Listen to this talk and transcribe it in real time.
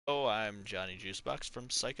Oh, I'm Johnny Juicebox from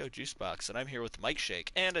Psycho Juicebox, and I'm here with Mikeshake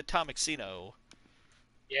and Atomic Xeno.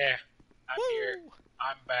 Yeah, I'm here. Woo!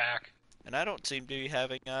 I'm back. And I don't seem to be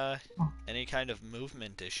having any kind of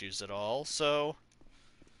movement issues at all, so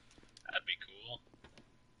That'd be cool.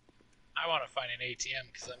 I want to find an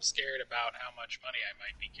ATM because I'm scared about how much money I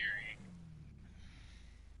might be carrying.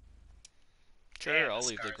 sure, And I'll this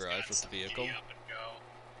leave the car's garage got with the some vehicle. giddy up and go.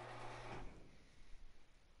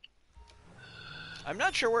 I'm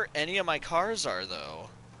not sure where any of my cars are, though.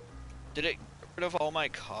 Did it get rid of all my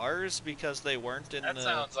cars because they weren't in That the...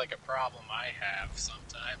 sounds like a problem I have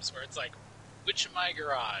sometimes, where it's like, which of my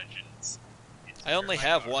garage is I where only my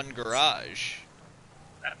have car one is. garage.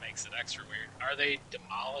 That makes it extra weird. Are they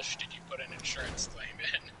demolished? Did you put an insurance claim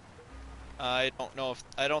in? I don't know if...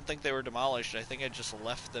 I don't think they were demolished. I think I just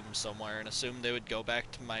left them somewhere and assumed they would go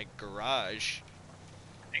back to my garage.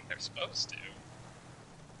 I think they're supposed to.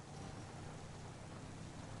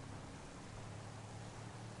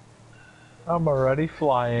 I'm already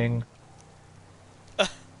flying. I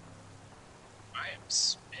am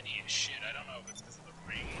spinny as shit. I don't know if it's because of the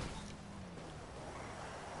rain.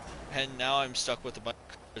 And now I'm stuck with a bunch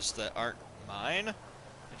of cars that aren't mine. I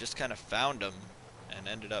just kind of found them and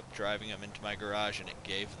ended up driving them into my garage, and it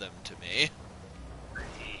gave them to me.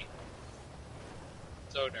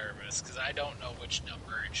 So nervous because I don't know which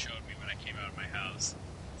number it showed me when I came out of my house.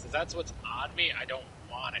 So that's what's on me. I don't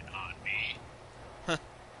want it on me.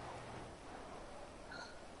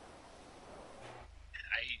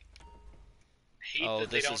 I hate that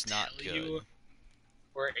they this don't is not tell good. you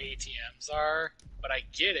where ATMs are, but I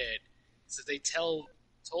get it. So they told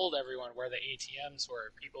everyone where the ATMs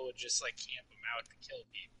were. People would just like camp them out to kill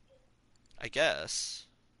people. I guess.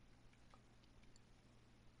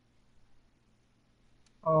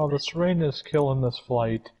 Oh, this rain is killing this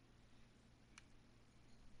flight.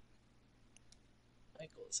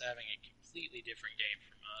 Michael is having a completely different game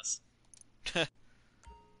from us.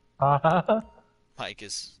 Mike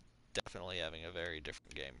is definitely having a very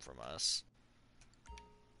different game from us.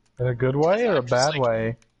 In a good way or a I'm just, bad like,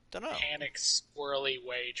 way? Don't know. Panic squirrely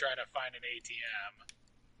way trying to find an ATM.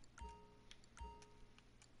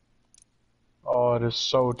 Oh, it is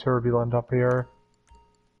so turbulent up here.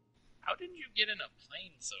 How did you get in a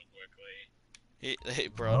plane so quickly? They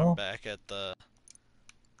brought him back at the...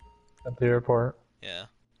 At the airport. Yeah.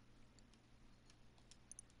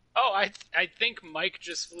 Oh, I think Mike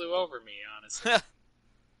just flew over me, honestly.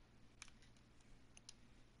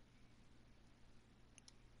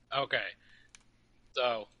 Okay.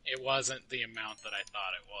 So, it wasn't the amount that I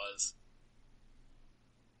thought it was.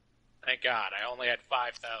 Thank God, I only had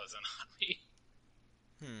 5,000 on me.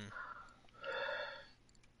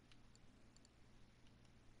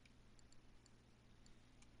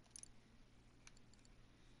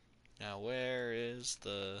 Now where is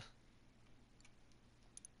the...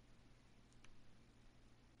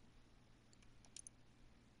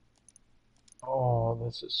 Oh,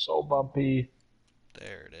 this is so bumpy.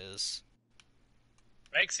 There it is.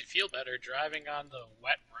 Makes you feel better. Driving on the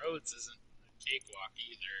wet roads isn't a cakewalk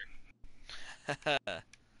either.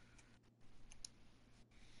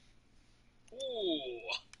 Ooh!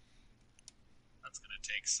 That's gonna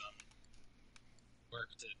take some work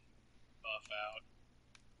to buff out.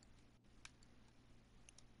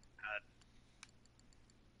 God.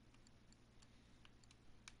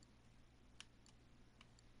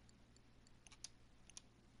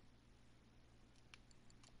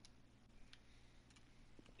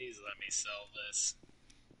 Please let me sell this.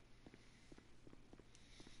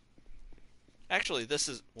 Actually,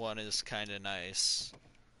 this one is kind of nice.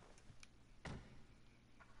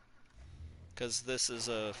 Because this is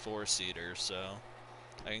a 4-seater, so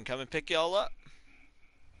I can come and pick y'all up.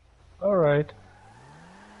 Alright.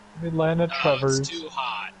 We land at Trevor's. It's too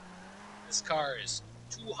hot. This car is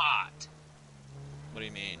too hot. What do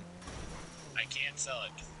you mean? I can't sell it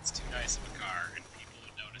because it's too nice of a car and people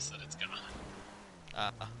would notice that it's gone.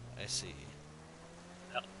 Ah, I see.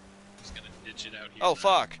 Well, I'm just gonna ditch it out here. Oh,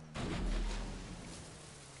 fuck!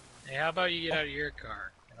 Hey, how about you get out of your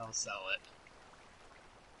car and I'll sell it?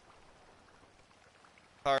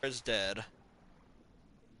 Car is dead.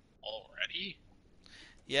 Already?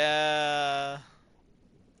 Yeah.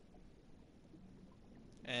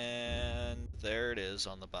 And there it is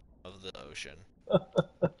on the bottom of the ocean.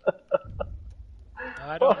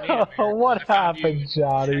 I don't need a miracle. What I found you happened,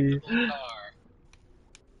 Johnny? a impeccable car.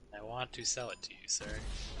 I want to sell it to you, sir.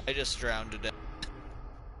 I just drowned to death.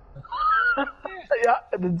 Yeah,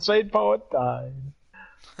 an insane poet died.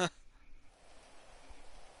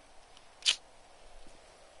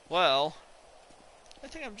 Well, I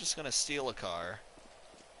think I'm just gonna steal a car.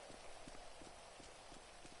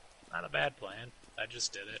 Not a bad plan. I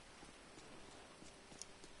just did it.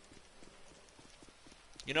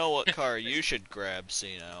 You know what car you should grab,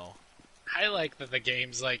 Cino? I like that the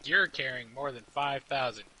game's like, you're carrying more than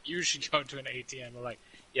 5,000. You should go to an ATM. I'm like,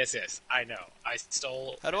 yes, I know. I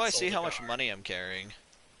stole. How do I see sold a how much car. money I'm carrying?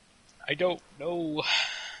 I don't know.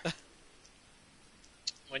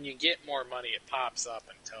 When you get more money, it pops up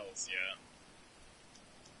and tells you.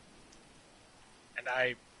 And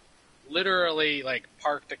I literally like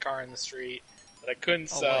parked a car in the street that I couldn't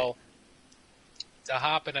sell to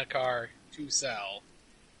hop in a car to sell.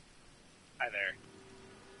 Hi there.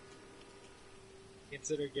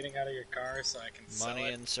 Consider getting out of your car so I can sell Money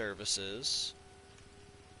it. and services.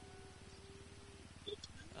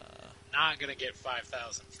 Not gonna get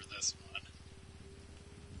 5,000 for this one.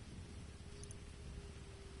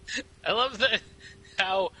 I love that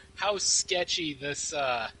how sketchy this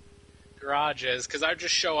garage is, because I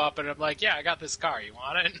just show up and I'm like, yeah, I got this car. You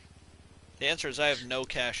want it? The answer is I have no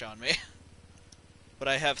cash on me. But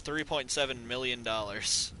I have $3.7 million. Damn.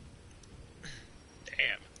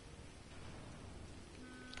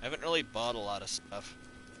 I haven't really bought a lot of stuff.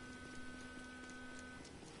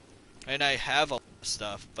 And I have a lot of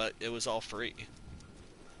stuff, but it was all free.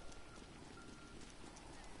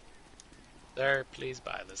 Sir, please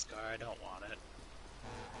buy this car. I don't want it.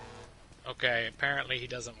 Okay, apparently he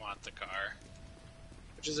doesn't want the car.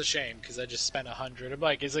 Which is a shame, because I just spent 100. I'm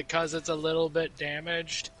like, is it because it's a little bit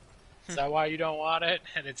damaged? Is that why you don't want it?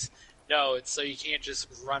 And no, it's so you can't just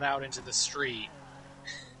run out into the street,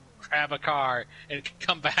 grab a car, and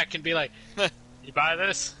come back and be like, you buy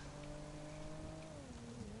this?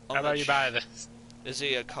 How about you buy this? Is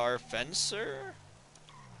he a car fencer?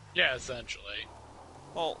 Yeah, essentially.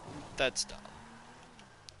 Well, that's dumb.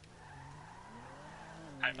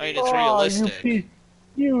 I I mean, mean, it's realistic.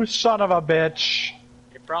 You son of a bitch.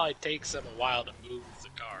 it probably takes them a while to move the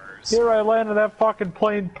cars. Here I landed that fucking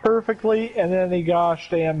plane perfectly, and then he gosh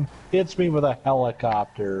damn hits me with a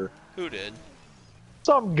helicopter. Who did?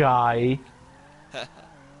 Some guy.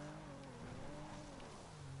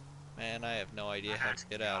 Man, I have no idea how to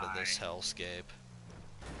get out of this hellscape.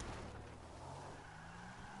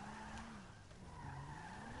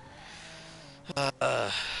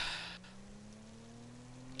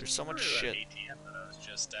 There's so much shit. ATM that I was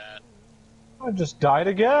just at. I just died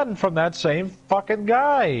again from that same fucking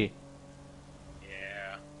guy.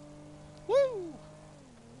 Yeah. Woo!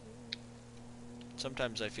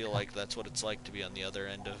 Sometimes I feel like that's what it's like to be on the other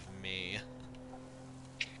end of me.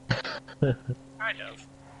 Kind of.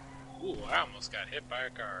 Ooh, I almost got hit by a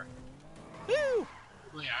car. Woo!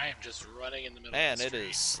 I am just running in the middle Man, of the it street.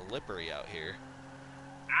 is slippery out here.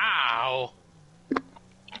 Ow!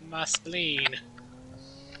 My spleen.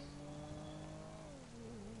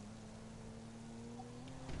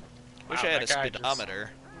 Wish Wow, I had a that guy speedometer.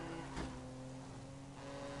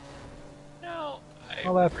 No, I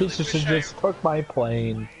Well, that really piece of wish shit just took my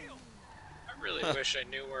plane. I really wish I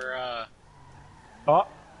knew where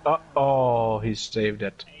Oh, he saved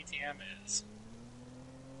it. ATM is.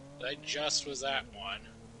 I just was at one.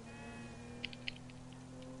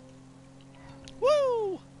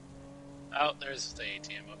 Woo! Oh, there's the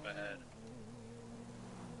ATM up ahead.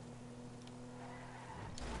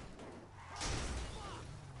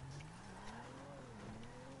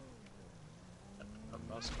 Put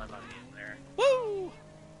most of my money in there. Woo!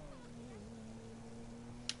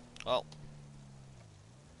 Well.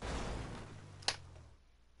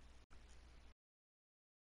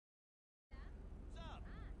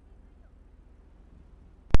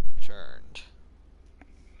 Turned.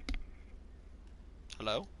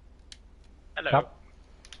 Hello? Hello. Yep.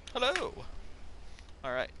 Hello!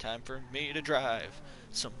 Alright, time for me to drive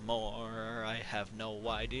some more. I have no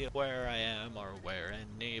idea where I am or where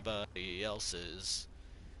anybody else is.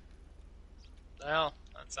 Well,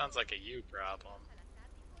 that sounds like a you problem.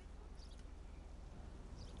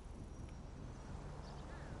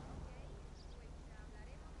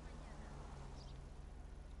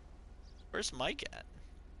 Where's Mike at?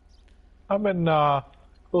 I'm in,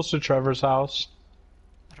 close to Trevor's house.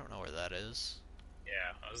 I don't know where that is. Yeah,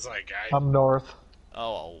 I was like, I'm north.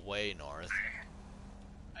 Oh, way north.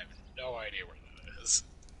 I have no idea where that is.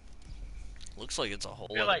 Looks like it's a whole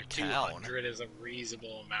I feel other like town. 200 is a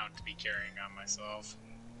reasonable amount to be carrying on myself.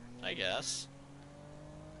 I guess.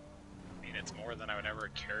 I mean, it's more than I would ever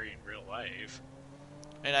carry in real life.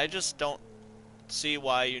 And I just don't see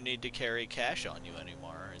why you need to carry cash on you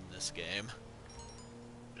anymore in this game.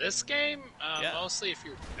 This game, Yeah. mostly if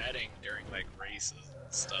you're betting during like races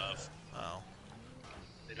and stuff, Oh.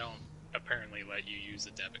 they don't apparently let you use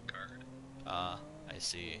a debit card I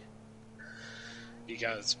see.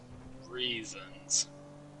 because reasons.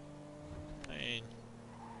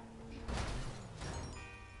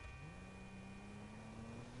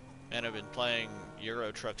 Man, I've been playing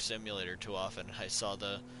Euro Truck Simulator too often. I saw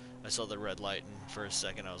the red light, and for a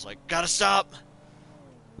second I was like, gotta stop!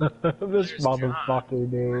 This There's John. motherfucker,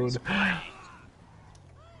 Where's dude. Mike?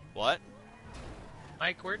 What?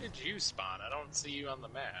 Mike, where did you spawn? I don't see you on the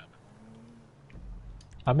map.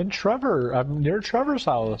 I'm in Trevor. I'm near Trevor's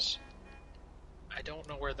house. I don't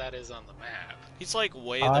know where that is on the map. He's like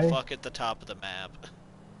way the fuck at the top of the map.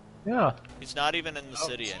 Yeah. He's not even in the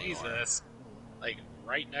city anymore. Jesus. Like,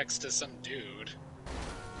 right next to some dude.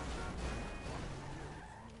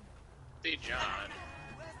 See John.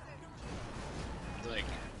 He's like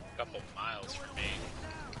a couple miles from me.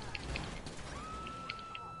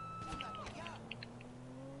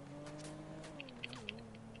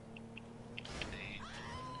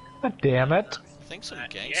 God damn it. I think some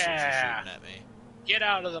gangsters are shooting at me. Get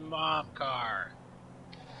out of the mom car.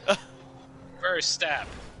 First step.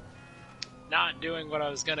 Not doing what I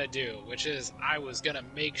was gonna do, which is I was gonna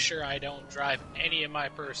make sure I don't drive any of my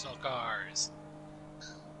personal cars.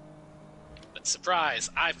 But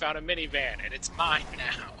surprise, I found a minivan and it's mine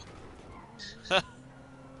now.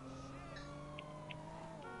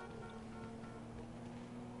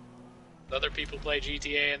 Other people play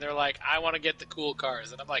GTA and they're like, I want to get the cool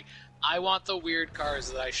cars. And I'm like, I want the weird cars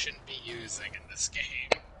that I shouldn't be using in this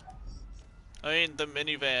game. I mean, the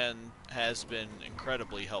minivan has been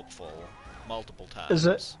incredibly helpful multiple times.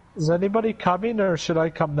 Is anybody coming, or should I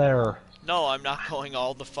come there? No, I'm not going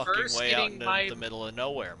all the fucking way out into my... the middle of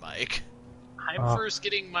nowhere, Mike. I'm first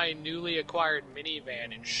getting my newly acquired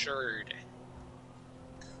minivan insured.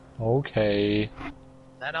 Okay.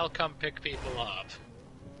 Then I'll come pick people up.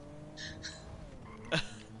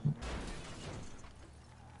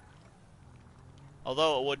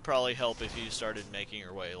 Although it would probably help if you started making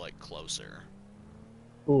your way, like, closer.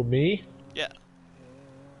 Who, me? Yeah.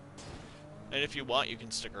 And if you want, you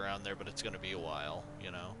can stick around there, but it's gonna be a while,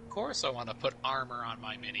 you know? Of course I want to put armor on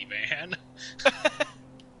my minivan.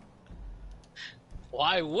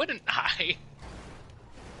 Why wouldn't I?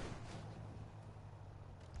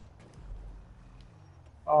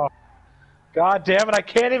 Oh. God damn it, I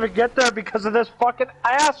can't even get there because of this fucking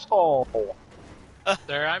asshole!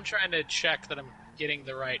 There, I'm trying to check that I'm getting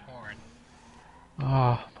the right horn.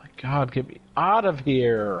 Oh my god, get me out of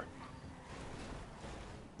here!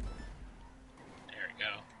 There we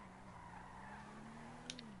go.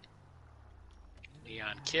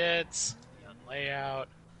 Neon kits, neon layout,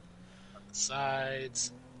 on the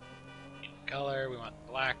sides, neon color, we want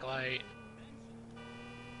black light.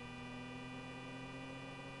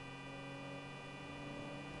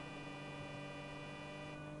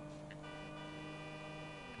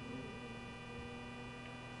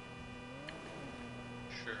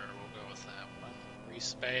 Sure, we'll go with that one.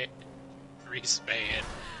 Respay it.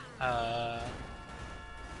 Go.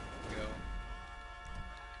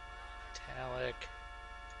 Metallic.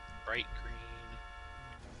 Bright green.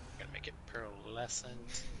 Gotta make it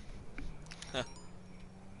pearlescent. Huh.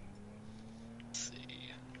 Let's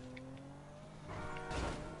see.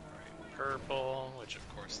 Bright purple, which of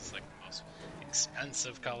course is like the most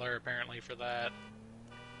expensive color apparently for that.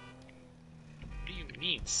 What do you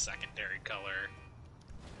mean secondary color?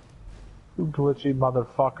 You glitchy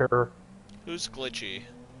motherfucker. Who's glitchy?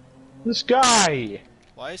 This guy!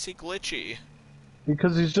 Why is he glitchy?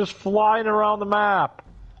 Because he's just flying around the map.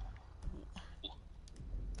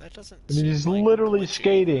 That doesn't I mean, he's seem like literally glitchy.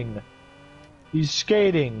 skating. He's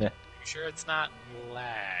skating. You sure it's not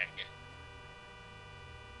lag?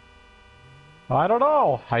 I don't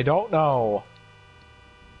know. I don't know.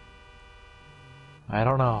 I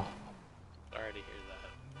don't know. Sorry to hear that.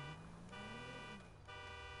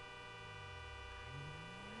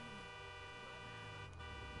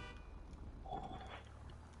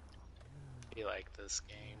 You like this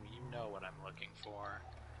game, you know what I'm looking for.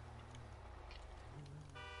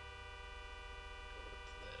 Go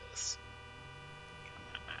with this.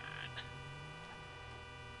 Come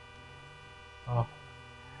on. Oh.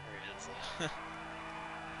 Where is it?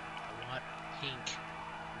 I want pink.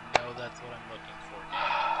 No, that's what I'm looking for.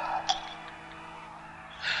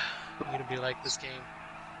 You're gonna be like this game?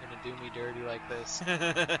 You're gonna do me dirty like this?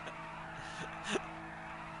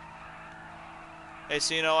 Hey,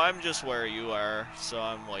 so you know, I'm just where you are, so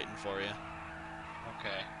I'm waiting for you.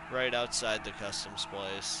 Okay. Right outside the customs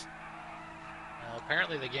place. Well,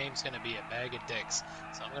 apparently the game's gonna be a bag of dicks,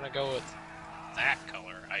 so I'm gonna go with that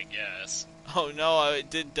color, I guess. Oh no, I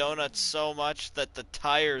did donuts so much that the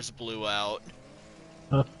tires blew out.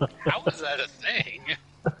 How is that a thing?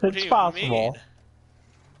 What do It's you possible. mean?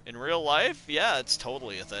 In real life? Yeah, it's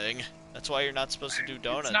totally a thing. That's why you're not supposed to do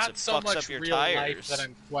donuts. It's not It so fucks much up your real life tires. that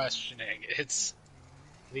I'm questioning. It's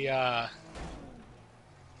the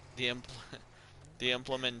the the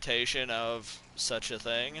implementation of such a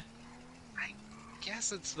thing. I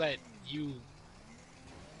guess it's that you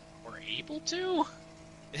were able to?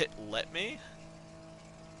 It let me?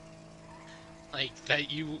 Like,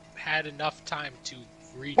 that you had enough time to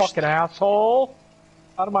reach Fucking them. asshole!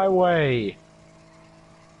 Out of my way.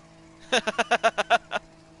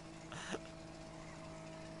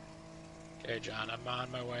 Okay, John, I'm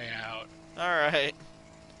on my way out. Alright.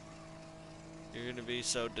 You're gonna be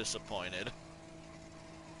so disappointed.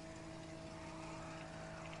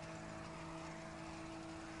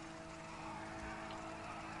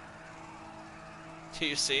 Do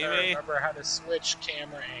you see I me? remember how to switch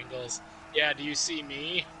camera angles. Yeah, do you see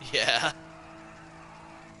me? Yeah.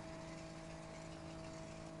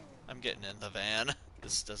 I'm getting in the van.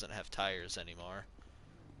 This doesn't have tires anymore.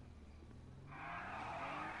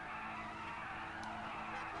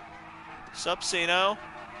 Sup, Sino?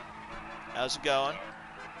 How's it going? I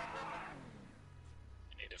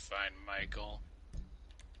need to find Michael.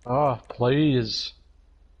 Oh, please.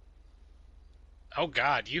 Oh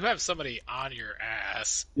god, you have somebody on your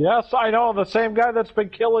ass. Yes, I know, the same guy that's been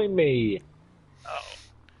killing me. Oh.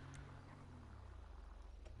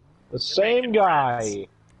 The same guy.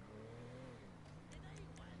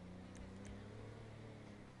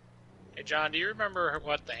 Hey John, do you remember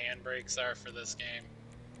what the handbrakes are for this game?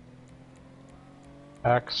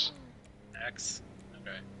 X. X?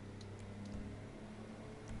 Okay.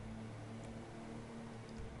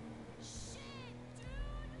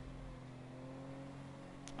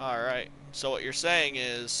 Alright, so what you're saying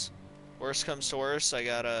is, worst comes to worst, I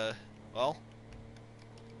gotta, well,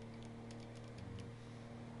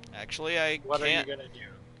 actually I What can't. are you gonna do?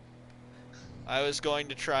 I was going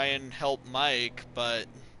to try and help Mike, but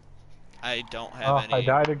I don't have any. I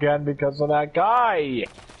died again because of that guy.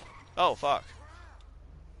 Oh, fuck.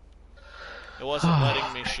 It wasn't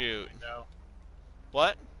letting me shoot. No.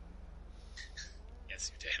 What?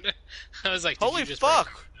 Yes, you did. I was like, did Holy you just fuck!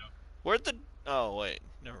 break the window? Where'd the... Oh, wait.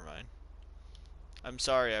 Never mind. I'm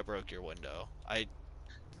sorry I broke your window. I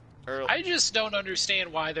just don't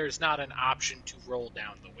understand why there's not an option to roll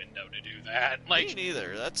down the window to do that. Like, Me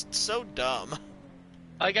neither. That's so dumb.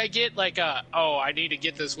 like I get like a, oh, I need to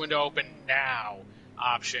get this window open now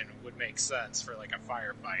option would make sense for like a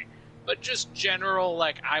firefight. But just general,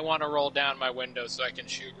 like, I want to roll down my window so I can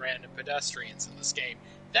shoot random pedestrians in this game.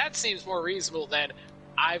 That seems more reasonable than,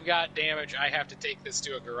 I've got damage, I have to take this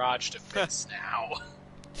to a garage to fix now.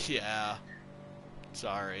 Yeah.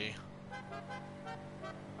 Sorry.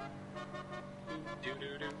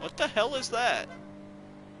 What the hell is that?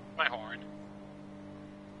 My horn.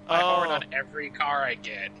 My Oh. horn on every car I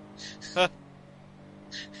get.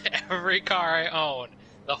 Every car I own.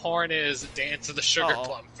 The horn is Dance of the Sugar Uh-oh.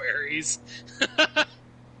 Plum Fairies.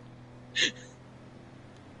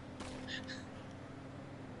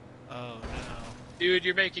 Oh, no. Dude,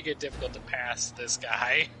 you're making it difficult to pass this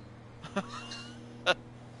guy.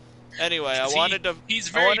 Anyway, I wanted to... He's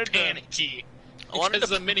I very wanted to- panicky. I wanted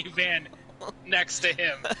Because to- the minivan next to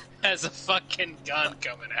him has a fucking gun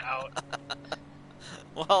coming out.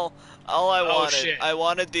 Well, all I Oh, wanted... shit. I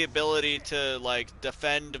wanted the ability to, like,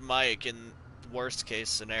 defend Mike in worst case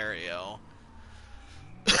scenario.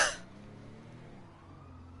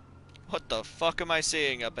 What the fuck am I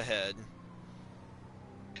seeing up ahead?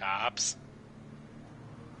 Cops.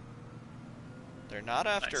 They're not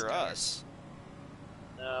after Nice car. us.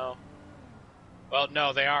 No. Well,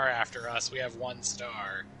 no, they are after us. We have 1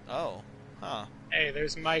 star. Oh. Huh. Hey,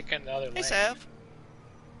 there's Mike in the other Hey, lane. Sav.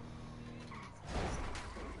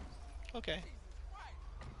 Okay.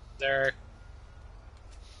 There.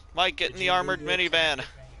 Mike, get in the armored minivan.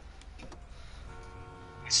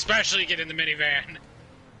 Especially get in the minivan.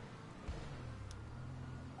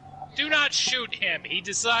 Do not shoot him. He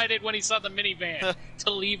decided when he saw the minivan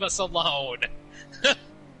to leave us alone.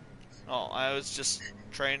 Oh, I was just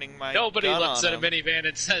training my Nobody gun looks on at a him. minivan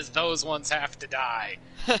and says those ones have to die.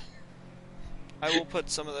 I will put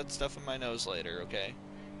some of that stuff in my nose later, okay?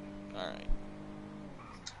 Alright.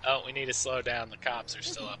 Oh, we need to slow down. The cops are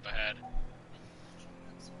still up ahead.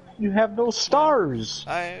 You have no stars.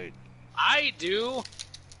 I do.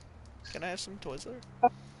 Can I have some Twizzler?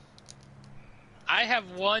 I have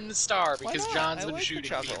 1 star Why because not? John's I been like the shooting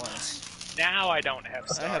chocolate me. ones. Now I don't have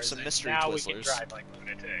stars. I have some and mystery now we can Twizzlers. drive like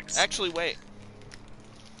lunatics. Actually, wait.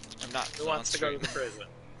 I'm not. Who wants to go to the prison?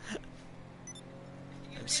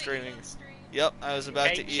 I'm streaming. Yep, I was about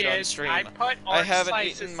Hey to eat on kids, stream. I put I orange haven't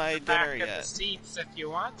slices eaten my in the back dinner of yet. the seats if you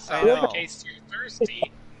want I some, know. in case you're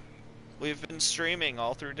thirsty. We've been streaming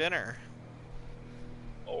all through dinner.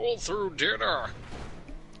 All through dinner.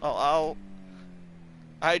 Oh,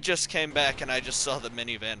 I just came back and I just saw the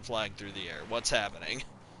minivan flying through the air. What's happening?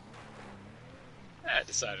 I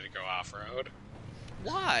decided to go off-road.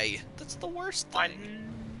 Why? That's the worst Why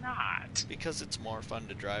thing. not? Because it's more fun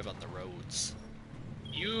to drive on the roads.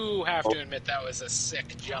 You have to admit that was a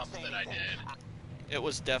sick jump that I did. It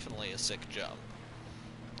was definitely a sick jump.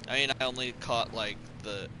 I mean, I only caught, like,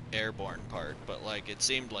 the airborne part, but, like, it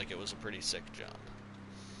seemed like it was a pretty sick jump.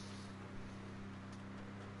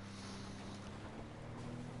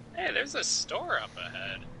 Hey, there's a store up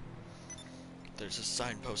ahead. There's a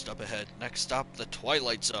signpost up ahead. Next stop, the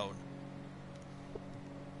Twilight Zone.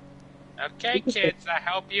 Okay, kids, I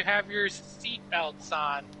hope you have your seatbelts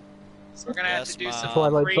on. So we're gonna have to do Yes, some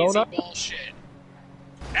Mom. crazy Twilight Zone? bullshit.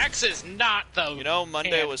 X is not the You know,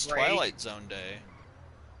 Monday was handbrake. Twilight Zone Day.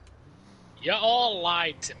 You all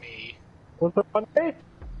lied to me. Was it Monday?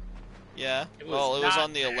 Yeah? It was Well, it was not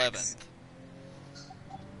on the X. 11th.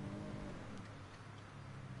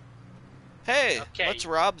 Hey, Okay. let's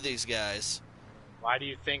rob these guys. Why do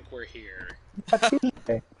you think we're here?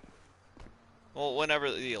 Tuesday. Well,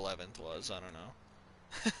 whenever the 11th was, I don't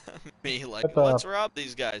know. Me, like, But, let's rob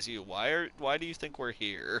these guys. You, why do you think we're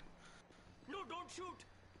here? No, don't shoot.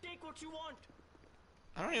 Take what you want.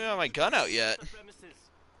 I don't even have my gun out yet. The premises.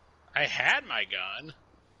 I had my gun.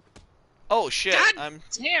 Oh shit, God I'm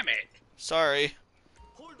damn it! sorry.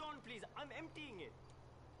 Hold on, please. I'm emptying it.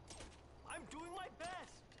 I'm doing my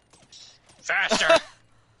best. Faster!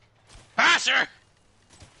 Faster!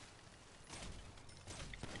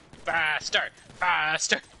 Faster!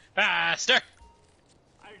 Faster! Faster!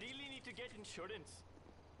 I really need to get insurance.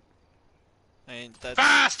 I mean, that's...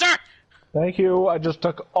 Faster! Thank you. I just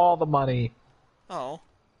took all the money. Oh.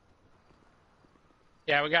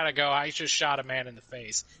 Yeah, we gotta go. I just shot a man in the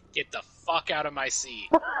face. Get the fuck out of my seat.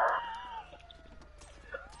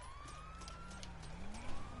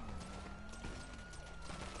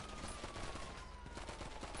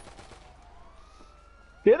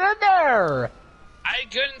 Get in there! I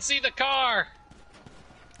couldn't see the car!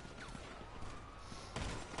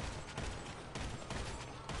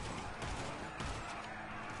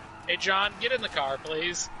 Hey, John, get in the car,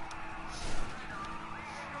 please.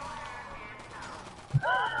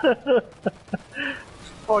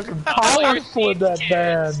 Fucking All your powerful in that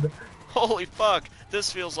kids. band. Holy fuck,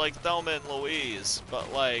 this feels like Thelma and Louise,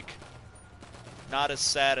 but like, not as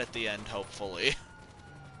sad at the end, hopefully.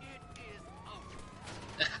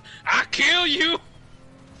 I'll kill you!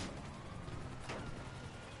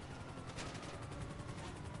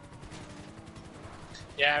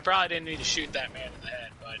 Yeah, I probably didn't need to shoot that man in the head,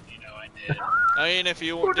 but, you know, I did. I mean, if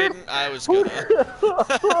you didn't, I was gonna.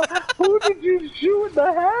 Who did you shoot in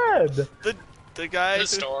the head? The guy... The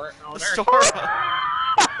store owner. The store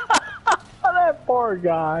That poor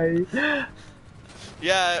guy.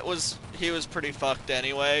 Yeah, he was pretty fucked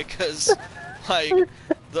anyway, because, like,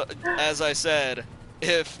 as I said,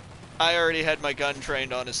 if I already had my gun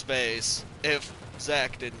trained on his face, if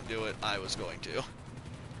Zach didn't do it, I was going to.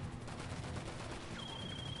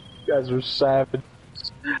 You guys are savage.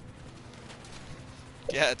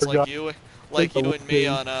 Yeah, it's like you and me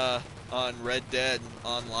on Red Dead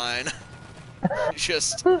Online.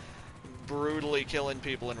 Just brutally killing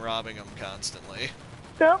people and robbing them constantly.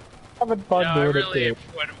 Yep. Having fun No, doing it too.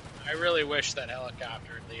 I really wish that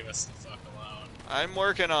helicopter would leave us the fuck alone. I'm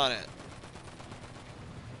working on it.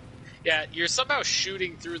 Yeah, you're somehow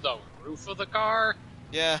shooting through the roof of the car.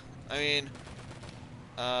 Yeah, I mean,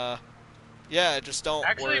 yeah, just don't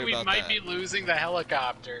Actually, worry we about might that. be losing the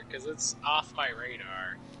helicopter because it's off my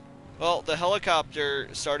radar. Well, the helicopter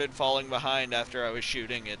started falling behind after I was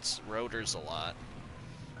shooting its rotors a lot.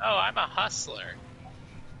 Oh, I'm a hustler.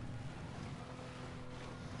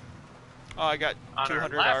 Oh, I got On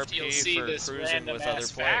 200 our left, you'll RP see for this cruising random with other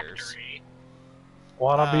ass players. factory.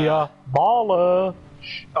 Wanna be a baller?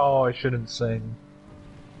 Oh, I shouldn't sing.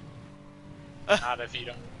 Not if you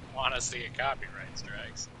don't want us to get copyright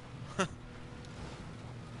strikes.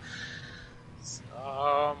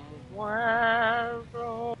 Somewhere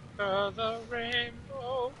over the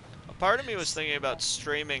rainbow. A part of me was thinking about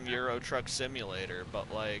streaming Euro Truck Simulator,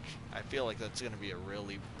 but like, I feel like that's gonna be a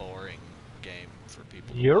really boring game for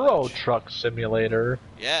people to Euro watch. Truck Simulator.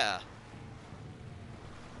 Yeah.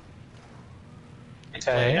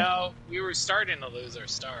 Okay. You know, we were starting to lose our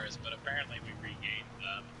stars, but apparently we regained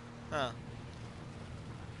them. Huh.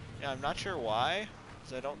 Yeah, I'm not sure why,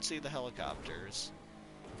 because I don't see the helicopters.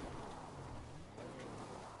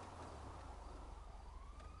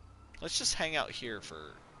 Let's just hang out here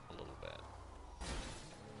for a little bit.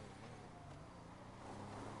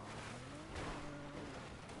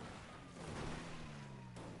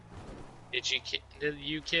 Did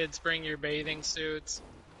you kids bring your bathing suits?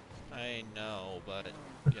 I know, but,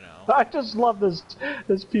 you know. I just love this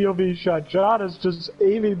POV shot. John is just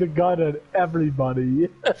aiming the gun at everybody.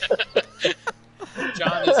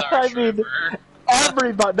 John is our I Trevor. mean,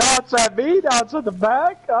 everybody. Now it's at me. Now it's at the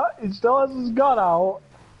back. He still has his gun out.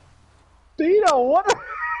 Dino, what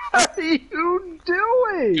are you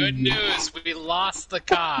doing? Good news, we lost the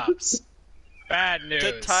cops. Bad news.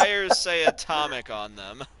 The tires say atomic on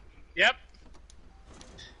them. Yep.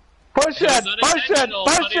 Push it! was Push it! unintentional,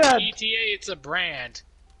 Push but in it! GTA it's a brand.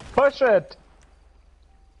 Push it!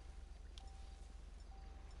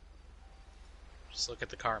 Just look at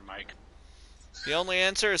the car, Mike. The only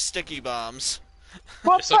answer is sticky bombs.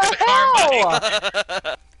 What Just look at the car,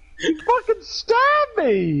 hell? You fucking stabbed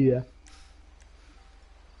me!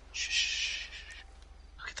 Shh.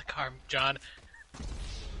 Look at the car, John.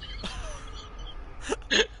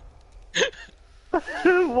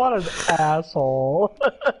 What an asshole.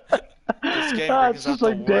 This game It's brings out just the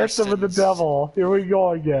like dancing with the worst devil. Here we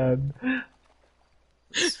go again.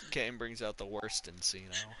 This game brings out the worst in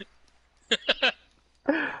Cino.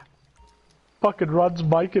 Fucking runs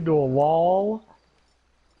Mike into a wall.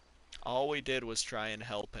 All we did was try and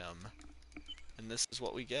help him. And this is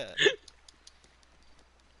what we get.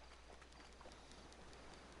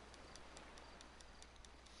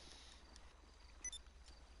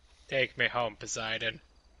 Take me home, Poseidon.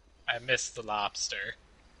 I miss the lobster.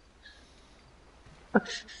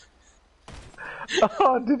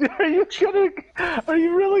 Oh, are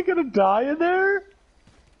you really gonna die in there?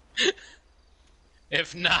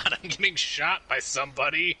 If not, I'm getting shot by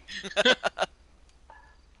somebody.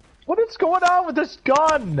 What is going on with this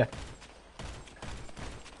gun?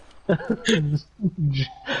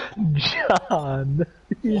 John,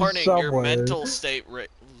 he's Warning, somewhere. your mental state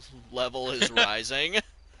level is rising.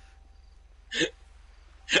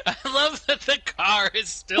 I love that the car is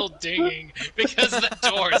still dinging because the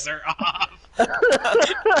doors are off.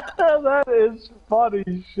 That is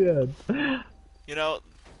funny shit. You know,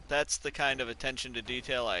 that's the kind of attention to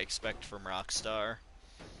detail I expect from Rockstar.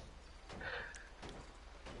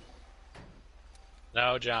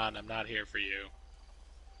 No, John, I'm not here for you.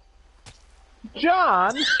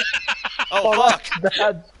 John! Oh, fuck!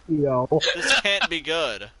 That's Theo. This can't be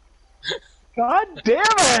good. God damn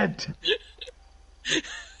it!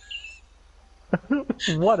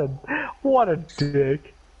 What a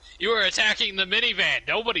dick. You were attacking the minivan.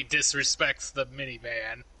 Nobody disrespects the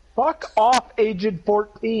minivan. Fuck off, Agent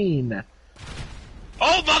 14.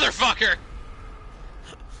 Oh, motherfucker!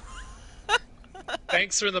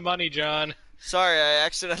 Thanks for the money, John. Sorry, I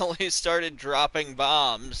accidentally started dropping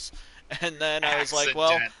bombs. And then I was like,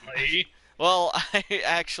 well, I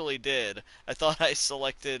actually did. I thought I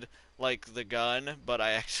selected, like, the gun, but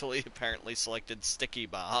I actually apparently selected sticky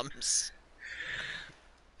bombs.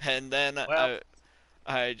 And then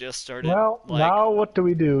I just started, Well, like, now what do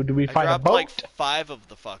we do? Do we I find a dropped, boat? like, 5 of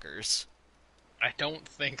the fuckers. I don't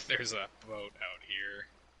think there's a boat out here.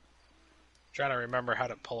 Trying to remember how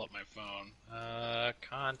to pull up my phone.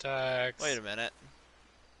 Contacts. Wait a minute.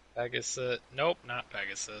 Pegasus. Nope, not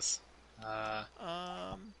Pegasus.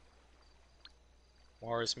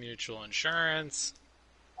 Morris Mutual Insurance.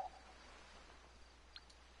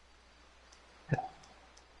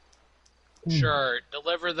 Sure,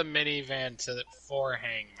 deliver the minivan for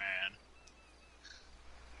Hangman.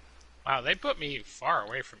 Wow, they put me far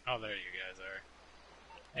away from... Oh, there you guys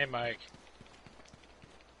are. Hey, Mike.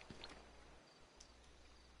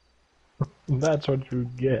 That's what you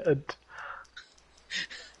get.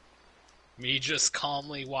 Me just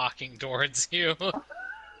calmly walking towards you.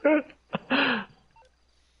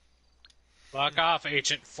 Fuck off,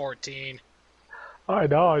 Agent 14. I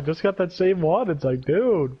know, I just got that same one. It's like,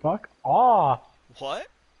 dude, fuck off. What?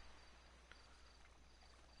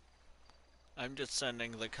 I'm just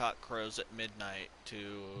sending the cock crows at midnight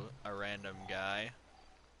to a random guy.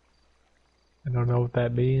 I don't know what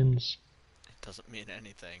that means. It doesn't mean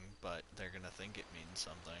anything, but they're gonna think it means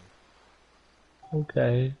something.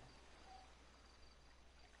 Okay.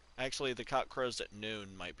 Actually, the cock crows at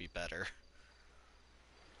noon might be better.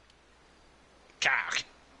 Cock.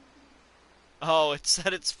 Oh, it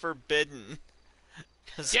said it's forbidden.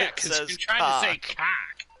 Yeah, it because says you're trying cock. to say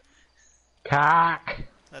cock. Cock.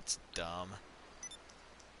 That's dumb.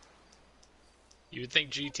 You would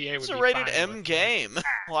think GTA would It's be a rated fine M with game.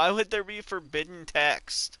 Why would there be forbidden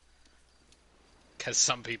text? Because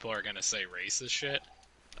some people are gonna say racist shit.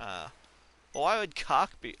 Well, why would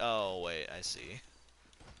cock be... Oh, wait, I see.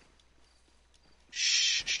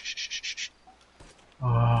 Shh.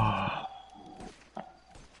 Oh.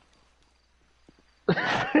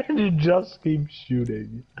 You just keep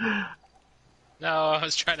shooting. No, I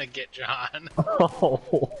was trying to get John,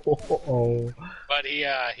 Oh. but he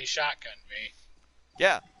shotgunned me.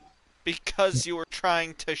 Yeah, because you were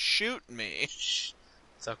trying to shoot me. Shh.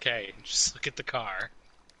 It's okay. Just look at the car.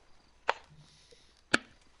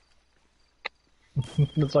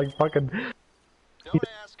 It's like fucking Don't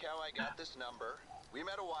ask how I got this number. We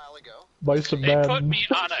met a while ago. mice and They men. put me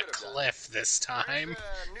on a cliff this time.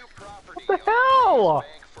 There's a new property What the on hell?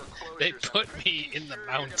 Bank foreclosures They on put the me in the Sure, you're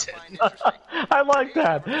gonna mountain. find interesting. I like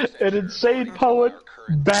that. An insane poet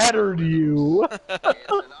battered you. It's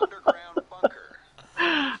an underground bunker.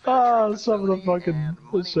 Ah, some of the fucking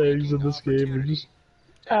sayings in this game are just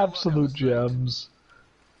absolute gems.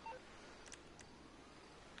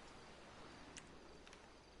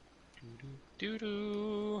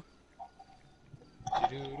 Doo-doo.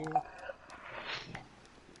 Doo-doo-doo.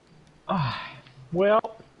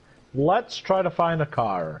 Well, let's try to find a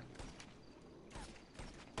car.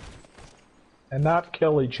 And not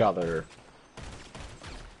kill each other.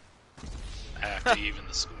 I have to even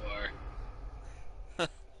the score.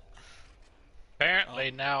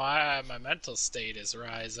 Apparently now my mental state is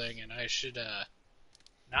rising and I should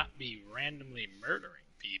not be randomly murdering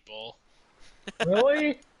people.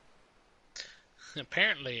 Really?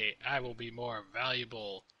 Apparently I will be more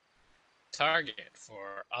valuable target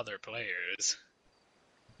for other players.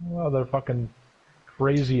 Well, they're fucking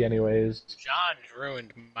crazy anyways. John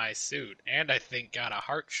ruined my suit and I think got a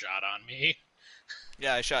heart shot on me.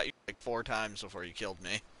 Yeah, I shot you like 4 times before you killed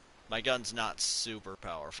me. My gun's not super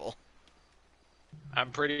powerful. I'm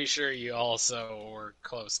pretty sure you also were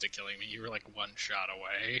close to killing me. You were like 1 shot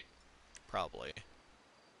away. Probably.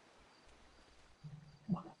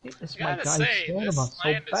 It's I my gotta guy say, scared this him so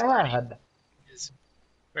land is bad. Is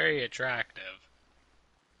very attractive.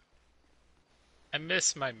 I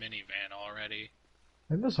miss my minivan already.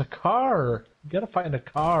 And there's a car. You gotta find a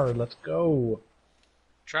car. Let's go.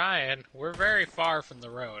 Trying. We're very far from the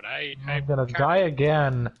road. I'm gonna die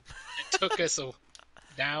again. It took us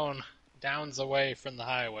downs away from the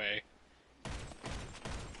highway.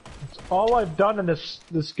 It's all I've done in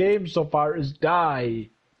this game so far is die.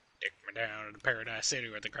 Take me down to Paradise City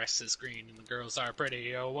where the grass is green and the girls are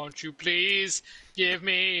pretty. Oh, won't you please give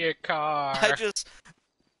me a car? I just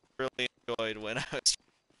really enjoyed when I was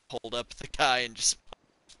hold up the guy and just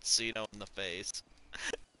Cino in the face.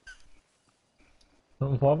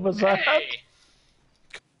 What was that? Hey!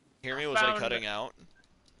 Hear me? Was I cutting out?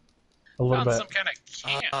 A little Found bit. some kind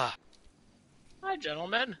of camp. Hi,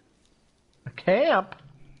 gentlemen. A camp?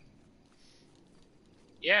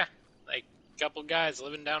 Yeah, like a couple guys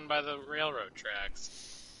living down by the railroad tracks.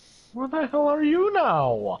 Where the hell are you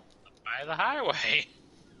now? By the highway.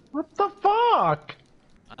 What the fuck?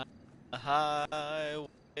 A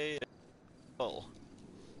highway. Oh.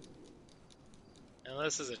 And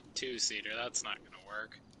this is a 2-seater, that's not gonna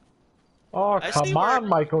work. Oh, I see come where on,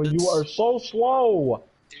 Michael. You it's- are so slow.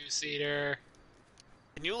 2-seater.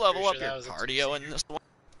 Can you level Pretty up sure your that was a cardio in 2-seater. this one?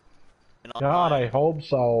 God, I hope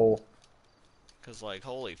so. Cause like,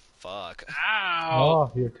 holy fuck. Ow!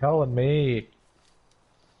 Oh, you're telling me.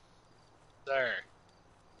 Sir.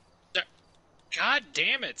 God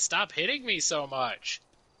damn it, stop hitting me so much.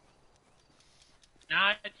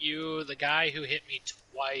 Not you, the guy who hit me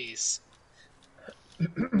twice.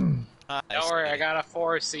 Don't worry, I got a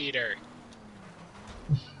 4-seater.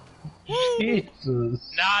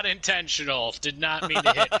 Jesus. Not intentional. Did not mean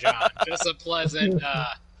to hit John. Just a pleasant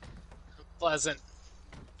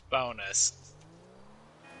bonus.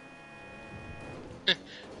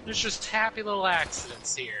 There's just happy little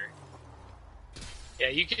accidents here. Yeah,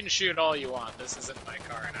 you can shoot all you want. This isn't my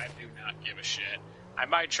car, and I do not give a shit. I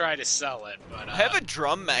might try to sell it, but I have a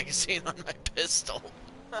drum magazine on my pistol.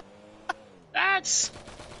 that's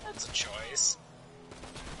a choice.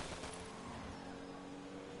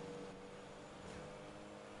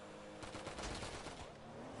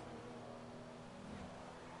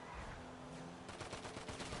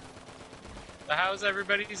 So how's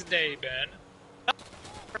everybody's day been?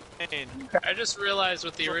 I just realized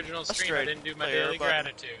with the original stream I didn't do my daily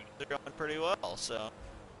gratitude. They're going pretty well, so.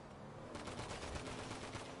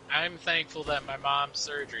 I'm thankful that my mom's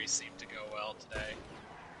surgery seemed to go well today.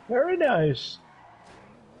 Very nice.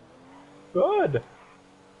 Good.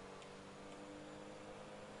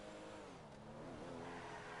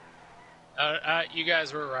 You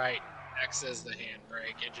guys were right. X is the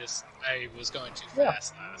handbrake. I was going too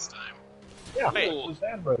fast last time. Yeah, Wait. it was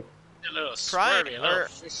handbrake. A little Try swervy, it, a little or-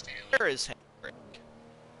 fishtail. Where is handbrake?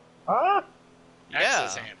 Huh? Yeah.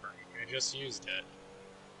 X's handbrake. I just used it.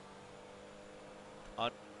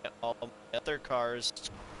 On all my other cars.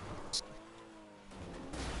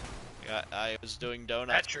 I was doing That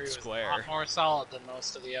donuts tree was a square. lot more solid than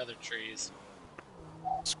most of the other trees.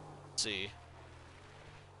 Let's see.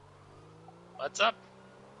 What's up?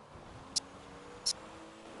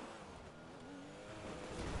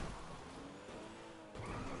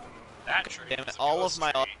 That tree. Damn it! was a All of ghost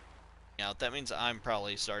my tree. out. That means I'm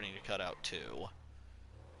probably starting to cut out too.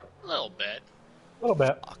 A little bit, A little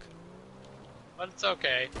bit. Fuck. but it's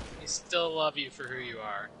okay. We still love you for who you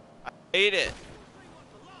are. I hate it.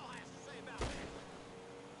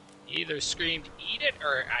 You either screamed "eat it"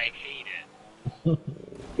 or "I hate it."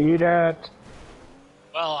 Eat it.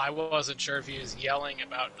 Well, I wasn't sure if he was yelling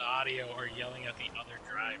about the audio or yelling at the other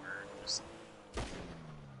drivers.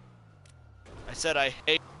 I said I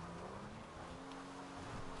hate.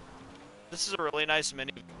 This is a really nice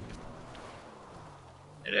mini.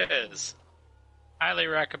 It is. Highly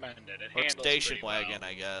recommended. It Or handles station pretty well. wagon,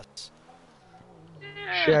 I guess.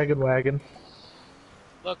 Eh, Shaggin' wagon.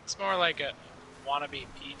 looks more like a wannabe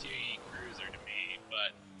P2E cruiser to me,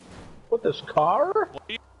 but What, this car? What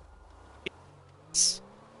do you...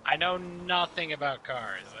 I know nothing about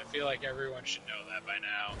cars. I feel like everyone should know that by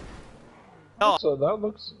now. Oh. So that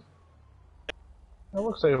looks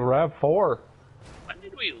like a RAV4. When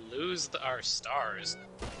did we lose our stars?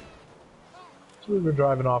 So we were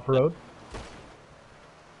driving off-road.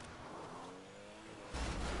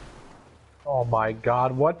 Oh my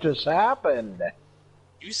god, what just happened?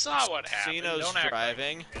 You saw what happened. Cino's Don't act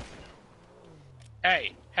driving. Like...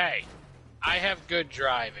 Hey, hey. I have good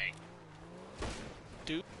driving.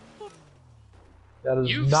 Dude. That is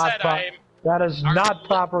You've not said I'm... that is Our- not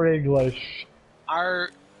proper English. Our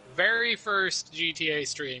very first GTA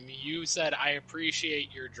stream, you said, I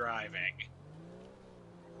appreciate your driving.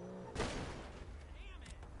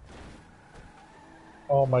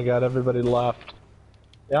 Oh my god, everybody left.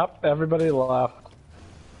 Yep, everybody left.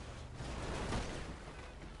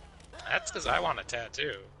 That's because I want a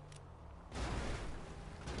tattoo.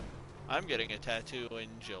 I'm getting a tattoo in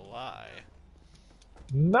July.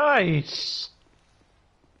 Nice!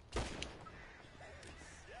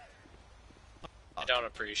 I don't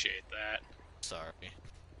appreciate that. Sorry.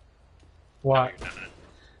 What? No,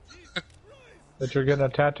 you're not. That you're getting a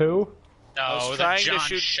tattoo? I was No, trying that to John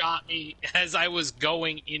shoot- shot me as I was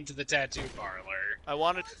going into the tattoo parlor. I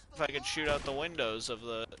wanted if I could shoot out the windows of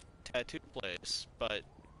the tattoo place, but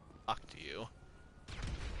fuck you.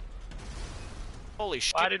 Holy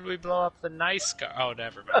shit. Why did we blow up the nice car? Oh,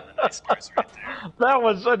 never mind. The nice car's right there. That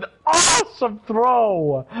was an awesome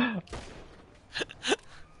throw!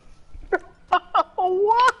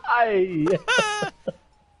 Why?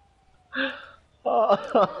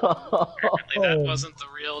 Apparently that wasn't the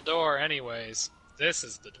real door anyways. This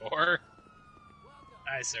is the door.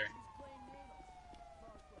 Hi, sir.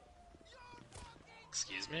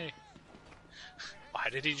 Excuse me? Why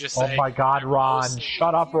did he just Oh say... my god, Ron.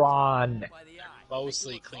 Shut up, Ron.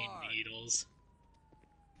 Mostly clean needles.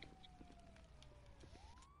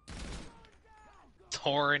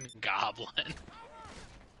 Thorin Goblin.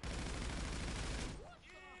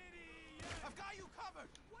 I've got you covered.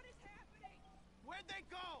 What is happening? Where'd they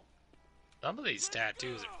go? Some of these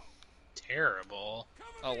tattoos are terrible.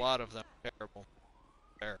 A lot of them are terrible.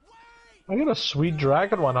 Terrible. I got a sweet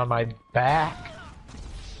dragon one on my back.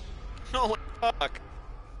 Holy fuck.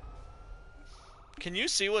 Can you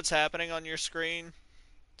see what's happening on your screen,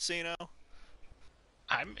 Cino?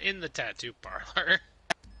 I'm in the tattoo parlor.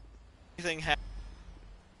 Anything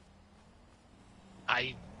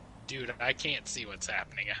Dude, I can't see what's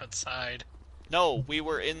happening outside. No, we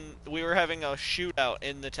were having a shootout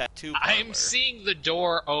in the tattoo parlor. I'm seeing the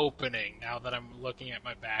door opening now that I'm looking at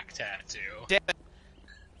my back tattoo. Damn it.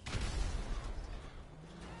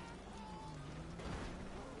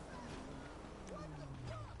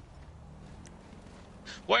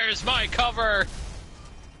 Where's my cover?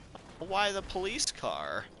 Why the police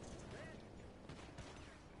car?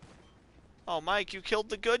 Oh, Mike, you killed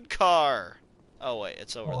the good car! Oh, wait,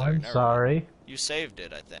 it's over Oh, there. I'm Never mind. sorry. You saved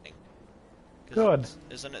it, I think. 'Cause Good.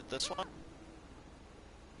 Isn't it this one?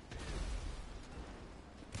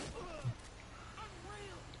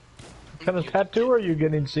 What kind of tattoo are you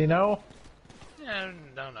getting, Cino? I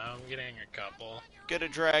don't know, I'm getting a couple. Get a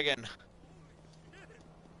dragon.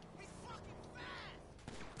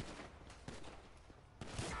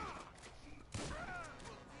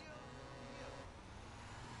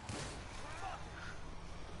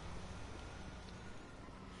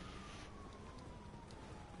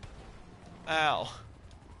 Ow.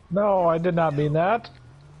 No, I did not mean that.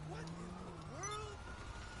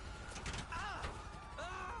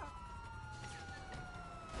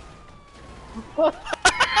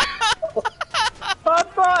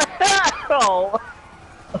 What the hell?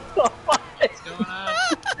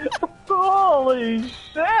 Holy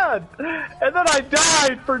shit! And then I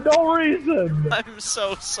died for no reason! I'm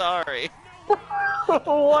so sorry.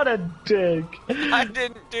 What a dick! I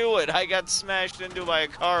didn't do it. I got smashed into by a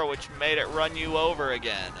car, which made it run you over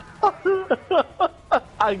again.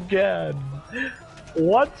 Again.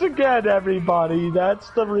 Once again, everybody, that's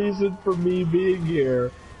the reason for me being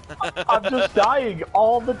here. I'm just dying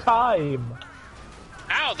all the time.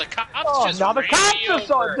 Ow, the cops just now the ran cops me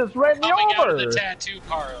just over. ran me Coming out of over. the tattoo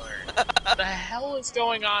parlor. What the hell is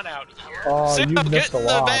going on out here? Oh, Sit you down, missed get a in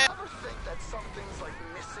the lot. van. Ever think that something's like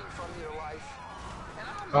missing from your life? And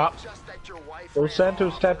I don't Ah. mean just that your wife Los ran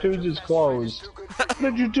Santos off or that Tattoos your is best friend closed. too good for What you.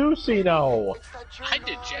 did you do, Cino? It's that you're I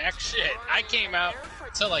did not jack shit. I came out there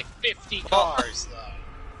for to like 50 cars,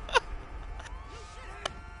 though.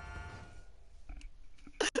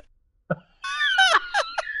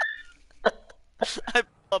 I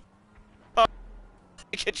pull up.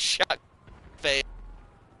 I get shot in the face.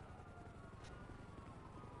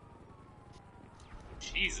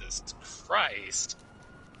 Jesus Christ.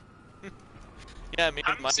 Yeah, me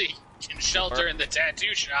and I'm my seeking shelter in the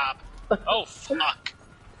tattoo shop. Oh, fuck.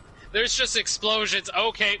 There's just explosions.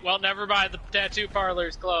 Okay, well, never mind. The tattoo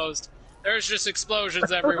parlor's closed. There's just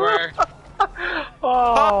explosions everywhere.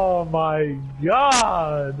 Oh my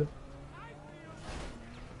god!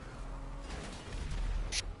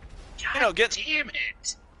 God get- damn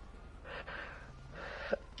it.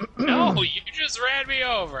 No, you just ran me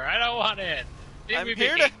over. I don't want in. Leave I'm me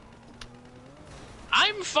here be. to.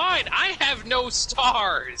 I'm fine. I have no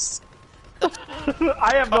stars.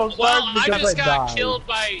 I have no stars Well, I because just got died. killed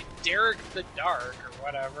by Derek the Dark or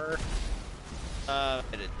whatever. I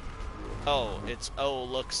did. Oh, it's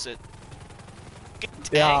looks at.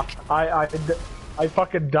 Yeah, Tank. I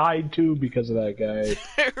fucking died too because of that guy.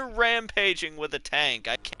 They're rampaging with a tank.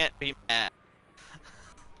 I can't be mad.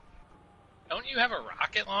 Don't you have a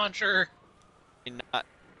rocket launcher? Not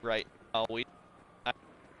right now. I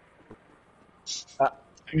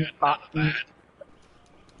got none of that.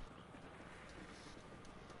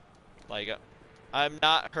 Like, I'm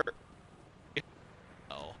not hurt.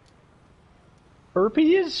 Oh,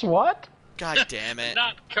 Herpes? What? god damn it!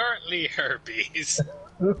 Not currently herpes.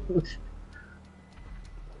 God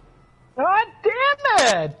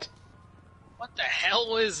damn it! What the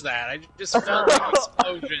hell was that? I just felt like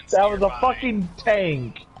explosions. That was a nearby. fucking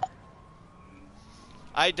tank.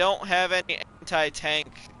 I don't have any anti-tank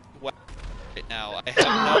weapons right now. I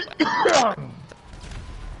have no.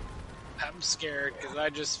 I'm scared because I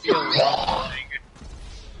just feel wrong.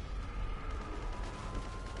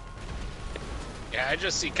 Yeah, I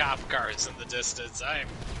just see cop cars in the distance. I'm.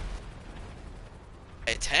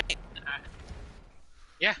 A tank.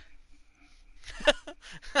 Yeah.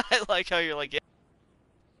 I like how you're like, yeah.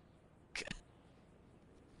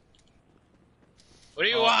 What do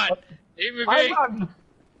you Oh, want? Leave me be. I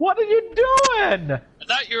What are you doing?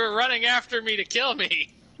 thought you were running after me to kill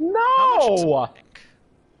me. No!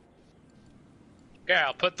 Okay,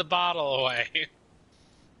 I'll put the bottle away.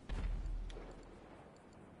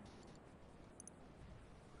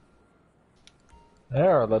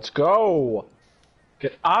 There, let's go.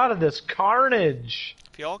 Get out of this carnage.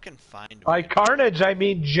 If y'all can find me. By carnage, I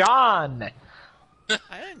mean John.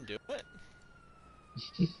 I didn't do it.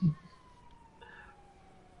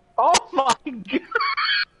 Oh my god.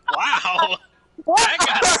 Wow. What I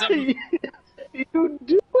got are some- you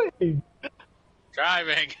doing?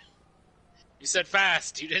 Driving. You said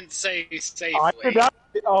fast. You didn't say safely. I did not.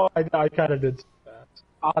 Oh, I kind of did say that.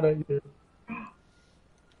 Out of here.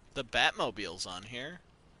 The Batmobile's on here.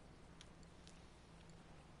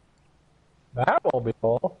 That will be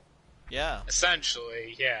cool. Yeah,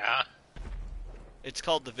 Essentially, yeah. it's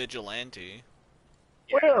called the Vigilante.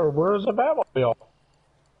 Where? Where's the Batmobile?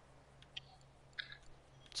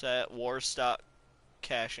 It's at Warstock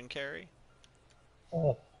Cash and Carry.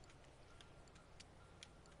 Oh.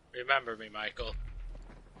 Remember me, Michael.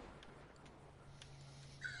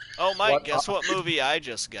 Oh, Mike, What? guess what movie I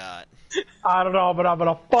just got? I don't know, but I'm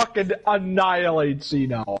gonna fucking annihilate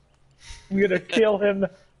Cino. I'm gonna kill him.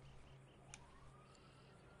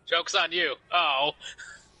 Joke's on you. Oh.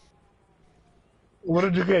 What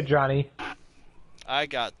did you get, Johnny? I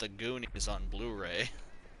got the Goonies on Blu-ray.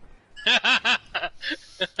 Got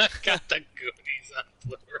the Goonies on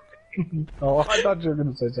Blu-ray. Oh, I thought you were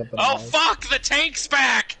gonna say something Oh, else. fuck! The tank's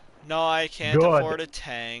back! No, I can't Good. afford a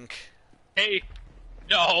tank. Hey,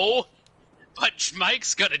 no! But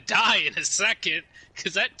Mike's gonna die in a second,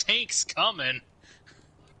 because that tank's coming.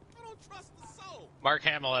 I don't trust the soul. Mark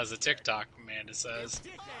Hamill has a TikTok, Amanda says.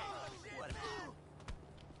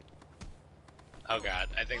 Oh god,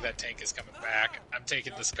 I think that tank is coming back. I'm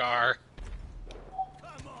taking the scar.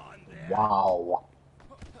 Come on, then. Wow.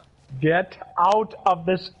 Get out of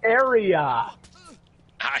this area!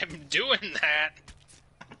 I'm doing that.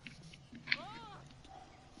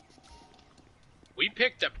 We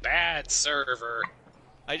picked a bad server.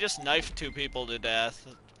 I just knifed 2 people to death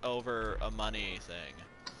over a money thing.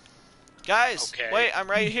 Guys, Okay. wait, I'm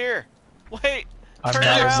right here. Wait, I'm turn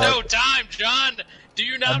not in There's around. no time, John. Do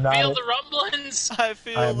you not I'm feel not the rumblings? I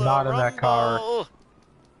feel I am the not in that car. rumble.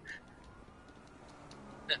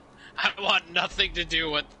 I want nothing to do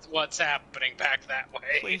with what's happening back that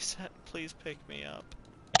way. Please pick me up.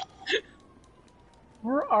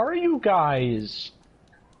 Where are you guys?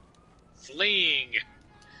 Fleeing.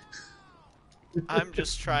 I'm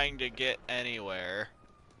just trying to get anywhere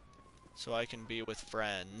so I can be with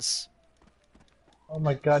friends. Oh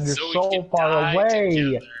my god, you're So we so can far die away!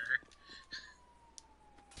 together.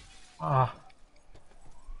 Ah,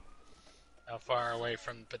 How far away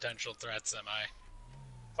from potential threats am I?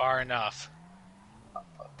 Far enough.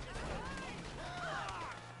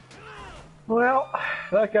 well,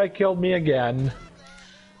 that guy killed me again.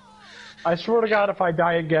 I swear to god, if I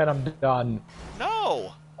die again, I'm done.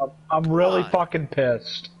 No! I'm really on. fucking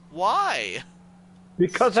pissed. Why?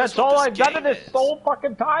 Because That's that's what all this I've done in game this is. whole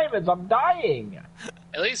fucking time is I'm dying.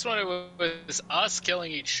 At least when it was us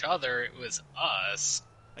killing each other, it was us,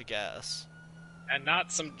 I guess. and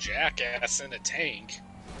not some jackass in a tank.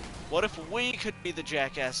 What if we could be the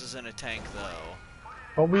jackasses in a tank, though?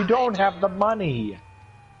 But we don't have the money.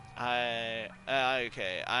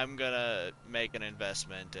 Okay, I'm gonna make an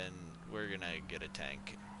investment and we're gonna get a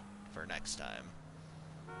tank for next time.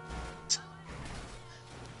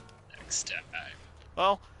 Next time.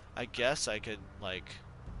 Well, I guess I could, like...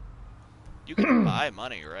 You can buy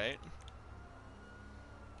money, right?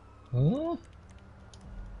 Hmm?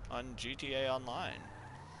 On GTA Online.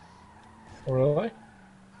 Really?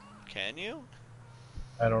 Can you?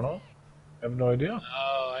 I don't know. I have no idea.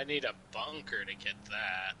 Oh, I need a bunker to get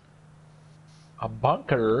that. A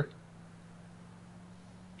bunker?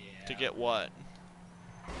 Yeah. To get what?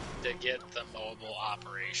 To get the mobile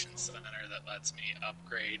operations center that lets me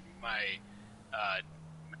upgrade my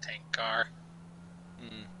tank car.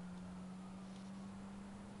 Mm.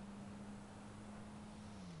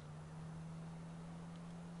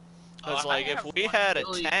 Because, like, if we had a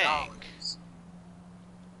tank...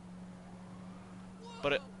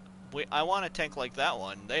 But I want a tank like that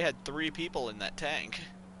one. They had 3 people in that tank.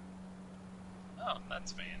 Oh,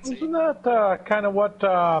 that's fancy. Isn't that kind of what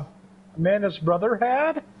Amanda's brother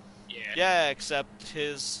had? Yeah. Yeah, except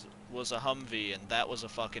his was a Humvee and that was a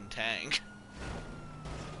fucking tank.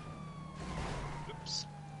 Oops.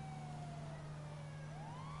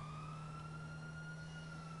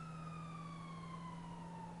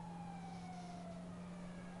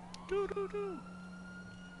 Doo-doo-doo.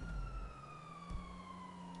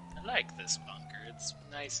 I like this bunker. It's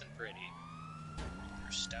nice and pretty.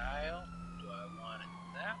 For style, do I want it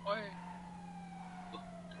that way? Ooh,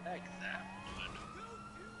 I like that one.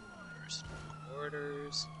 First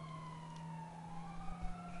quarters.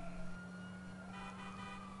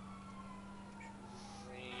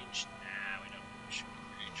 Range. Nah, we don't want shooting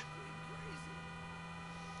range.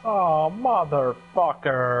 Oh,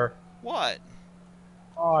 motherfucker. What?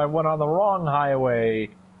 Oh, I went on the wrong highway.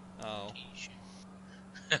 Oh.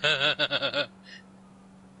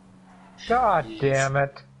 God Jeez. damn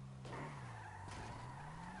it.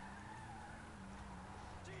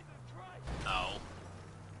 Oh.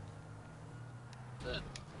 Good.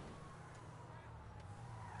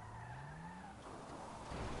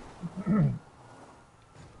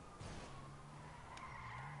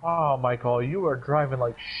 Oh, Michael, you are driving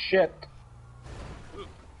like shit.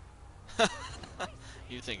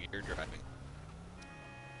 You think you're driving.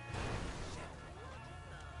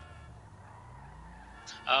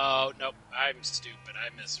 Oh, nope. I'm stupid. I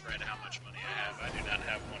misread how much money I have. I do not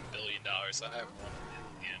have $1 billion. I have 1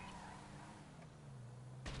 million.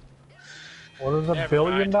 What is $1 Never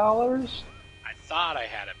billion mind. dollars? I thought I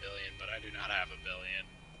had $1 billion, but I do not have $1 billion.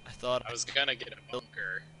 I thought I was gonna get a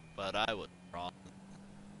bunker. but I was wrong.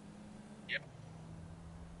 Yep.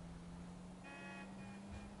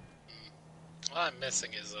 All I'm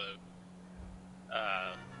missing is a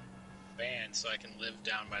van so I can live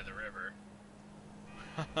down by the river.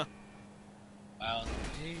 Well,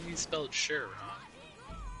 he spelled sure wrong.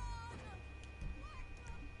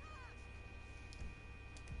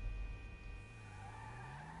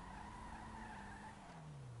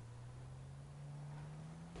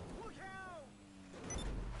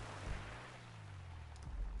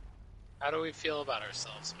 How do we feel about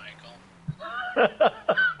ourselves, Michael?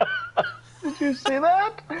 Did you see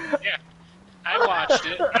that? Yeah, I watched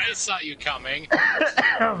it. I saw you coming.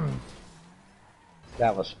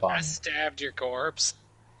 That was fun. I stabbed your corpse.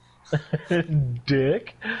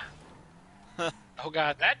 Dick. Oh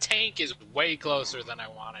god, that tank is way closer than I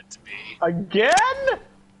want it to be. Again?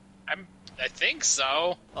 I think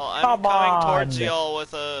so. Well, I'm Come coming towards on. y'all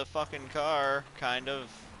with a fucking car, kind of.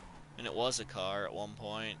 And it was a car at one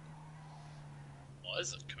point.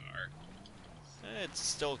 Was a car. It's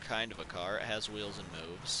still kind of a car. It has wheels and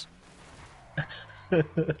moves.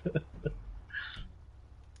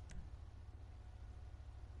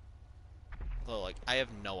 Though, like, I have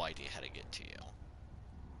no idea how to get to you.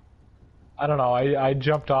 I don't know, I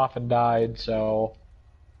jumped off and died, so...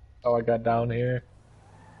 Oh, I got down here.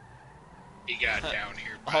 He got down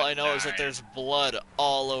here. All I know is that there's blood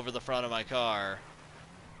all over the front of my car.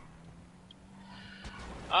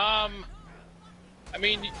 I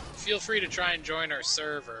mean, feel free to try and join our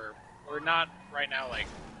server. We're not right now, like,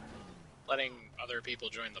 letting other people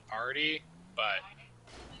join the party, but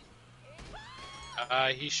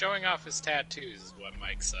he's showing off his tattoos, is what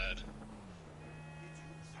Mike said.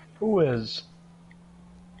 Who is?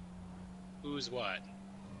 Who's what?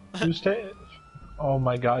 Who's Oh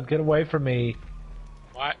my god, get away from me.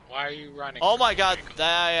 Why are you running? Oh from my me, god, Michael?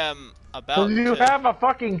 I am about Because you to... have a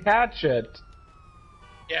fucking hatchet.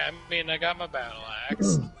 Yeah, I mean, I got my battle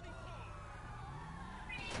axe.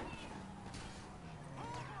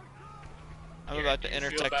 I'm Here, about do to you feel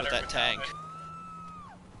intersect with better that without tank. it?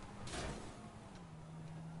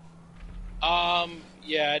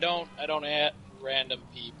 Yeah, I don't add random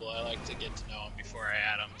people. I like to get to know them before I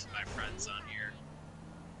add them to my friends on here.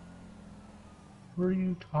 Who are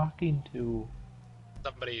you talking to?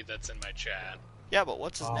 Somebody that's in my chat. Yeah, but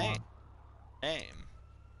what's his name?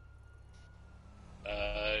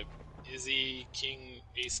 Is he King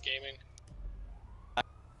Ace Gaming?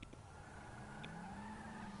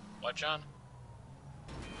 What, John?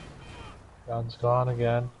 John's gone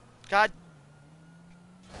again. God,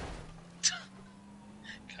 Cut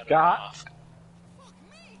him Got- off.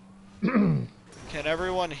 can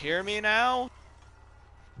everyone hear me now?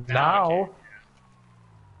 Now?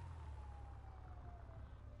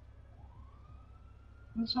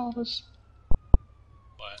 What's all this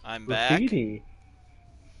What? I'm back. graffiti?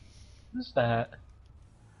 What is that?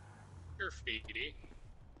 Graffiti.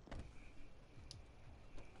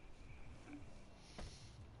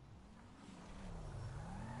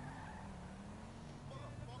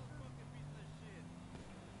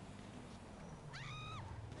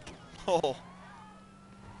 Oh,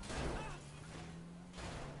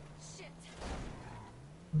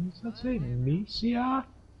 What does that say? Misia?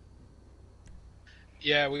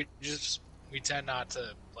 Yeah, we tend not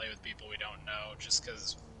to play with people we don't know, just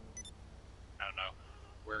because, I don't know,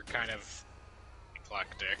 we're kind of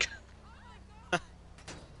eclectic,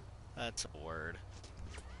 that's a word.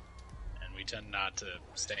 and we tend not to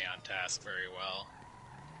stay on task very well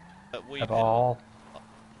But we At all?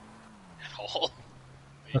 at all.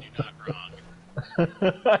 You're not wrong.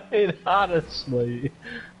 I mean, honestly.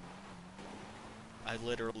 I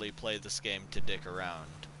literally play this game to dick around.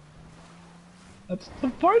 That's the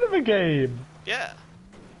point of the game. Yeah.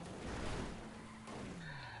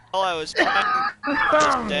 Well, I was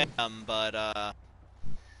trying to damn, but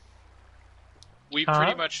We Huh?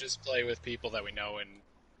 pretty much just play with people that we know in,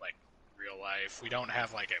 like, real life. We don't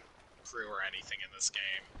have, like, a crew or anything in this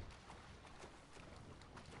game.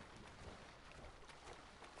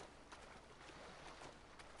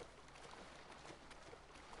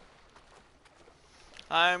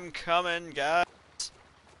 I'm coming, guys.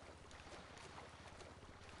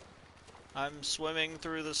 I'm swimming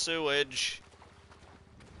through the sewage.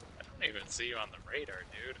 I don't even see you on the radar,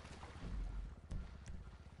 dude.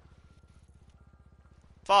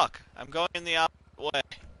 Fuck, I'm going in the opposite way.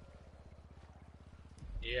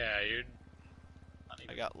 Yeah, you're not I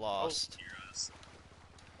even got close lost. near us.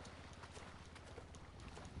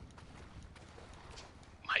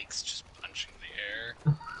 Mike's just punching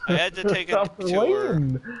the air. I had to take a Stop detour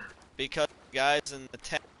waiting. because the guys in the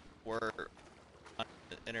tent were on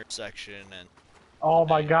the intersection and... Oh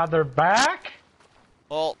my god, they're back?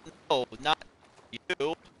 Well, no, not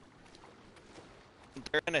you.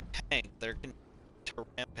 They're in a tank. They're going to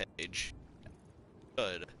Rampage.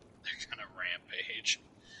 Good. They're gonna rampage.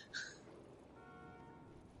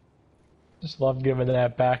 Just love giving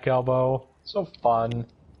that back elbow. So fun.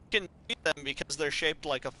 You can see them because they're shaped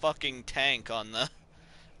like a fucking tank on the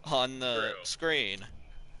True. screen.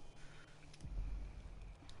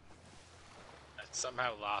 I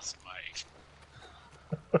somehow lost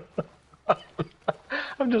Mike.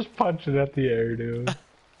 I'm just punching at the air, dude.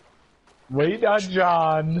 Wait on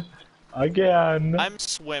John. Again. I'm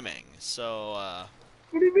swimming, so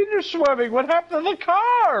What do you mean you're swimming? What happened to the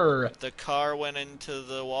car? The car went into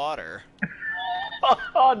the water.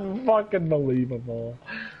 Unfucking believable.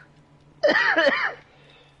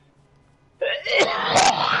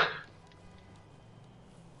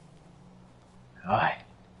 Hi.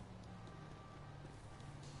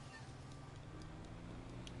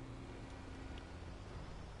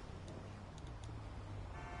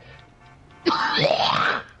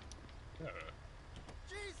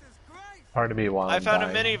 Pardon me while I I'm found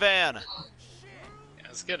dying. a minivan. I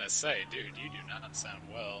was gonna say, dude, you do not sound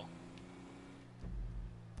well.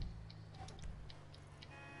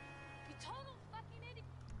 You total fucking idiot.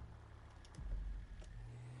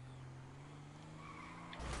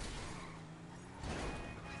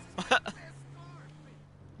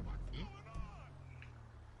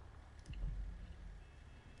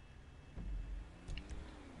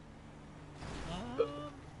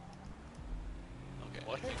 Okay,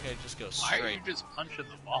 I think I just go Why are you straight. just punching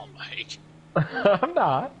the wall, Mike? I'm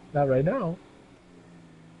not. Not right now.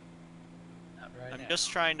 Not right I'm now. just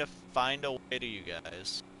trying to find a way to you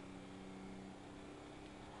guys.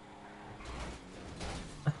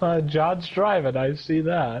 John's driving, I see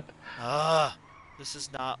that. This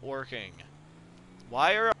is not working.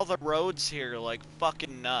 Why are all the roads here like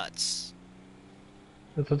fucking nuts?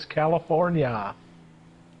 This is California.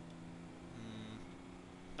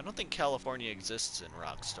 I don't think California exists in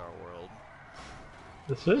Rockstar World.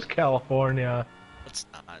 This is California. It's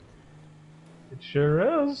not. It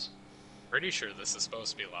sure is. Pretty sure this is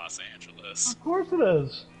supposed to be Los Angeles. Of course it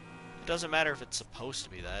is. It doesn't matter if it's supposed to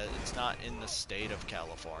be that. It's not in the state of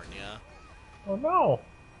California. Oh no.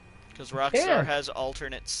 Because Rockstar can't. has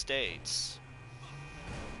alternate states.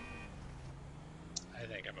 I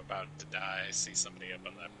think I'm about to die. I see somebody up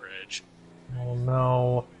on that bridge. Oh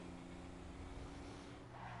no.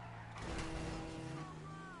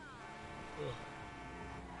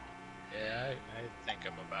 Yeah, I think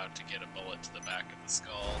I'm about to get a bullet to the back of the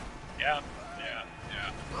skull. Yeah.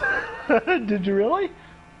 Did you really?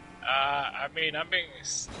 I mean, I'm being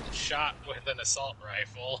shot with an assault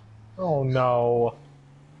rifle. Oh no.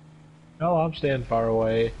 No, I'm staying far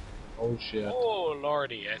away. Oh shit. Oh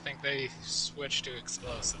lordy, I think they switched to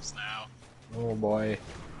explosives now. Oh boy.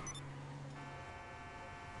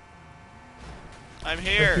 I'm Put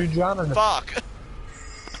here. you, John, in the... Fuck.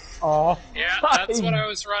 Oh. Yeah, that's what I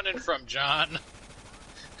was running from, John.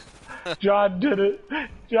 John did it.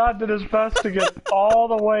 John did his best to get all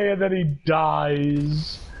the way and then he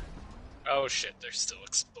dies. Oh shit, there's still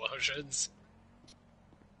explosions.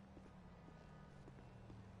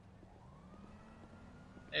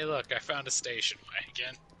 Hey look, I found a station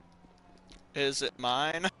wagon. Is it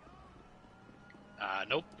mine?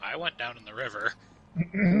 Nope, I went down in the river.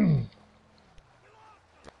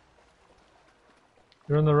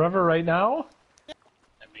 You're in the river right now?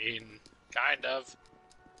 I mean, kind of.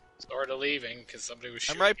 Sort of leaving, because somebody was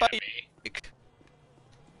shooting I'm right by at me. you.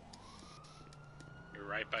 You're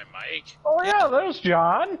right by Mike? Oh yeah, there's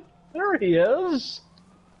John. There he is.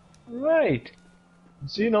 Right.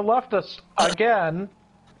 Xena left us again.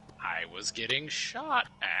 I was getting shot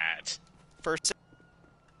at. First,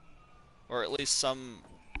 or at least some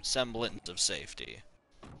semblance of safety.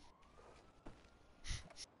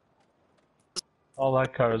 Oh,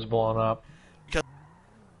 that car is blown up.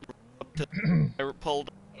 I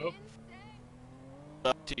pulled Oh,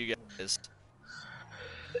 up to you guys.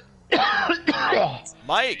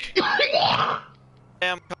 Mike!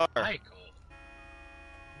 Damn car. Michael.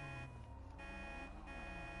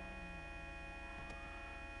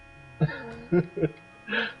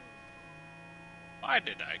 Why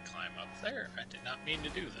did I climb up there? I did not mean to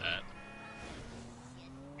do that.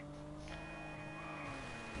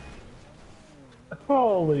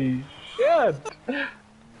 Holy shit!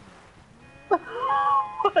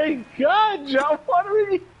 Oh my god, John, what are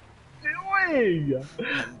we doing?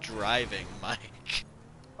 I'm driving, Mike.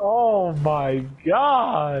 Oh my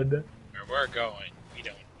god! Where we're going, we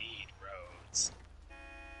don't need roads.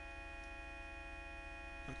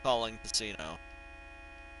 I'm calling Casino.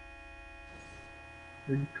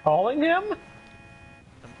 You're calling him?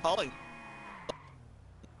 I'm calling.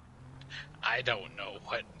 I don't know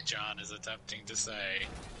what John is attempting to say.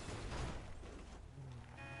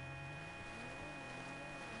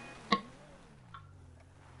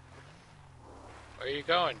 Where are you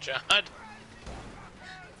going, John?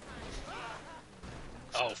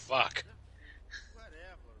 Oh, fuck.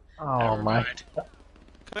 Oh Never my. mind.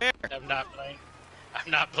 Come here. I'm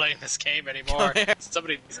not playing this game anymore. Come here.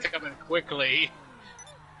 Somebody's coming quickly.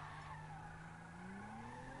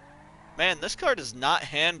 Man, this car does not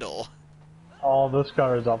handle. Oh, this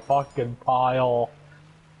car is a fucking pile.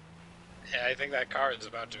 Yeah, I think that car is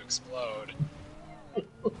about to explode.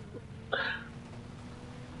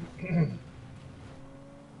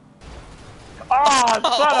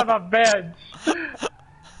 Oh, son of a bitch!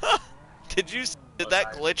 Did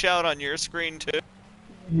that glitch out on your screen too?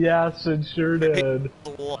 Yes, it sure did.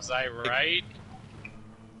 Was I right?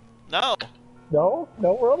 No. No,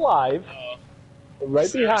 we're alive. Oh, Right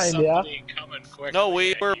is there behind you. somebody coming quickly? No,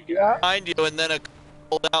 we were You Yeah. behind you, and then a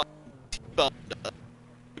pulled out and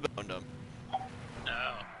T-boned him.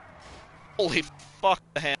 No. Holy fuck,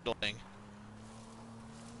 the handling.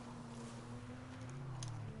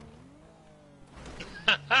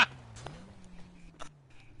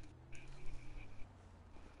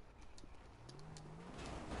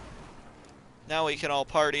 Now we can all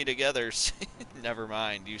party together. Never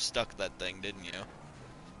mind, you stuck that thing, didn't you?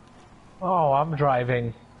 Oh, I'm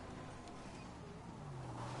driving.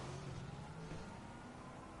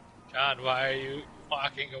 John, why are you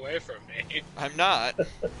walking away from me? I'm not.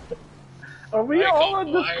 Are we Michael, all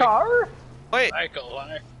in this why- car? Wait, Michael,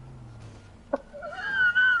 why?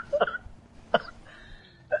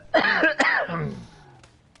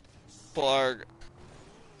 Blarg.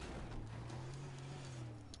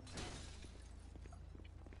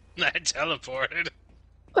 I teleported.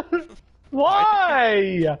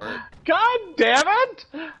 Why? God damn it!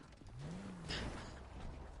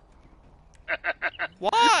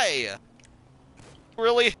 Why?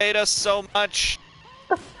 Really hate us so much?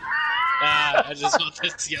 I just want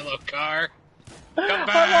this yellow car. Come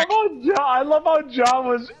back! I love how John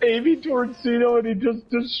was aiming towards Cino and he just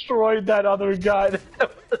destroyed that other guy.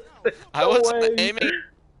 I wasn't aiming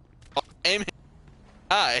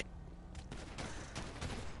high.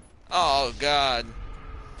 Oh god.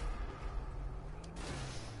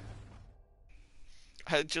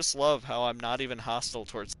 I just love how I'm not even hostile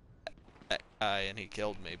towards that guy and he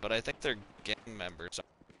killed me, but I think they're gang members.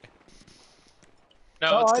 No,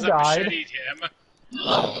 Oh, it's I because I died. macheted him.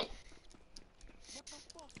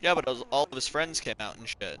 Yeah, but all of his friends came out and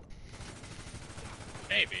shit.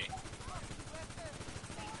 Maybe.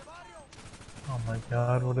 Oh my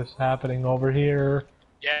god, what is happening over here?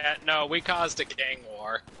 Yeah, no, we caused a gang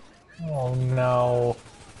war. Oh no.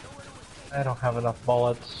 I don't have enough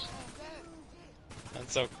bullets.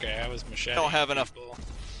 That's okay, I was macheting. Don't have enough. people.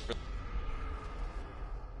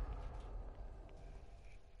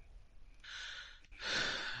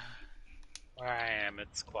 Where I am,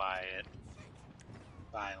 it's quiet.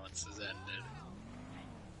 Violence has ended.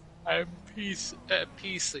 I'm at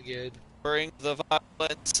peace again. Bring the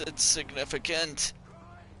violence, it's significant.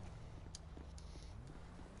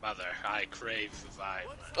 Mother, I crave the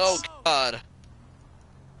violence. Oh god.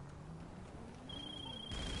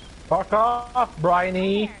 Fuck off,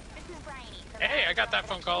 Bryony. Hey, I got that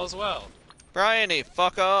phone call as well. Bryony,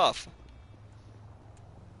 fuck off.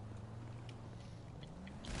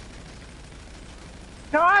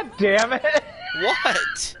 God damn it!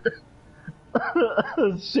 What?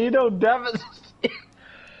 Cino devastated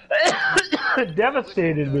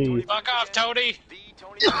me. Fuck off, Tony!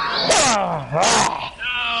 No!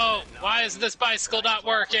 Why is this bicycle not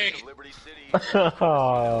working? Liberty City.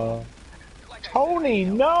 Tony,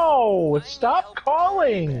 no! Stop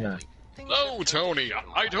calling! Hello, Tony.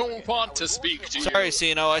 I don't want to speak to Sorry,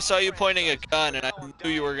 Cino, I saw you pointing a gun and I knew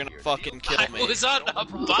you were gonna fucking kill I me. was on a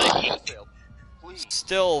bike.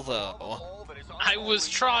 Still, though. I was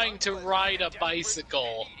trying to ride a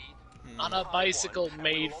bicycle. On a bicycle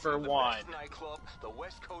made for one. Nightclub the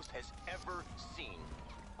West Coast has ever seen.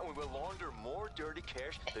 And we will launder more dirty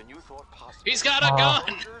cash than you thought possible. He's got a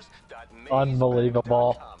gun!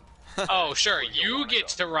 Unbelievable. Oh, sure, you get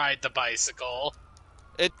to ride the bicycle.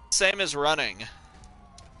 It's same as running. You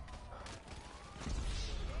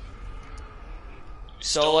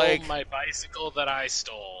So, stole like- my bicycle that I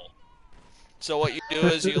stole. So what you do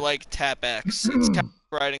is you like tap X. It's kind of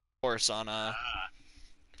riding a horse on a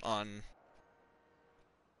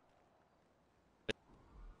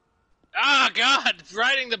Ah, God!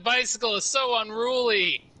 Riding the bicycle is so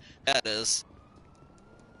unruly! that is.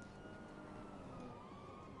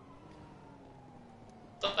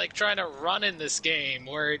 It's like trying to run in this game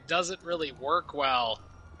where it doesn't really work well.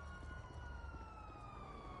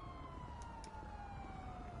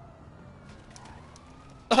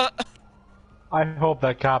 I hope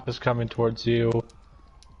that cop is coming towards you.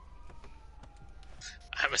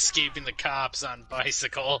 I'm escaping the cops on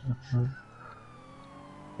bicycle.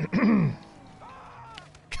 God,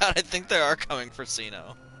 I think they are coming for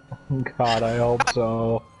Cino. God, I hope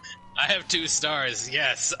so. I have 2 stars,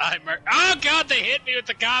 yes. Oh, God, they hit me with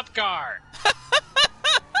the cop car!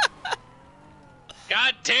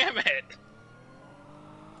 God damn it!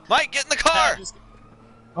 Mike, get in the car!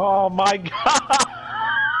 Oh my god!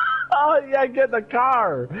 Oh yeah, get in the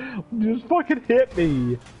car! Just fucking hit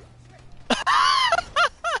me! I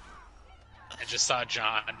just saw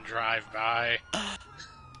John drive by.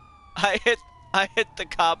 I hit the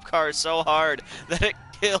cop car so hard that it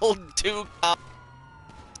killed 2 cops.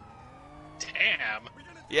 Damn.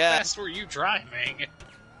 Yeah. How fast were you driving?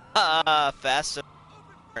 Fast.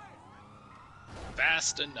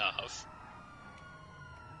 Fast enough.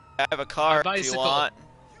 I have a car My if you bicycle. want.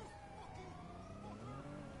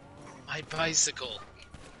 My bicycle.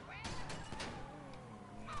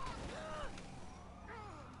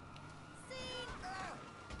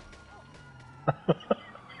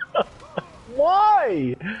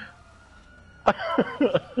 Why?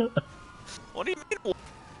 What do you mean? I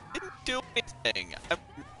didn't do anything. I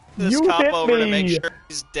moved this You cop hit over to make me. sure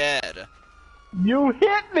he's dead. You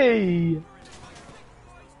hit me!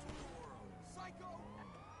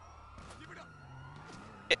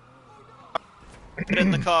 Get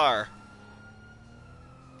in the car.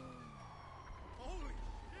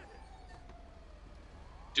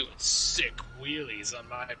 Doing sick wheelies on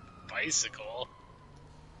my bicycle.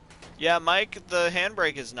 Yeah, Mike, the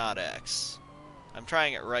handbrake is not X. I'm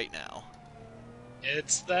trying it right now.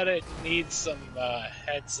 It's that it needs some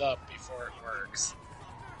heads up before it works.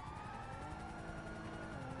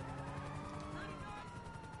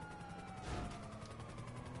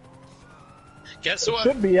 Guess what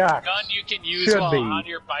Should be X. gun you can use Should while be. on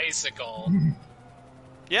your bicycle?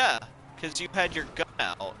 Yeah, because you had your gun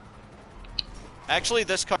out. Actually,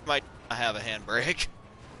 this car might not have a handbrake.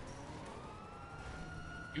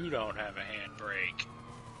 You don't have a handbrake.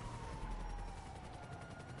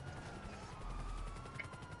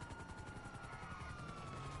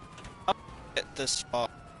 Get this far.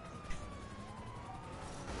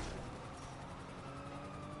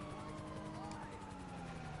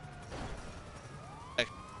 I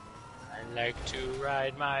like to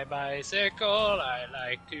ride my bicycle, I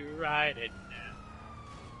like to ride it now.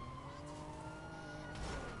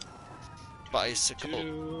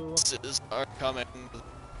 Bicycles are coming the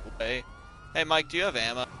way. Hey, Mike, do you have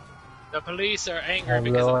ammo? The police are angry Oh,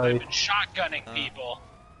 because really? I've been shotgunning people.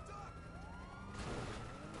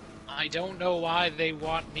 I don't know why they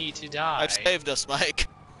want me to die. I've saved us, Mike.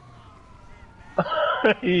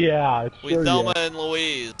 Yeah, We sure Thelma yeah. and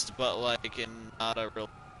Louise, but like in not a real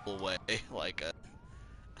way. Like a,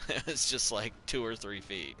 it's just like 2 or 3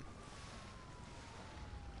 feet.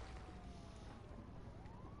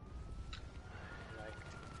 I like to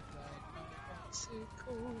ride my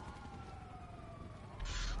bicycle.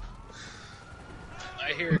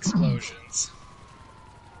 I hear explosions.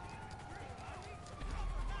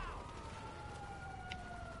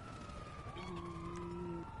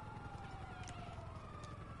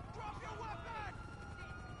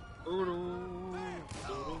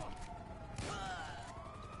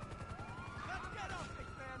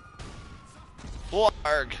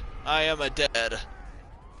 Blarg, I am a dead.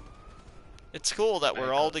 It's cool that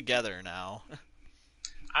we're all together now.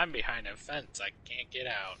 I'm behind a fence. I can't get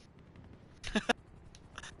out.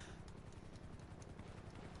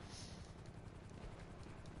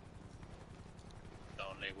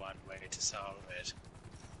 Only one way to solve it.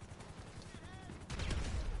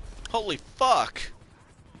 Holy fuck!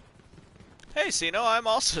 Hey, Sino, I'm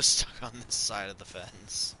also stuck on this side of the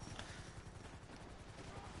fence.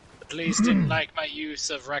 The police didn't like my use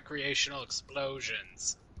of recreational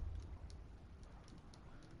explosions.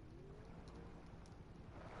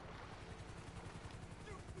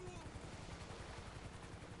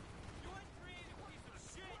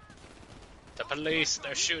 The police,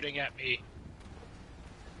 they're shooting at me.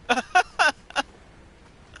 I've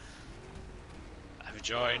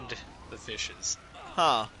joined the fishes.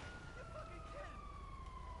 Huh.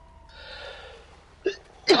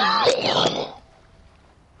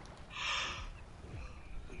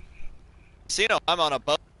 Sino, I'm on a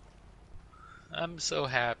boat. I'm so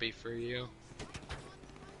happy for you.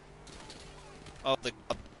 Oh,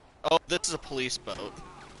 this is a police boat.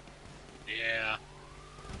 Yeah.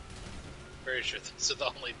 Pretty sure those are the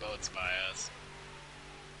only boats by us.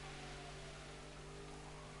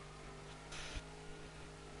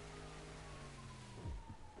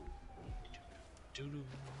 Doo-doo,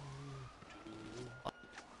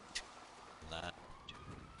 Nah.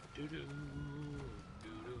 doo-doo,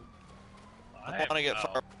 doo-doo. I want to get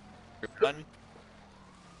Well, far. Run.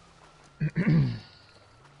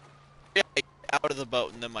 Yeah, out of the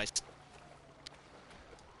boat and then my.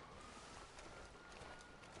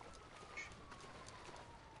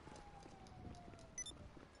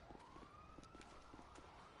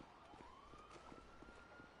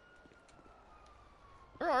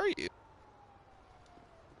 Where are you?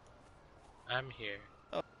 I'm here.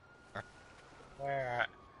 Oh. Where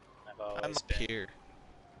I've always I'm up been. here.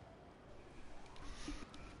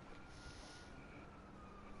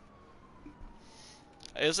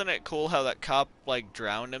 Isn't it cool how that cop, like,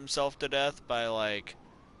 drowned himself to death by, like,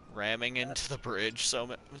 ramming into the bridge so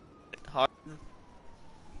hard?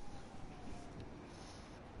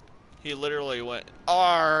 He literally went,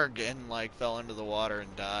 ARG! And, like, fell into the water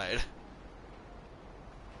and died.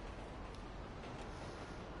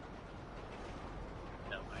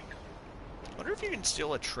 No, Michael. I wonder if you can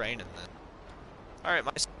steal a train in this. Alright,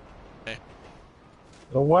 my...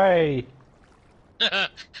 Away!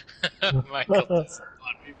 Michael doesn't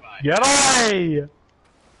want me by. Get away!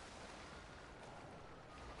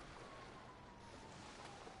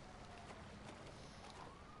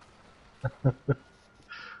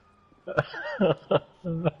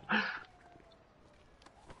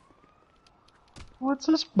 What's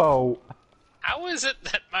this boat? How is it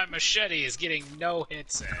that my machete is getting no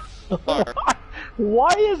hits in?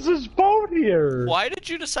 Why is this boat here? Why did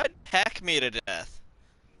you decide to hack me to death?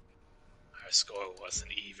 Our score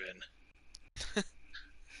wasn't even.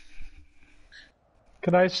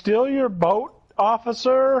 Can I steal your boat,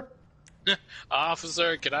 officer?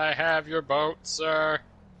 Officer, can I have your boat, sir?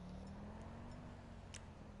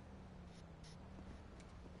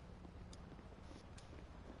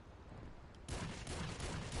 God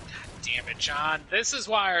damn it, John. This is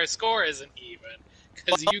why our score isn't even.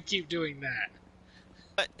 Because you keep doing that.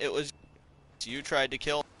 It was... You tried to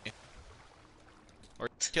kill me. Or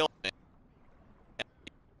kill me.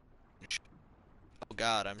 Oh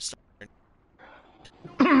god, I'm starting.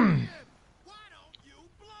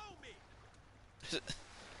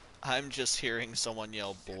 I'm just hearing someone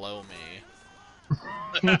yell, blow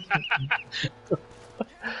me.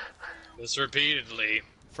 This repeatedly.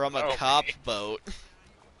 From a Blow cop me. boat.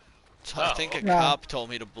 So I think a Yeah. cop told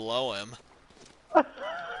me to blow him.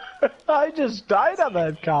 I just died on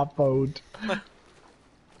that cop boat. I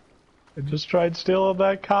just tried stealing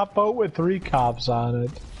that cop boat with 3 cops on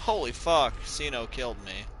it. Holy fuck, Sino killed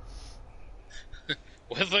me.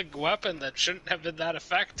 With a weapon that shouldn't have been that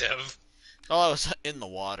effective. Well, I was in the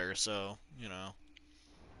water, so, you know.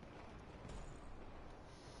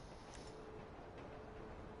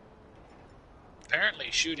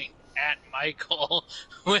 Apparently shooting at Michael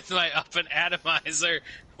with my up and atomizer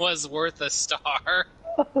was worth a star.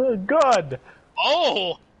 Good.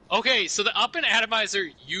 Oh! Okay, so the up and atomizer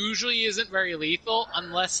usually isn't very lethal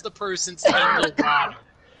unless the person's in the water.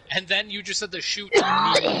 And then you just have to shoot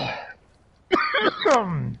immediately.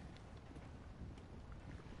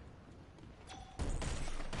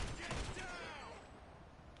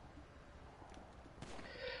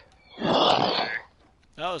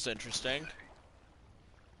 That was interesting.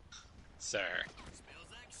 Sir.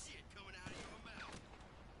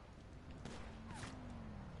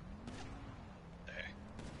 There.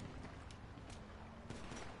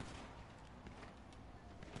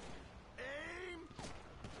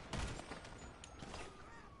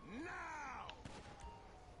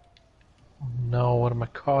 No, what am I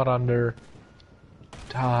caught under?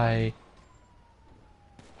 Die.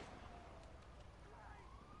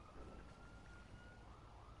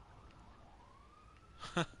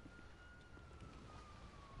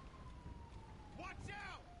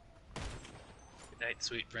 Good night,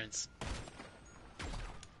 sweet prince.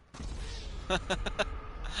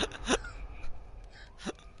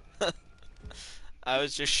 I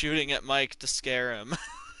was just shooting at Mike to scare him.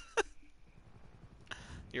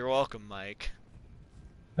 You're welcome, Mike.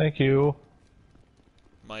 Thank you.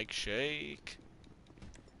 Mikeshake.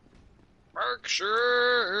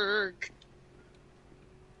 Mikeshake!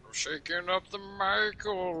 I'm shaking up the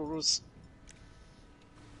Michaels.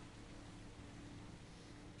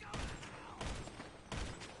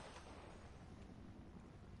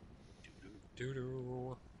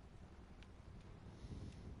 Doo-doo.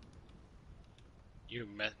 You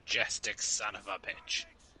majestic son of a bitch.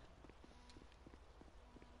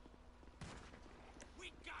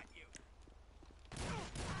 We got you.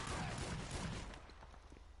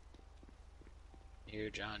 Hear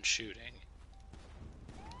John shooting.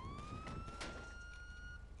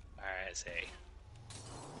 Alright, I say.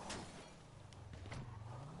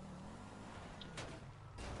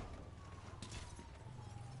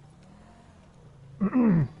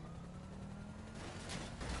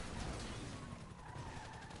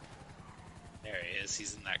 There he is.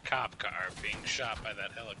 He's in that cop car being shot by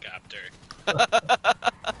that helicopter.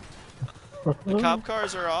 The cop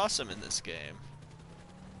cars are awesome in this game.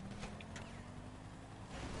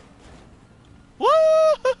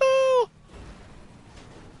 Woo-hoo-hoo!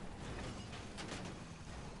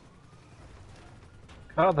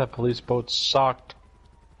 God, that police boat sucked.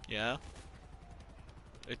 Yeah.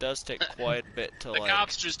 It does take quite a bit to The like.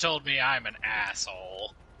 cops just told me I'm an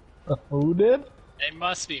asshole. Who did? It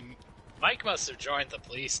must be... Mike must have joined the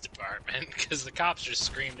police department, because the cops just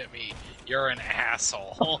screamed at me, "You're an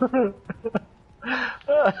asshole."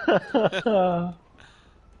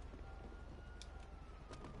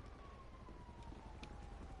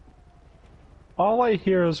 All I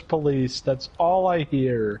hear is police. That's all I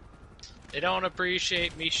hear. They don't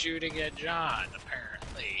appreciate me shooting at John,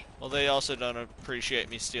 apparently. Well, they also don't appreciate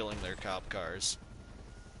me stealing their cop cars.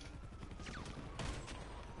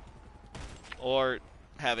 Or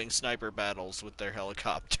having sniper battles with their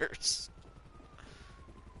helicopters.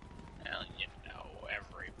 Well, you know,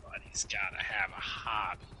 everybody's gotta have a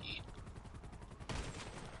hobby.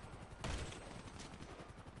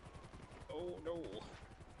 Oh no.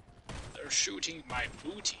 They're shooting my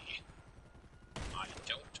booty. I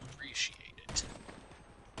don't appreciate it.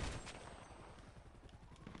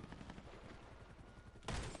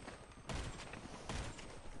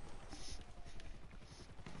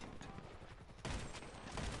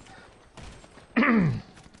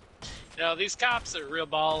 You know, these cops are real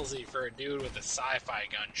ballsy for a dude with a sci-fi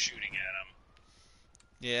gun shooting at him.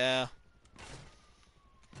 Yeah.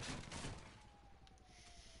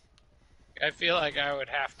 I feel like I would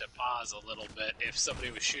have to pause a little bit if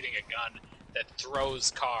somebody was shooting a gun that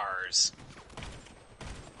throws cars.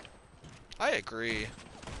 I agree.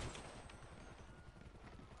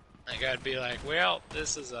 Like, I'd be like, well,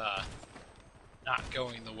 this is, not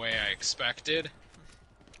going the way I expected.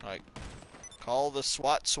 Like, call the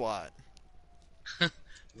SWAT.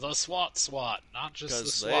 The SWAT, not just the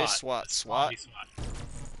 'Cause SWAT. they the SWAT. SWAT.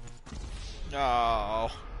 No.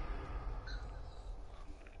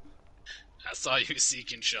 I saw you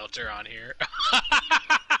seeking shelter on here.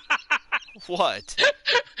 What?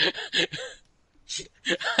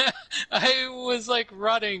 I was like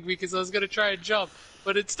running because I was gonna try and jump,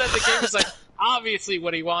 but instead the game was like, obviously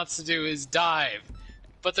what he wants to do is dive.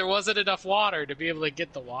 But there wasn't enough water to be able to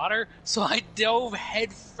get the water, so I dove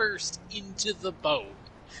headfirst into the boat.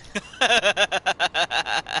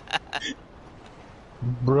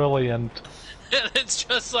 Brilliant. And it's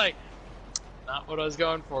just like, not what I was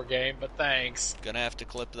going for, game, but thanks. Gonna have to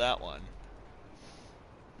clip that one.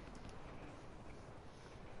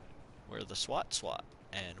 We're the SWAT.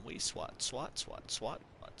 And we SWAT. Oh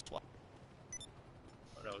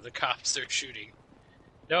no, the cops are shooting.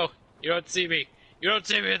 No, you don't see me. You don't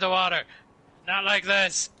see me in the water. Not like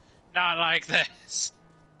this. Not like this.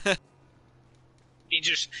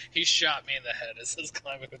 He shot me in the head as I was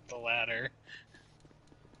climbing up the ladder.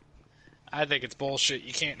 I think it's bullshit.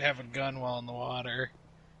 You can't have a gun while in the water.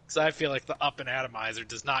 Because I feel like the up and atomizer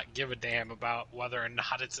does not give a damn about whether or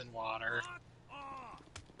not it's in water.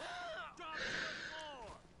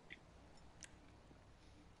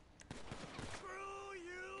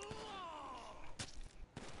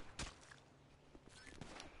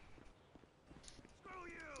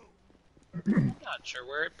 I'm not sure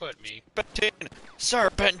where it put me.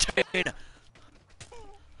 Serpentine! The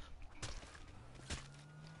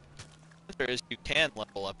answer is you can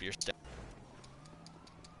level up your stat.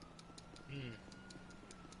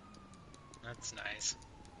 That's nice.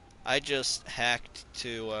 I just hacked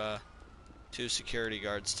two security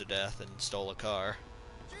guards to death and stole a car.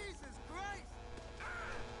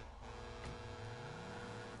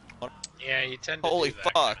 Yeah, you tend to Holy do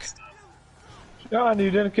that fuck. kind of stuff. John,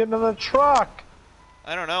 you didn't get into the truck!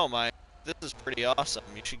 I don't know, Mike. This is pretty awesome.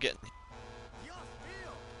 You should get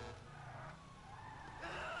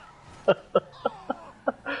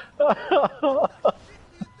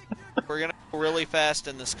We're gonna go really fast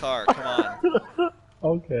in this car. Come on.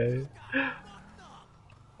 Okay.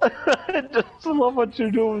 I just love what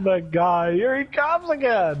you're doing with that guy. Here he comes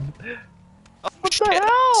again! Oh, What shit. the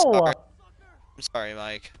hell? I'm sorry,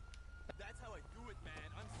 Mike. That's how I do it, man.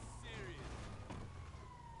 I'm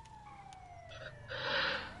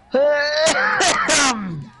serious.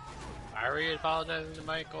 Why were you apologizing to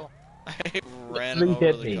Michael? I ran He him over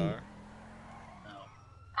hit the me. car. No.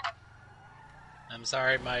 I'm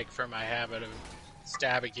sorry, Mike, for my habit of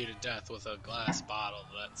stabbing you to death with a glass bottle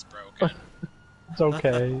that's broken. It's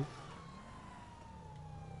okay.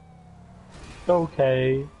 It's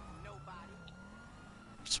okay.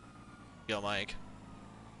 Yo, Mike.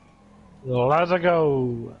 Let's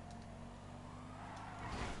go.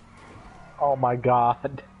 Oh my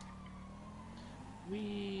god.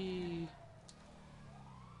 Wee.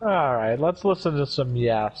 Alright, let's listen to some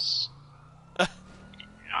yes.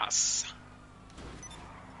 Yes.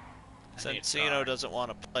 I need Sensino car. doesn't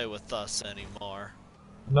want to play with us anymore.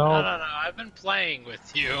 No. No, I've been playing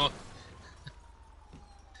with you.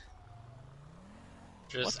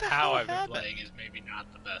 Just the how hell I've been happened? playing is maybe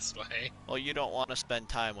not the best way. Well, you don't want to spend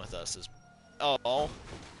time with us as... Oh.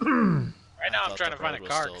 Right now I'm thought trying the to find a road was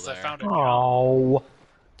car still because I there. found a jump. Oh.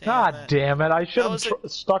 Damn God it. damn it. I should That have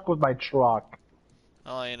was stuck with my truck.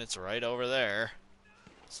 Oh, and it's right over there.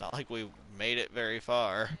 It's not like we made it very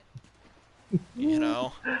far. You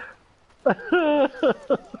know?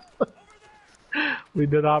 We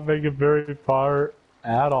did not make it very far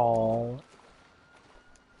at all.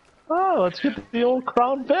 Oh, let's get the old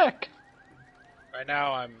Crown Vic. Right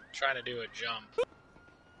now I'm trying to do a jump.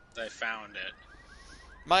 I found it.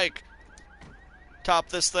 Mike! Top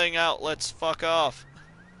this thing out, let's fuck off.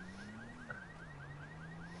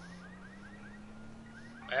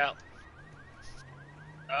 Well.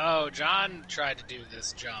 Oh, John tried to do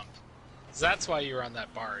this jump. So that's why you were on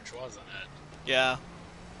that barge, wasn't it? Yeah.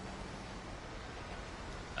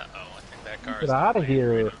 Uh-oh, I think that car Get is outta gonna here.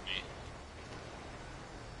 land right on me.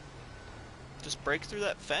 Just break through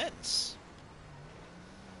that fence.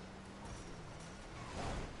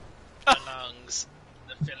 My lungs,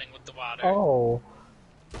 they're filling with the water. Oh.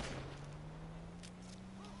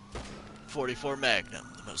 44 Magnum,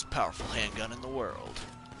 the most powerful handgun in the world.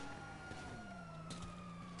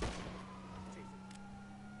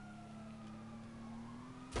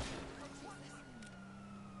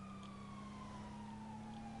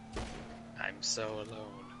 I'm so alone.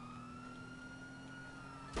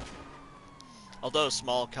 Although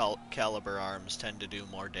small caliber arms tend to do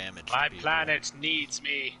more damage to My people. planet needs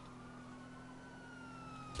me.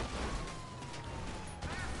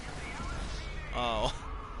 Oh.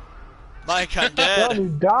 Mike, I'm Well, dead. you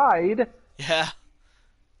died. Yeah,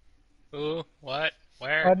 Who? What?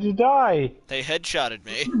 Where? How'd you die? they headshotted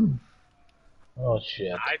me. Oh,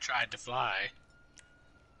 shit. I tried to fly.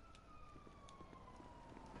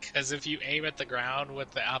 Because if you aim at the ground with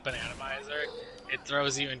the up and atomizer, it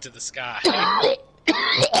throws you into the sky.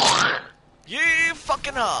 Yeah,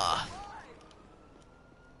 fucking ah.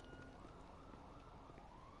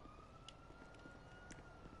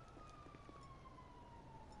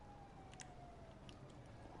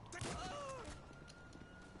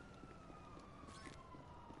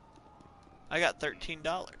 I got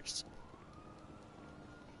 $13.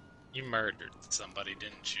 You murdered somebody,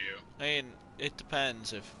 didn't you? I mean, it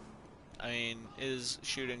depends if... I mean, is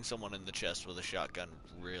shooting someone in the chest with a shotgun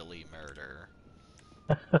really murder?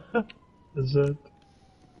 Is it?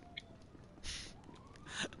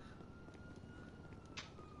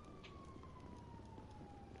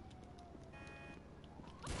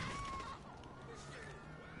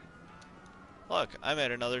 Look, I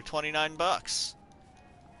made another 29 bucks.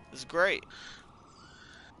 This is great.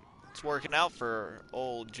 It's working out for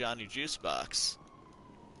old Johnny Juicebox.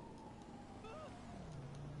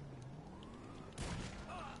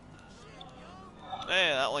 Hey,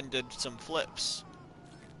 that one did some flips.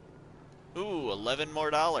 Ooh, $11 more.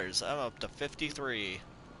 I'm up to 53.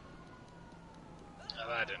 Oh,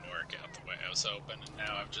 that didn't work out the way I was hoping, and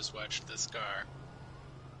now I've just wedged this car.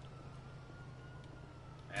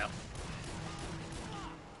 Well.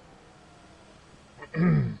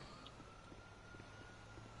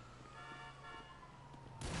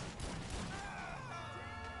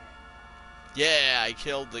 Yeah, I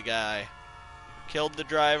killed the guy. Killed the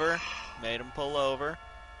driver, made him pull over,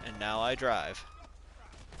 and now I drive.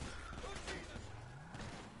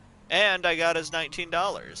 And I got his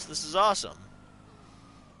 $19. This is awesome.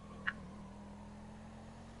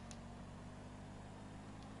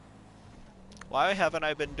 Why haven't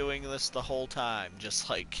I been doing this the whole time? Just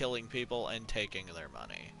like killing people and taking their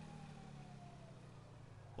money.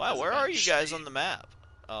 Wow, where are you guys on the map?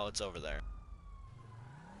 Oh, it's over there.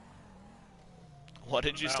 What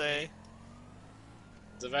did you say?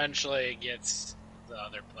 Eventually it gets the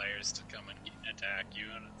other players to come and attack you,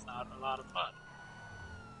 and it's not a lot of fun.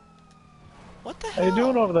 What the How hell? you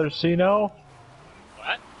doing over there, Sino?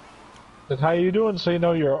 What? Said, how you doing,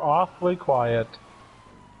 Sino? You're awfully quiet.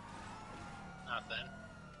 Nothing.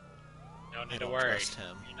 No need I to don't worry. trust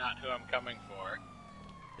him. You're not who I'm coming for.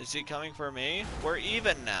 Is he coming for me? We're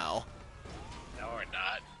even now. No, we're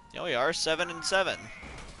not. Yeah, we are 7 and 7.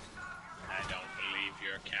 I don't believe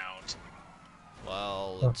your count.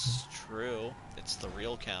 Well, it's true. It's the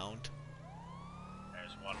real count.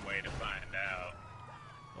 There's one way to find out.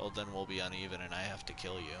 Well, then we'll be uneven and I have to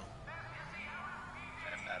kill you.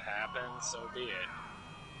 And if that happens, so be it.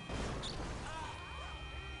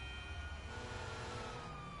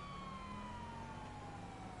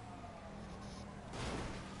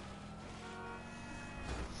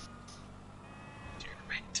 You're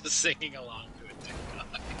right to singing along to a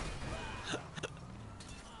TikTok.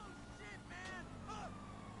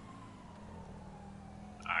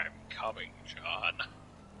 I'm coming, John.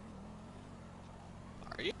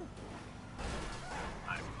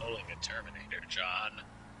 I'm pulling a Terminator, John.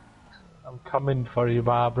 I'm coming for you,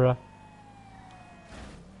 Barbara.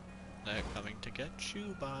 They're coming to get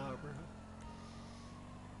you, Barbara.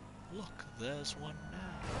 Look, there's one now.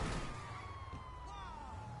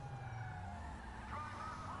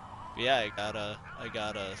 Yeah, I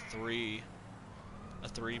got a three-part.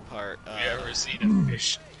 Have you ever seen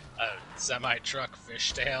a semi-truck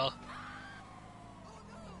fishtail?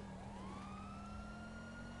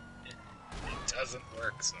 It doesn't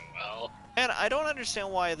work so well. And I don't understand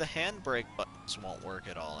why the handbrake buttons won't work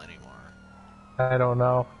at all anymore. I don't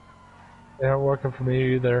know. They aren't working for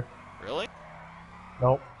me either. Really?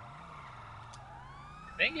 Nope.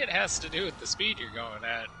 I think it has to do with the speed you're going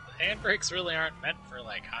at. Handbrakes really aren't meant for,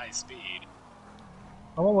 like, high speed.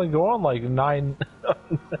 I'm only going like 90.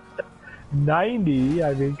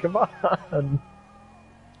 I mean, come on.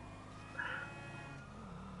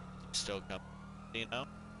 Still come, you know?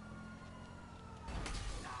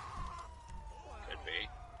 Could be.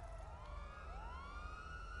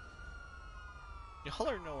 Y'all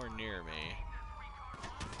are nowhere near me.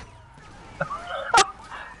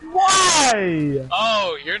 Why?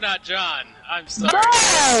 Oh, you're not John. I'm sorry.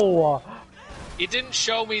 No! It didn't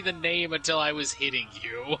show me the name until I was hitting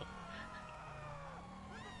you.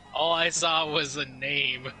 All I saw was the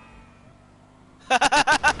name.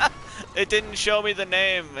 It didn't show me the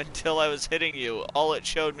name until I was hitting you. All it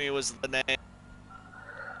showed me was the name.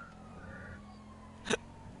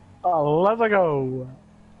 Oh, let's go.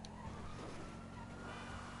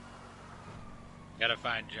 Gotta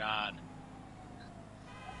find John.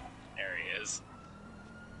 There he is.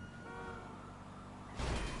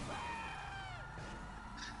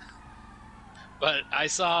 But I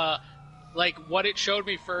saw, like, what it showed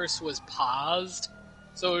me first was paused.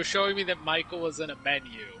 So it was showing me that Michael was in a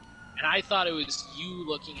menu. And I thought it was you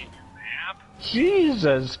looking at your map.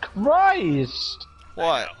 Jesus Christ!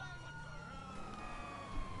 What?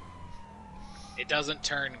 It doesn't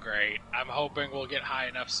turn great. I'm hoping we'll get high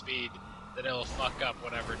enough speed that it'll fuck up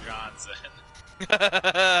whatever John's in.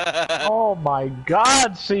 Oh my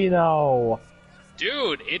God, Cino!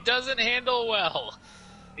 Dude, it doesn't handle well.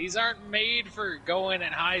 These aren't made for going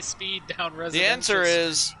at high speed down residential The answer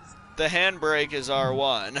is streets. the handbrake is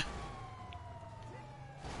R1.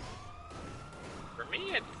 For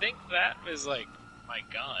me, I think that is like my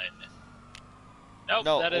gun. Nope,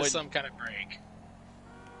 No, that is would- some kind of brake.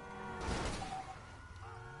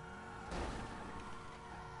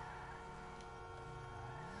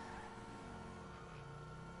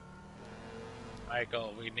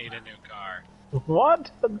 Michael, we need a new car.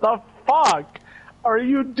 What the fuck are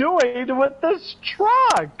you doing with this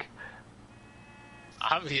truck?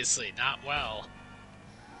 Obviously, not well.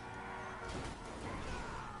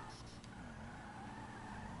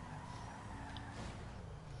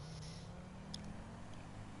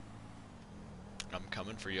 I'm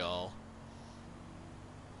coming for y'all.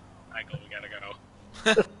 Michael, we gotta go.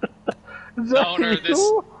 Is The that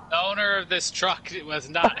owner of this truck was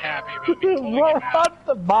not happy about me pulling Well, him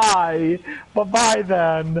out. bye. Bye-bye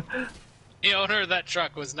then. The owner of that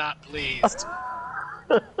truck was not pleased.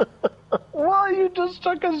 Well, you just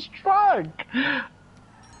took his truck.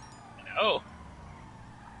 No.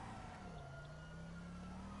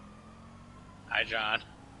 Hi, John.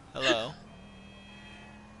 Hello.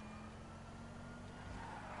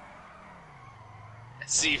 I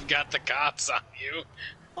see you've got the cops on you.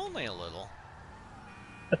 Only a little.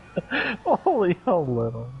 Only a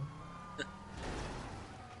little.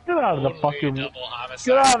 Get out of the Only fucking... double homicide.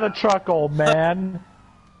 Get out of the truck, old man.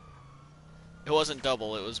 It wasn't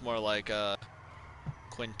double, it was more like a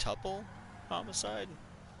quintuple homicide.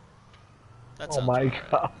 That Oh sounds my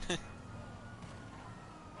about right. God.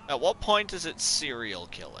 At what point is it serial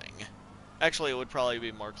killing? Actually, it would probably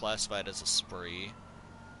be more classified as a spree.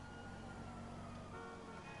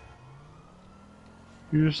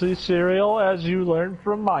 Usually cereal, as you learned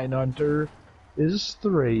from Mindhunter, is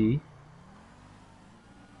 3.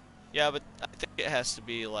 Yeah, but I think it has to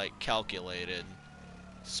be, like, calculated.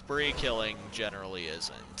 Spree killing generally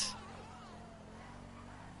isn't.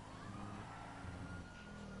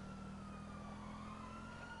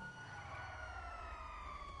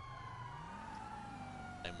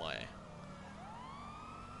 Same way.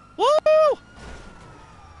 Woo!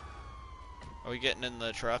 Are we getting in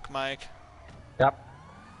the truck, Mike? Yep.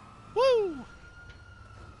 Woo!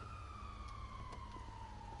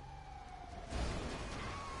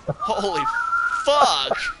 Holy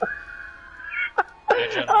fuck! Hi,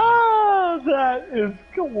 John. Oh, that is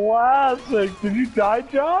classic. Did you die,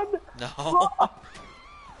 John? No.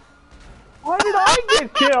 Why did I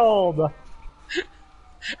get killed?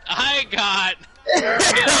 I got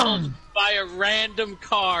killed by a random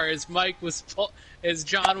car as as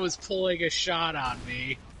John was pulling a shot on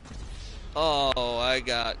me. Oh, I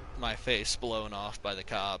got my face blown off by the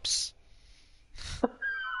cops.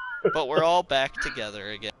 But we're all back together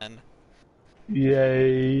again.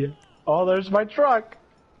 Yay. Oh, there's my truck.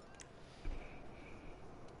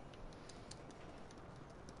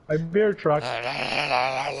 My beer truck.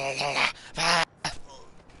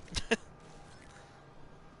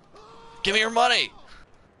 Give me your money!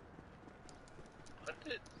 What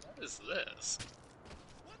is this?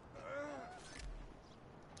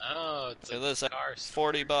 Oh, it's So a this car.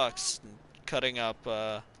 $40 cutting up,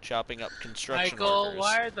 chopping up construction Michael, workers.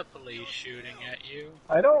 why are the police shooting at you?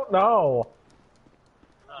 I don't know.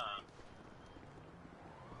 Huh.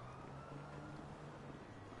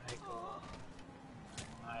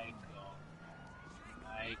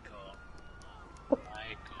 Michael.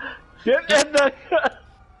 Get in the...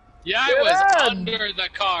 Yeah, I Get was in! under the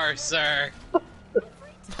car, sir.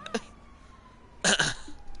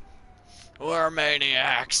 We're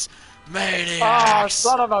maniacs! Oh, Maniacs!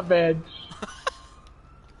 son of a bitch.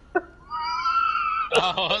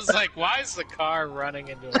 Oh, I was like, why is the car running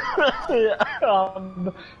into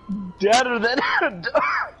a... Deader than...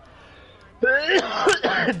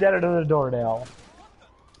 Deader than a doornail.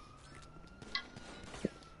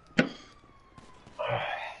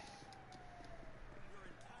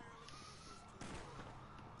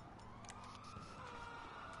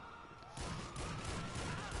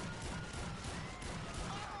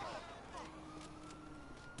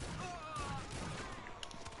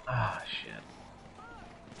 Ah, shit.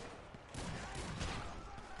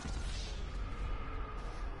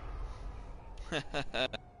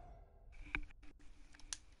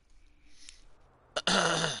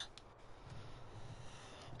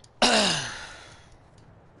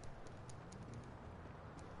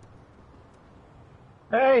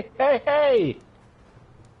 Hey, hey, hey!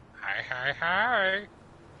 Hi.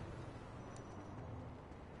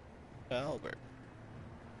 Albert.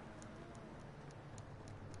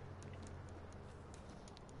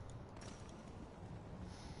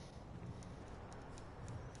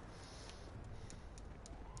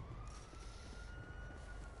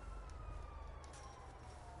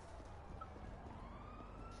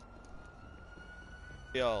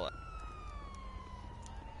 Y'all.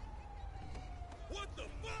 What the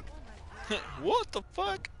fuck? What the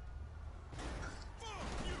fuck?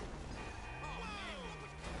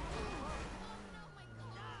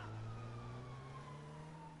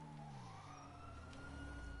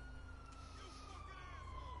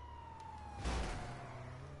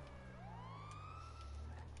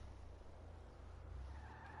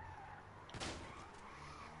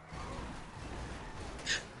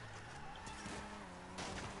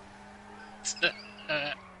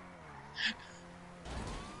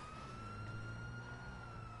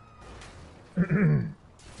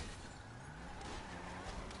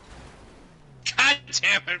 God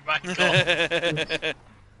damn it, Michael.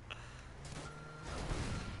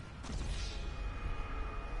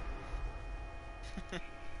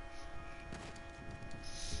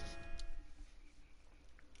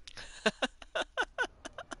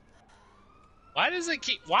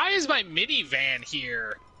 Why is my minivan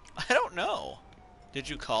here? I don't know. Did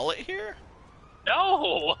you call it here?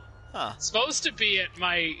 No! Huh. It's supposed to be at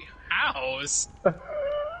my house. Oh,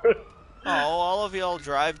 all of y'all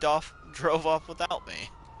drove off without me.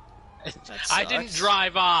 That I didn't sucks.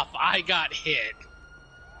 drive off. I got hit.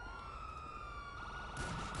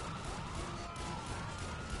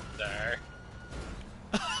 There.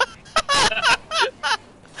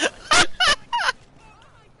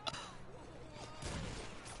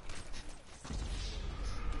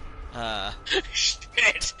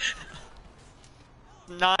 Shit.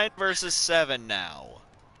 9 versus 7 now.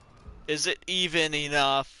 Is it even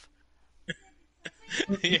enough?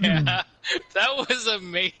 Yeah. That was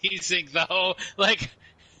amazing, though. Like,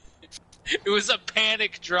 it was a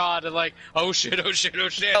panic draw to like, oh shit, oh shit, oh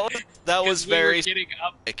shit. That was 'Cause we were very getting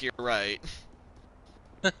up. You're right.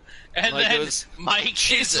 And Like, it then was- Mike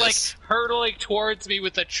Jesus. is like hurtling towards me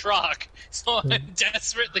with a truck, so I'm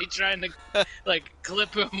desperately trying to like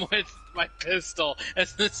clip him with my pistol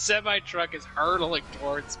as the semi truck is hurtling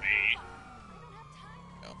towards me.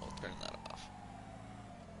 Oh, we'll turn that off.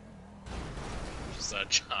 So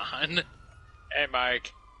John, hey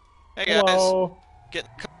Mike, Hey guys, Hello. get.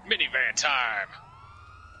 minivan time.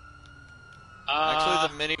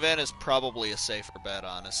 Actually, the minivan is probably a safer bet,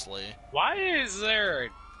 honestly. Why is there an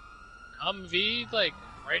Humvee like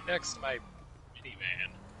right next to my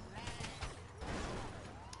minivan?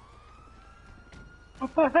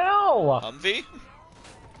 What the hell? Humvee?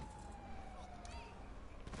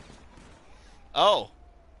 Oh,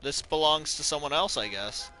 this belongs to someone else, I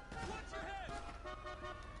guess.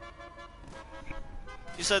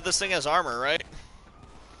 You said this thing has armor, right?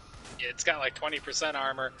 It's got like 20%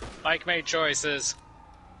 armor. Mike made choices.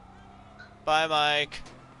 Bye, Mike.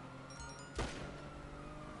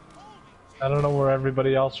 I don't know where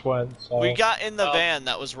everybody else went, so... We got in the Oh. van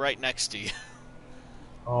that was right next to you.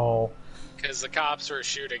 Oh. Because the cops were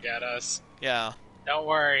shooting at us. Yeah. Don't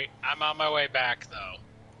worry, I'm on my way back, though.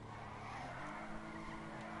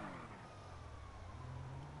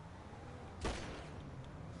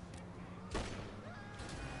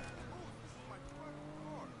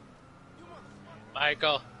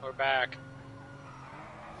 Michael, we're back.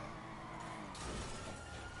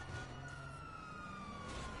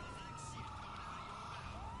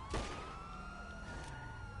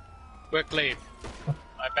 Quickly, my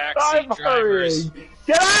I'm backseat drivers. hurrying!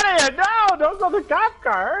 Get out of here! No! Don't go to the cop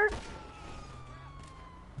car!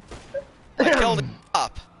 I killed a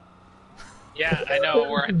cop. Yeah, I know,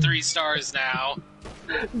 we're at 3 stars now.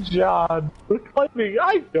 John, we're claiming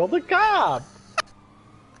I killed a cop!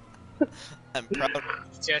 I'm proud.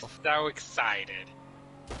 Just so excited.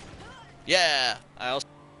 Yeah. I also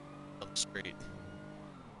on the street.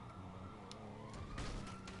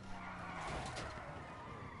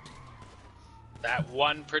 That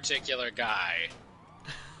one particular guy.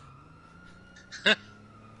 That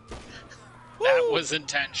was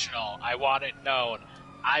intentional. I want it known.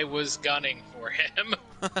 I was gunning for him.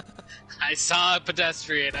 I saw a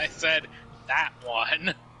pedestrian. I said, that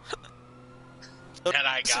one. And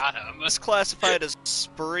I got him. Is classified as a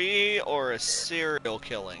spree or a serial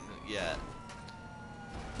killing yet?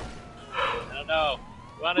 I don't know.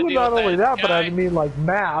 You want to Well, deal not with only that, but guy? I mean like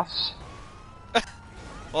mass.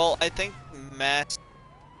 Well, I think mass.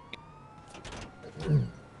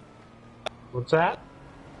 What's that?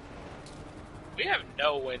 We have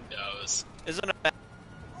no windows. Isn't a mass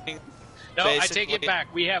No, I take it basically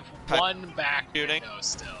back. We have one back shooting? window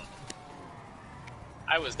still.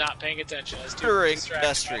 I was not paying attention. I was too murdering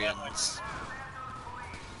distracted by that one. pedestrians?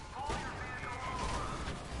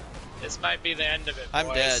 This might be the end of it, boys.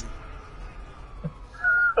 I'm dead.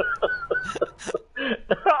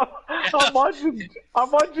 How much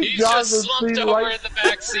is He's John just slumped seen, over like, in the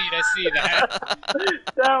back seat. I see that.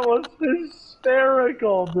 that was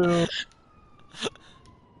hysterical, dude.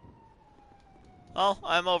 Oh,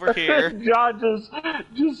 I'm over here. John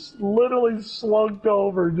just literally slunked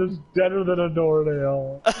over, just deader than a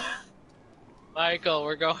doornail. Michael,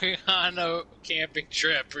 we're going on a camping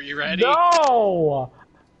trip. Are you ready? No!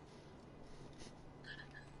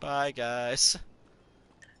 Bye, guys.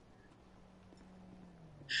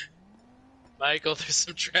 Michael, there's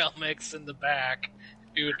some trail mix in the back.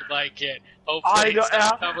 You would like it. I, Hopefully it's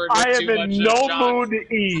not covered with I am too much in no of John's mood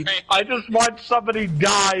to eat. brain. I just watched somebody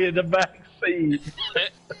die in the back seat.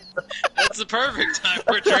 That's the perfect time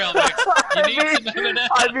for trail mix. You need some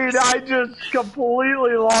M&Ms. I just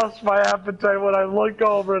completely lost my appetite when I look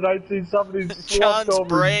over and I see somebody slumped John's over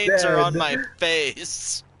brains dead. are on my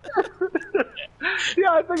face.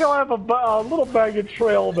 Yeah, I think I'll have a little bag of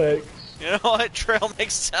trail mix. You know what? Trail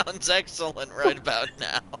mix sounds excellent right about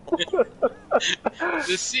now.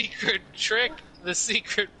 The secret trick, the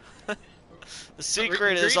secret The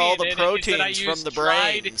secret is all the ingredient in it is that I proteins use from the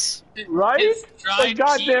dried- brains. Right? It's dried Like,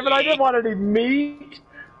 God damn it, I kiwi. didn't want any meat.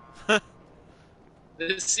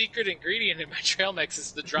 The secret ingredient in my trail mix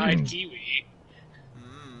is the dried kiwi.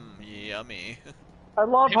 Mmm, yummy. I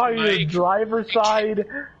love Hey, how your Mike. driver's side,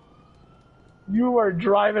 you are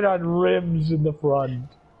driving on rims in the front.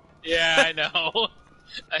 Yeah, I know.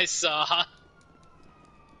 I saw.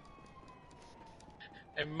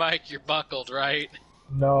 And Mike, you're buckled, right?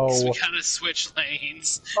 No. 'Cause we gotta switch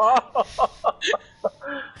lanes. Oh,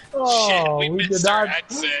 Shit, we did missed our not.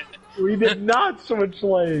 exit. We did not switch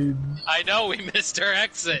lanes. I know we missed our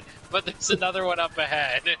exit, but there's another one up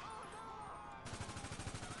ahead.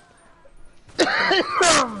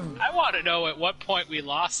 I want to know at what point we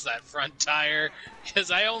lost that front tire,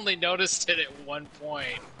 because I only noticed it at one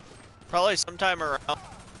point. Probably sometime around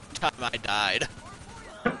the time I died.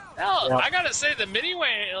 Hell, Yeah. I gotta say the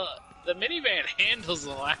minivan handles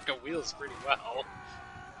the lack of wheels pretty well.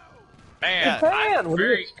 Man, The I'm van, what do you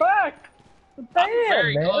very, expect? The I'm van,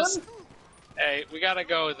 very man. close. Hey, we gotta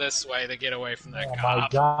go this way to get away from that Oh my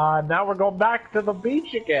cop. God! Now we're going back to the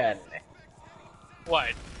beach again.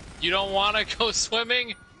 What? You don't want to go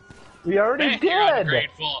swimming? We already Man, you're did.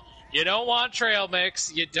 ungrateful. You don't want trail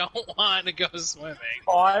mix. You don't want to go swimming.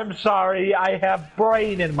 Oh, I'm sorry. I have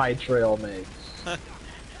brain in my trail mix.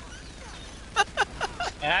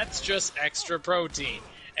 That's just extra protein.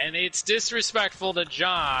 And it's disrespectful to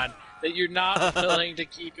John that you're not willing to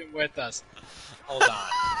keep him with us. Hold on.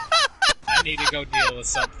 I need to go deal with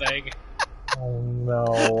something. Oh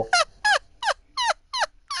no.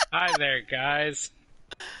 Hi there, guys.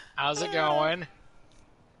 How's it going?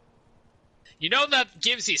 You know that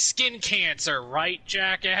gives you skin cancer, right,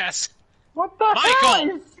 jackass? What the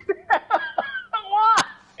Michael! hell? What?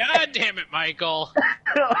 God damn it, Michael.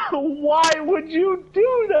 Why would you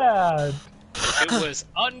do that? It was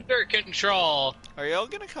under control. Are y'all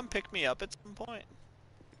gonna come pick me up at some point?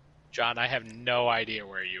 John, I have no idea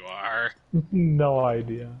where you are. No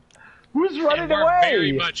idea. Who's running And we're away?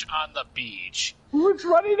 very much on the beach. Who's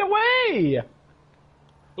running away?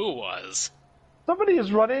 Who was? Somebody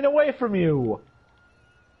is running away from you.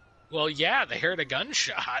 Well, yeah, they heard a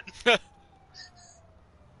gunshot.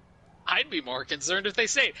 I'd be more concerned if they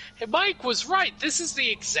say, hey, Mike was right, this is the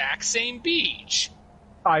exact same beach.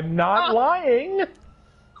 I'm not lying.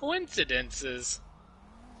 Coincidences.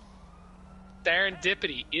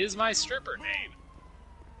 Serendipity is my stripper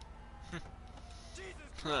name.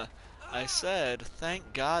 Huh. I said,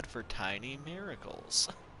 thank God for tiny miracles.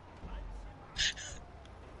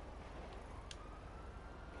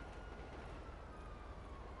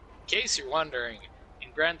 In case you're wondering, in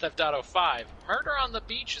Grand Theft Auto 5, murder on the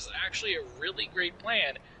beach is actually a really great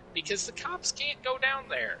plan because the cops can't go down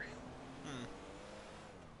there.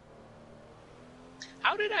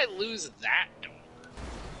 How did I lose that door?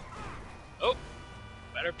 Oh,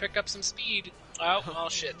 better pick up some speed. Oh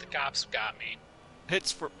shit, the cops got me.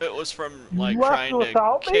 It was from, like, You left trying to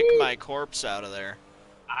without kick me? my corpse out of there.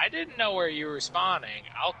 I didn't know where you were spawning.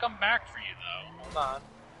 I'll come back for you, though. Hold on.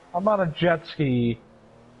 I'm on a jet ski.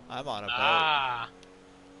 I'm on a boat. Ah.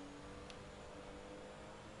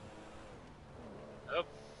 Oh,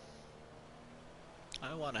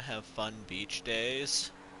 I want to have fun beach days.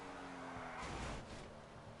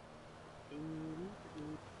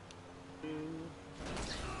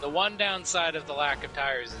 the one downside of the lack of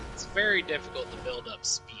tires is it's very difficult to build up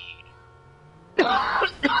speed. God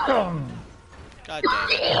damn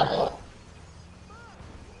it.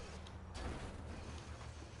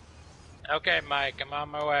 Okay, Mike, I'm on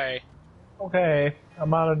my way. Okay,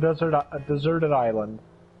 I'm on a deserted island.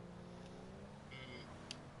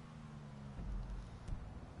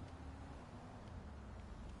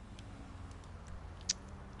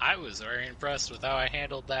 I was very impressed with how I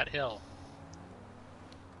handled that hill.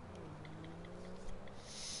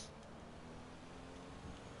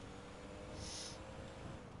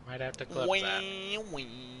 Might have to clip that.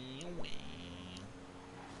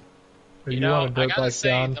 Are You on know, a I dirt gotta bike, say,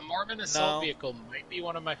 John? the Mormon assault No. vehicle might be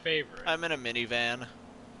one of my favorites. I'm in a minivan.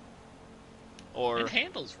 Or It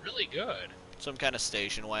handles really good. some kind of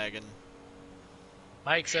station wagon.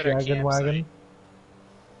 Mike's at our Shaggin' campsite. wagon?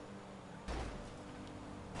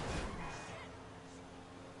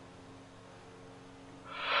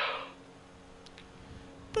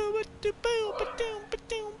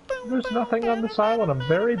 There's nothing on this island. I'm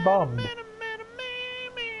very bummed.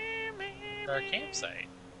 Our campsite.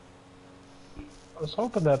 I was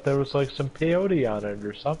hoping that there was like some peyote on it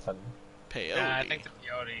or something. Peyote. Nah, I think the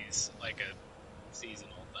peyote's like a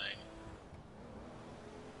seasonal thing.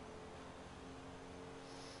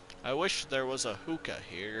 I wish there was a hookah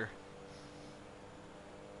here.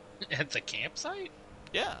 At the campsite?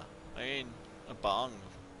 Yeah, I mean, a bong.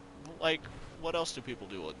 Like, what else do people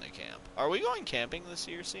do when they camp? Are we going camping this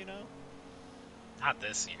year, Sino? Not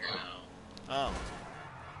this year, no.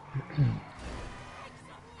 Oh.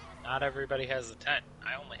 Not everybody has a tent.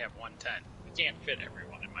 I only have one tent. We can't fit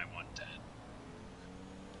everyone in my one tent.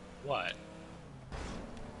 What?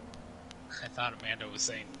 I thought Amanda was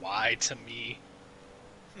saying why to me.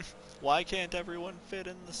 Why can't everyone fit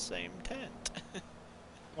in the same tent?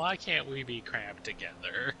 Why can't we be cramped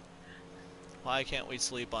together? Why can't we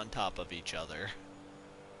sleep on top of each other?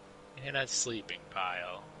 In a sleeping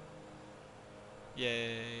pile.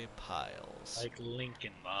 Yay, piles. Like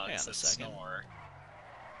Lincoln Hang on logs a that second. snore.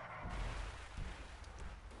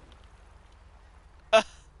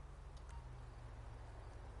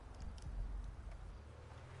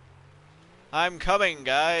 I'm coming,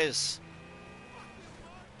 guys.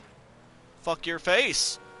 Fuck your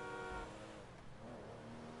face.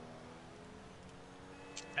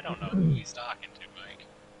 I don't know who he's talking to, Mike.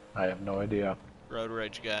 I have no idea. Road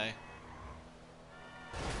rage guy.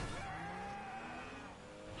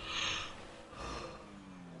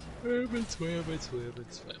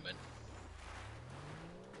 Swimming.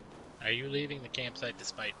 Are you leaving the campsite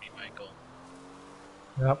despite me, Michael?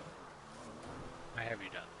 Yep. Why have you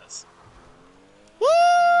done this?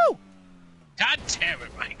 Woo! God damn it,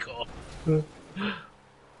 Michael!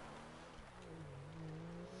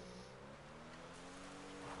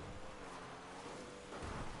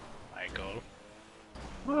 Michael.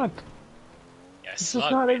 What? Yeah, This is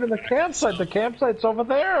slug not me even the back in campsite. The cell. campsite's over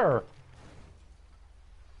there.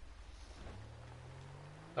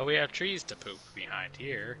 But we have trees to poop behind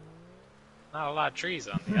here. Not a lot of trees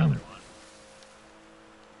on the other one.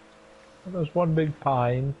 There's one big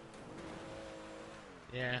pine.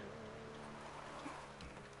 Yeah.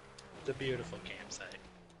 It's a beautiful campsite.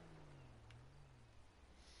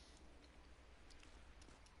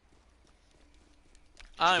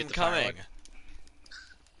 I'm get the coming. firewood?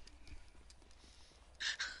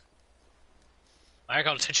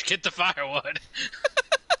 Michael, did you get the firewood?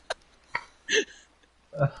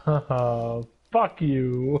 Fuck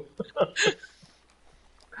you.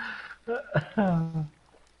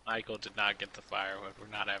 Michael did not get the firewood. We're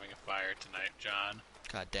not having a fire tonight, John.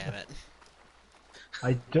 God damn it.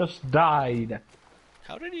 I just died.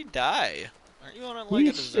 How did he die? Aren't you on like a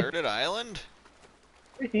He's- deserted island?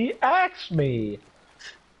 He axed me.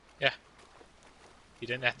 Yeah. He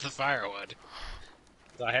didn't have the firewood.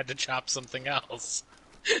 So I had to chop something else.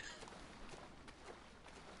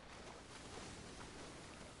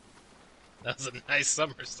 That was a nice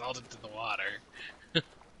somersault into the water.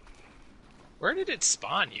 Where did it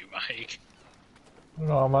spawn you, Mike?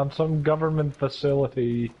 No, I'm on some government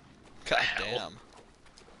facility. God hell?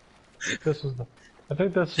 damn. This is the. I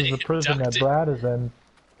think this is the prison that Inducted. Brad is in.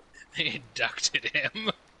 They abducted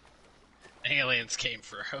him. Aliens came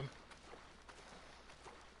for him.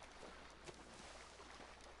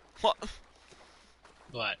 What?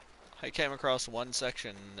 What? I came across one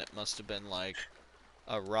section that must have been like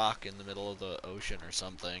a rock in the middle of the ocean or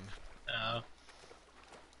something.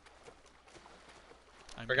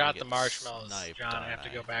 I'm Forgot gonna the get marshmallows, sniped, John. I aren't have to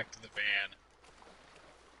go back to the van.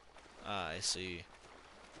 Ah, I see.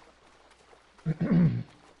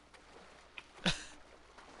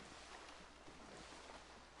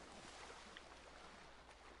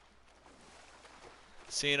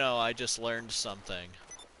 Sino, I just learned something.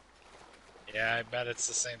 Yeah, I bet it's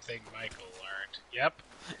the same thing Michael learned.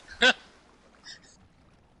 Yep.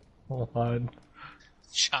 Hold on.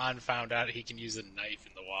 John found out he can use a knife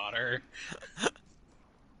in the water,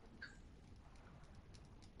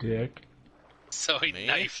 Dick. so he Me?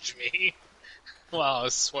 knifed me while I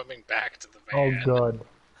was swimming back to the Oh, van. good.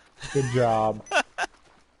 Good job.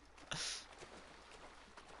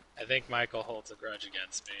 I think Michael holds a grudge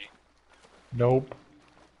against me. Nope.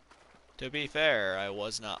 To be fair, I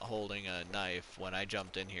was not holding a knife when I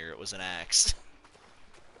jumped in here. It was an axe.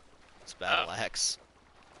 It's a battle axe.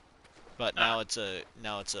 But now it's a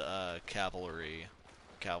cavalry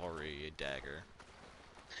dagger.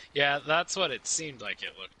 Yeah, that's what it seemed like it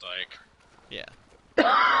looked like. Yeah. It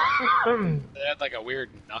had like a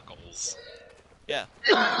weird knuckles. Yeah.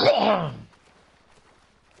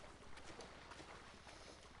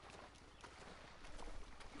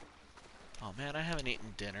 Oh man, I haven't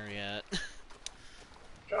eaten dinner yet.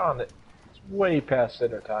 John, it's way past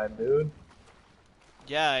dinner time, dude.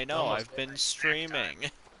 Yeah, I know. Almost I've been midnight snack time.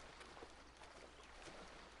 streaming.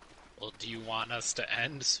 Well, do you want us to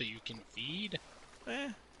end so you can feed? Eh.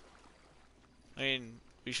 I mean,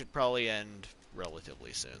 we should probably end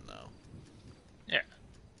relatively soon, though. Yeah.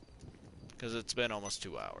 Because it's been almost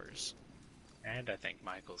 2 hours. And I think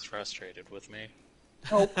Michael's frustrated with me.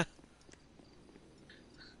 Nope.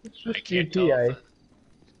 It's I just can't tell GTA. if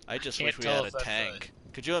I just Can't wish we tell had if a that's tank.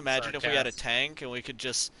 Could you imagine if we had a sarcasm. tank and we could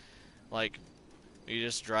just, like, we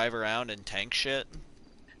just drive around and tank shit?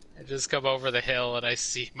 I just come over the hill and I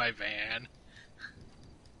see my van.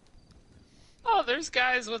 Oh, there's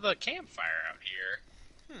guys with a campfire out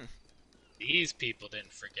here. Hmm. These people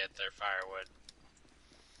didn't forget their firewood.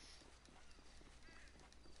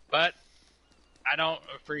 But I don't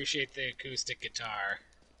appreciate the acoustic guitar.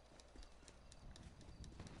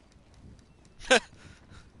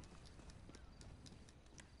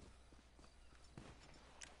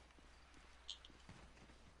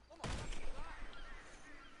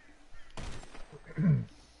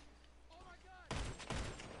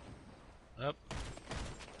 Up.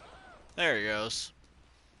 There he goes.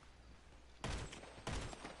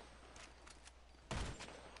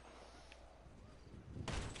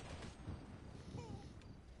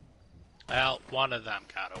 Well, one of them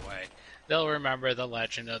got away. They'll remember the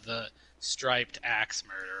legend of the striped axe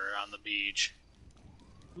murderer on the beach.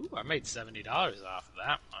 Ooh, I made $70 off of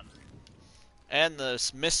that one. And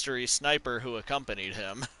the mystery sniper who accompanied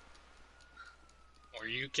him. Were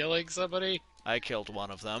you killing somebody? I killed one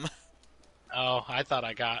of them. Oh, I thought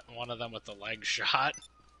I got one of them with the leg shot.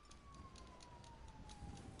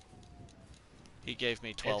 He gave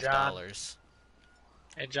me Hey, $12. John.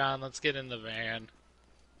 Hey, John, let's get in the van.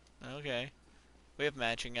 Okay. We have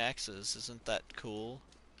matching axes. Isn't that cool?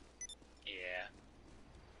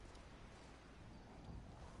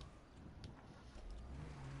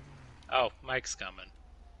 Oh, Mike's coming.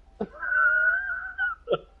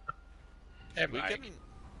 Hey, We Mike. can...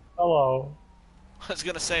 Hello. I was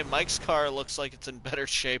gonna say, Mike's car looks like it's in better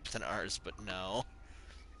shape than ours, but no.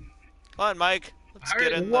 Come on, Mike. Let's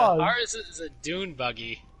get in the... Ours is a dune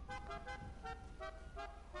buggy.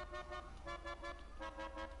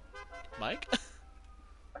 Mike?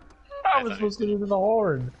 I was listening to the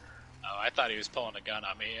horn. Oh, I thought he was pulling a gun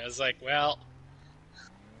on me. I was like, well,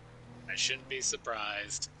 I shouldn't be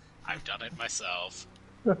surprised. I've done it myself.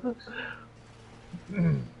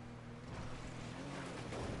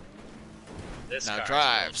 This Now car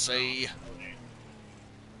drive, is see?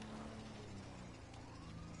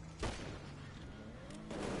 Can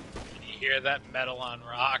you hear that metal on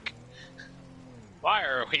rock? Why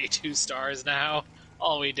are we 2 stars now?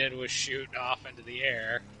 All we did was shoot off into the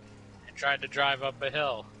air and tried to drive up a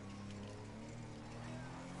hill.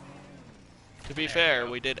 To be fair,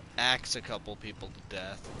 we did axe a couple people to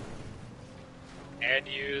death. And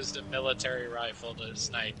used a military rifle to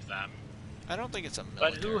snipe them. I don't think it's a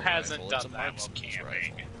military But who hasn't rifle, done it's a that while marksman's camping?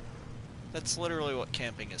 rifle. That's literally what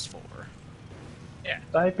camping is for. Yeah.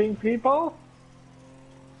 Sniping people?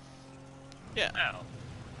 Yeah. Well,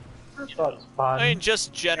 That's fun. I mean,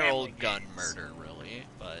 just general Family gun games. murder, really.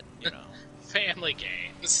 But, you know, family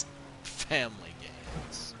games. family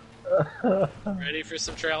games. Ready for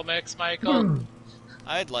some trail mix, Michael?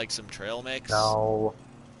 I'd like some trail mix. No.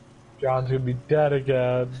 John's gonna be dead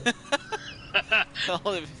again. Well,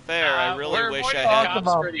 to be fair, I really we're wish I avoiding had... the cops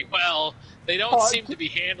about- pretty well. They don't Oh, seem to be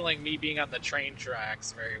handling me being on the train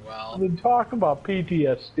tracks very well. I've been talking about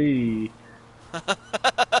PTSD.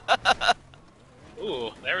 Ooh,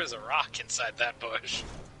 there was a rock inside that bush.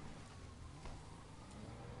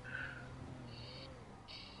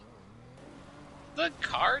 The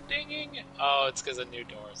car dinging? Oh, it's because a new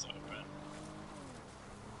door's open.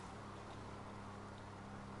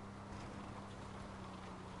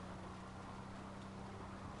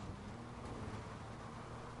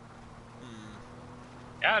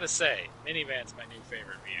 Gotta say, minivan's my new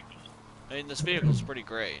favorite vehicle. I mean, this vehicle's pretty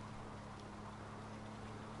great.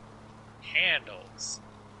 Handles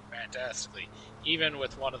fantastically, even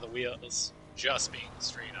with one of the wheels just being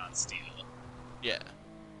straight on steel. Yeah.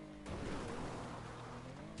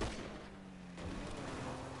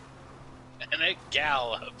 And it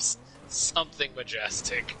gallops something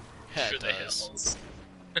majestic Yeah, through it the does. hills.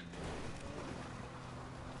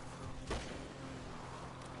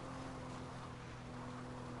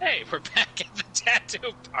 Hey, we're back at the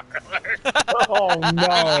tattoo parlor. Oh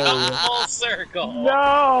no! Full circle.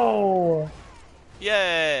 No!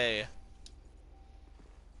 Yay!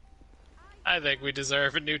 I think we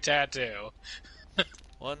deserve a new tattoo.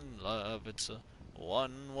 One love, it's a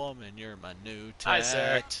one woman, you're my new Hi,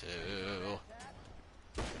 sir. tattoo.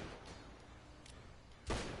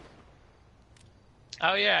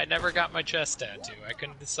 Oh yeah, I never got my chest tattoo. I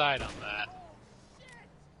couldn't decide on that.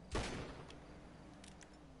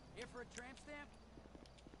 Here for a tramp stamp?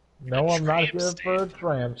 No, I'm not tramp here for a stamp.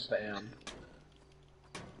 tramp stamp.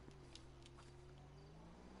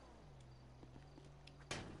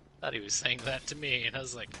 Thought he was saying that to me, and I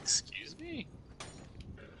was like, excuse me?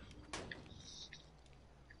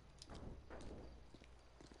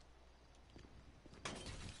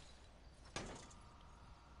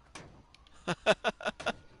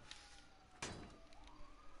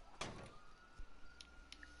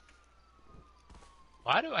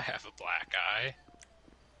 Why do I have a black eye?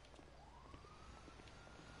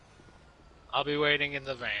 I'll be waiting in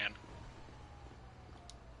the van.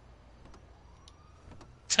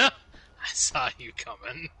 I saw you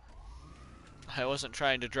coming. I wasn't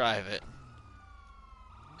trying to drive it.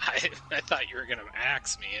 I thought you were gonna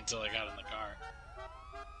axe me until I got in the car.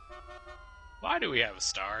 Why do we have a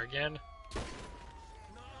star again?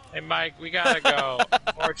 Hey Mike, we gotta go.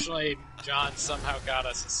 Fortunately, John somehow got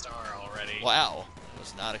us a star already. Wow.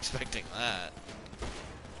 Was not expecting that.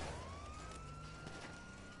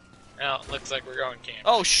 Well, looks like we're going camping.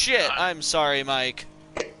 Oh shit! God. I'm sorry, Mike.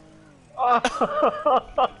 I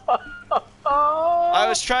I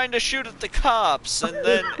was trying to shoot at the cops, and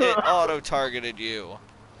then it auto-targeted you.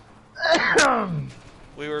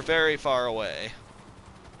 We were very far away.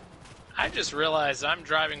 I just realized I'm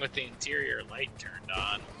driving with the interior light turned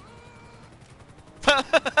on.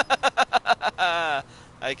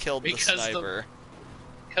 I killed the Because sniper.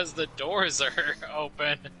 Because the doors are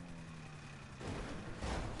open.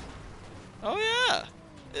 Oh yeah!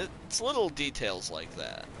 It's little details like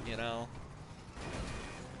that, you know?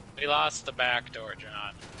 We lost the back door,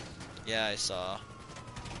 John. Yeah, I saw.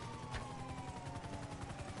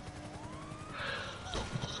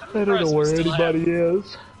 don't know where Still anybody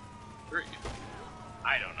is.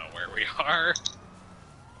 I don't know where we car.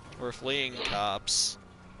 We're fleeing cops.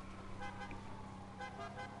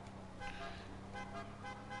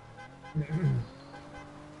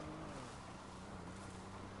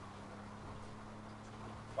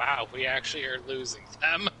 Wow, we actually are losing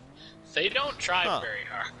them. They don't try Huh. very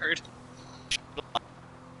hard.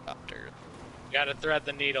 Copter. Gotta thread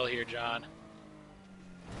the needle here, John.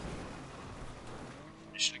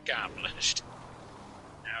 Mission accomplished.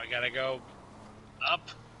 Now we gotta go up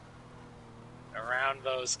around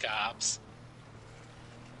those cops.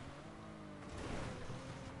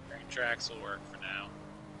 Train tracks will work for now.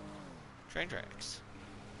 Train tracks.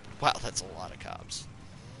 Wow, that's a lot of cops.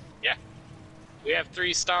 Yeah. We have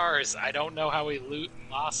 3 stars. I don't know how we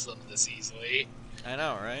lost them this easily. I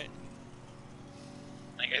know, right?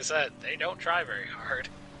 Like I said, they don't try very hard.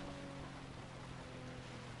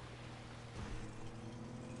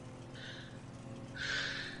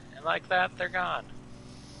 And like that, they're gone.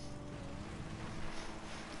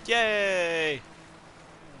 Yay!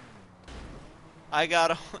 I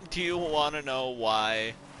gotta... Do you want to know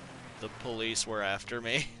why the police were after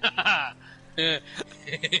me?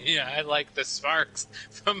 Yeah, I like the sparks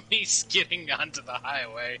from me skidding onto the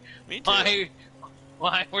highway. Me too.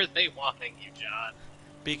 Why were they wanting you, John?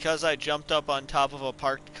 Because I jumped up on top of a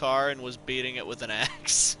parked car and was beating it with an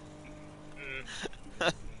axe.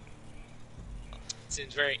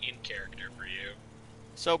 Seems very in character for you.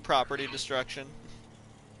 So, property destruction.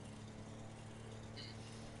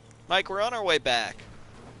 Mike, we're on our way back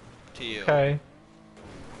to you. Okay.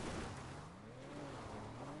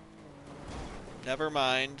 Never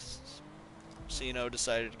mind. Sino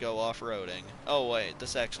decided to go off-roading. Oh wait,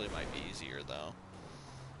 this actually might be easier though.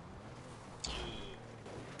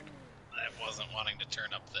 I wasn't wanting to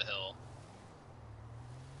turn up the hill.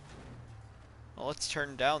 Well, let's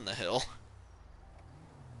turn down the hill.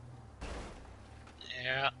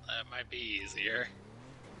 Yeah, that might be easier.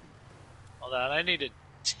 Hold on, I need to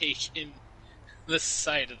take in the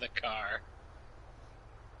side of the car.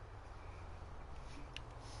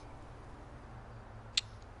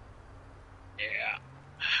 Yeah.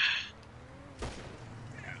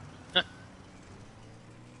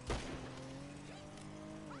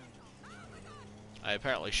 I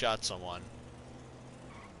apparently shot someone.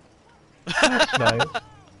 That's nice.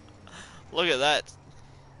 Look at that.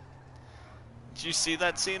 Did you see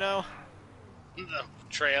that, Sino? The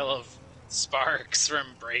trail of sparks from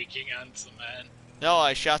braking on cement. No,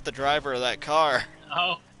 I shot the driver of that car.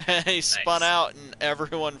 Oh, And he spun Nice. out and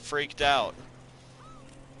everyone freaked out.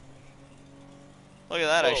 Look at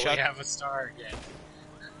that, I oh, shot... we have a star again.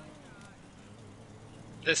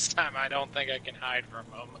 This time I don't think I can hide from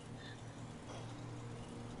them.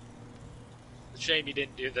 It's a shame you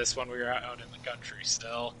didn't do this when we were out in the country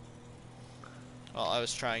still. Well, I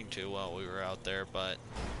was trying to while we were out there, but,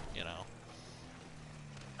 you know.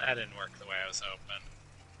 That didn't work the way I was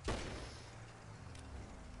hoping.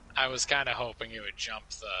 I was kind of hoping it would jump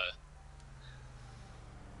the...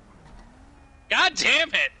 God damn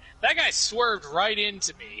it! That guy swerved right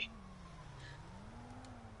into me.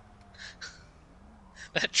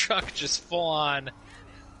 That truck just full on...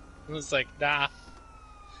 It was like, nah.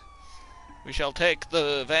 We shall take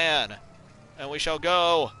the van, and we shall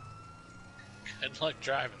go. Good luck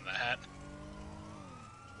driving that.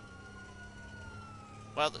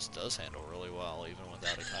 Wow, this does handle really well, even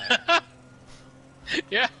without a tire.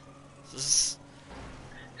 Yeah. This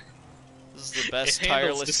is the best It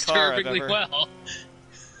handles tireless car I've disturbingly ever... well.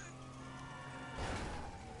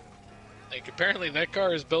 Like, apparently that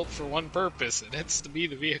car is built for one purpose, and it's to be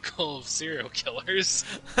the vehicle of serial killers.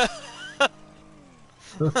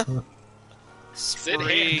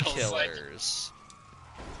 Spree handles, like- killers.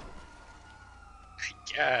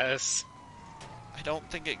 I guess. I don't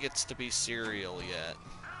think it gets to be serial yet.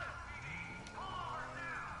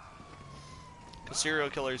 Because serial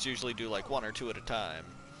killers usually do like 1 or 2 at a time.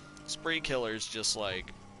 Spree killers just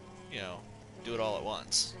like, you know, do it all at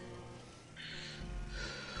once.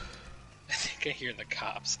 I think I hear the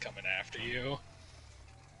cops coming after you.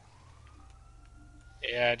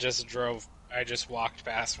 Yeah, I just walked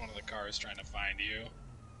past one of the cars trying to find you.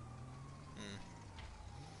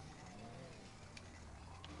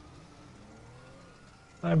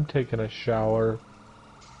 I'm taking a shower.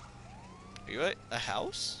 Are you at a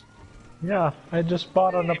house? Yeah, I just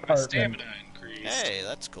bought an Hey, my apartment. stamina increased. Hey,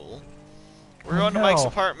 that's cool. We're going to No. Mike's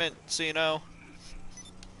apartment, so you know.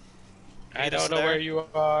 I Meet us don't know there? where you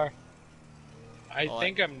are. I Well,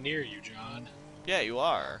 think I'm near you, John. Yeah, you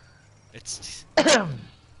are. It's...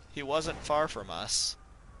 He wasn't far from us.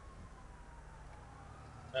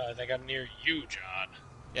 No, I think I'm near you, John.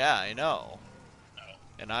 Yeah, I know. No.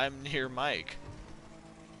 And I'm near Mike.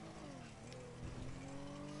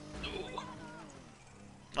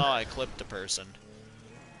 Oh, I clipped a person.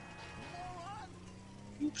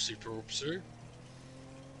 Oopsie poopsie.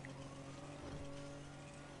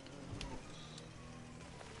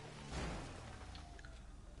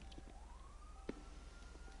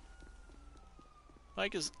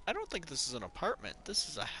 Mike I don't think this is an apartment. This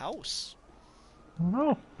is a house.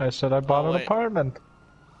 No, I said I bought an wait. apartment.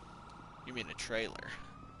 You mean a trailer?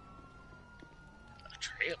 A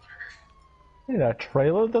trailer? Hey, a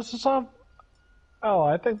trailer? This is a... Oh,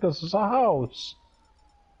 I think this is a house.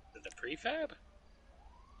 The prefab?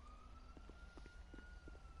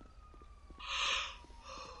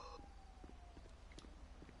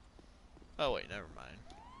 Oh wait, never mind.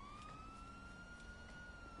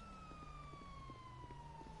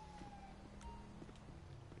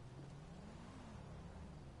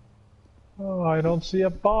 Oh, I don't see a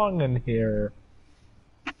bong in here.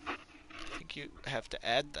 I think you have to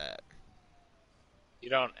add that. You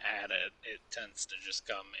don't add it. It tends to just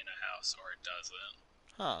come in a house, or it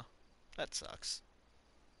doesn't. Huh. That sucks.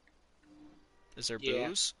 Is there Yeah.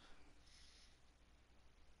 booze?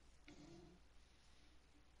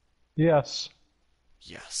 Yes.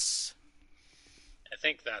 Yes. I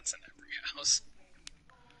think that's in every house.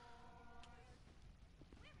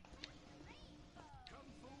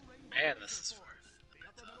 Man, this is far.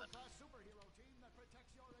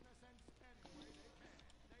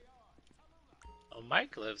 Oh,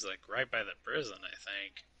 Mike lives like right by the prison, I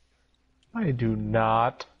think. I do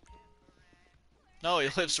not. No, he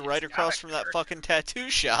lives right across from that fucking tattoo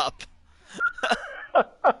shop.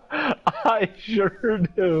 I sure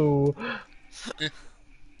do.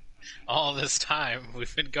 All this time,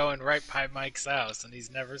 we've been going right by Mike's house, and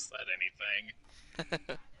he's never said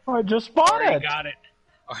anything. I just bought Or he it. got it.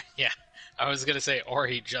 Or, yeah, I was gonna say, or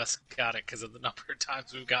he just got it because of the number of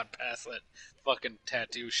times we've got past that fucking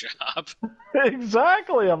tattoo shop.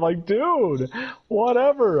 Exactly. I'm like, dude,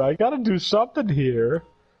 whatever. I gotta do something here.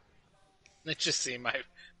 Let's just see my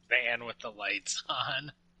van with the lights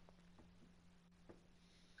on.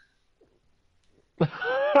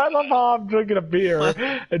 I love how I'm drinking a beer,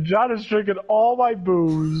 and John is drinking all my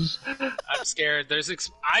booze. I'm scared.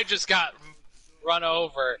 I just got run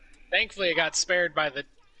over. Thankfully, I got spared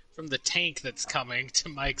from the tank that's coming to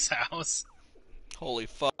Mike's house. Holy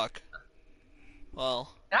fuck.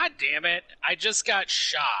 Well. God damn it! I just got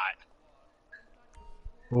shot.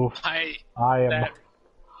 Oof, I am that-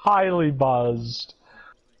 highly buzzed.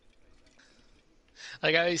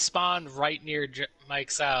 Like, I spawned right near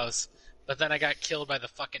Mike's house, but then I got killed by the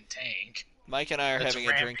fucking tank. Mike and I are That's having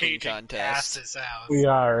a drinking rampaging past contest. his house. We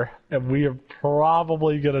are, and we are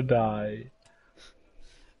probably gonna die.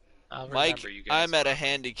 I'll Mike, remember you guys I'm at a well.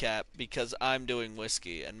 handicap because I'm doing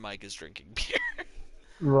whiskey and Mike is drinking beer.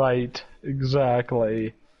 Right,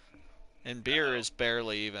 exactly. And beer is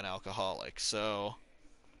barely even alcoholic, so...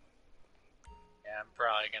 Yeah, I'm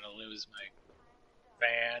probably gonna lose my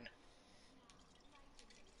van.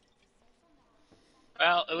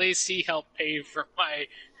 Well, at least he helped pay for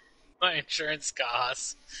my insurance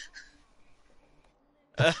costs.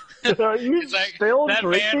 Are you It's like, still that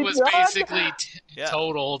drinking, van was John? basically Yeah.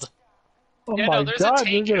 totaled. Oh Yeah, my no, there's god, a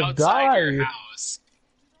tank you're gonna outside your die. house.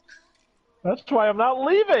 That's why I'm not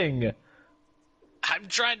leaving. I'm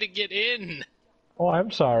trying to get in. Oh, I'm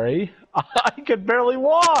sorry. I can barely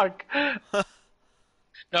walk.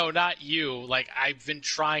 No, not you. Like, I've been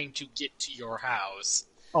trying to get to your house.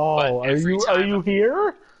 Oh, But are every you time-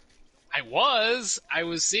 here? I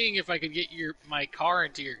was seeing if I could get my car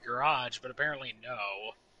into your garage, but apparently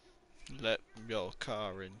no. Let your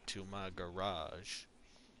car into my garage.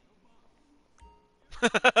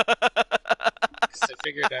 Because I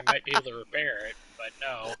figured I might be able to repair it, but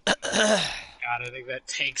no. God, I think that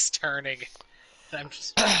tank's turning. I'm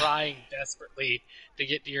just trying desperately to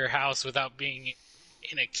get to your house without being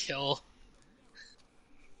in a kill.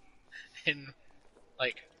 And,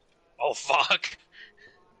 like, oh fuck.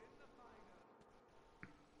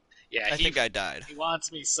 Yeah, I think I died. he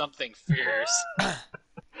wants me something fierce.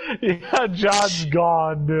 Yeah, John's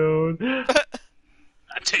gone, dude.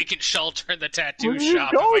 I'm taking shelter in the tattoo Where did you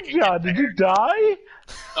shop. go, if I can John? get Did there. you die?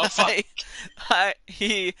 Oh fuck!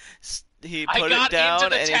 He I put got it down into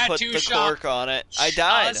the and he put tattoo the shop cork on it. I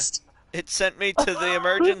died. Just- It sent me to the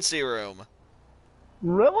emergency room.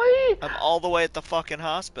 Really? I'm all the way at the fucking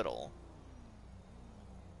hospital.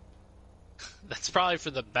 That's probably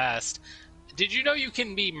for the best. Did you know you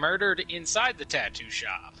can be murdered inside the tattoo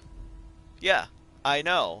shop? Yeah, I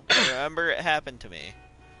know. I remember it happened to me.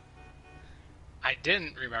 I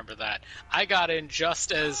didn't remember that. I got in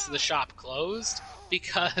just as the shop closed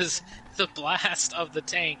because the blast of the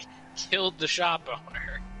tank killed the shop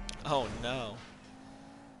owner. Oh no.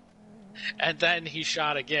 And then he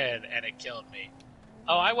shot again, and it killed me.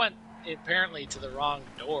 Oh, I went apparently to the wrong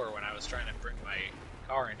door when I was trying to bring my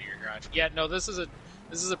car into your garage. Yeah, no, this is a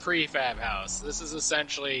prefab house. This is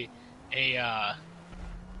essentially a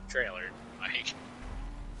trailer, Mike.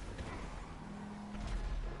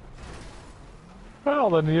 Well,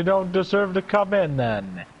 then you don't deserve to come in,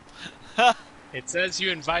 then. It says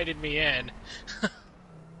you invited me in.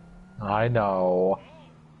 I know.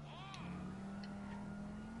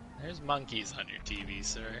 There's monkeys on your TV,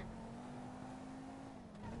 sir.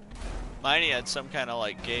 Mine had some kind of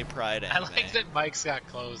like gay pride I anime. like that Mike's got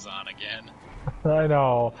clothes on again. I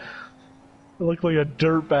know. I look like a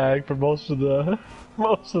dirtbag for most of the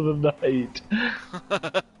night.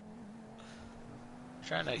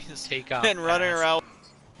 Trying to take off and running passive. around.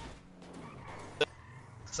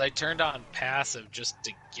 So I turned on passive just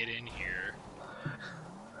to get in here.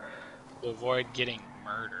 To avoid getting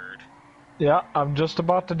murdered. Yeah, I'm just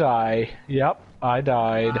about to die. Yep, I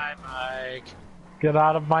died. Hi, Mike. Get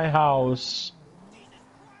out of my house.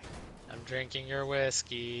 I'm drinking your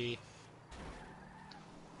whiskey.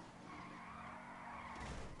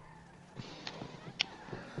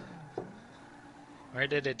 Where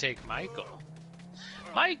did it take Michael?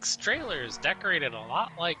 Mike's trailer is decorated a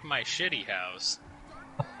lot like my shitty house.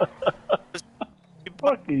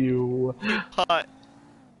 Fuck you. Hot.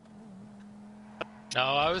 No,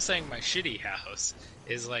 I was saying my shitty house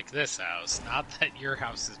is like this house. Not that your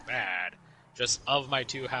house is bad. Just of my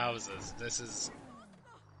two houses, this is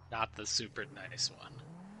not the super nice one.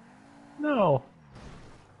 No.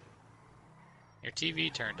 Your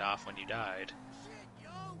TV turned off when you died.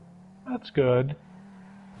 That's good.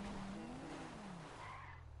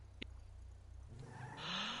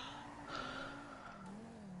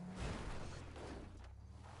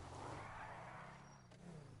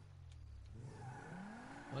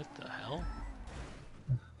 What the hell?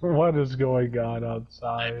 What is going on I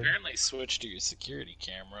outside? apparently switched to your security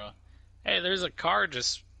camera. Hey, there's a car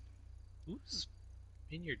just... Who's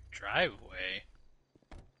in your driveway?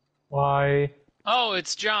 Why? Oh,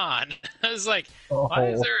 it's John. I was like, why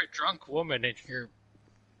is Oh. there a drunk woman in your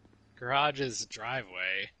garage's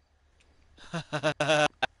driveway?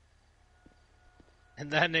 And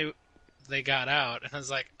then they got out, and I was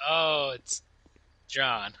like, oh, it's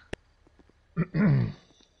John.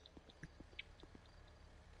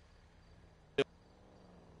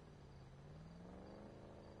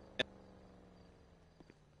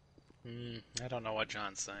 I don't know what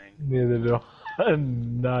John's saying. Neither do I.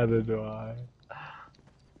 Neither do I.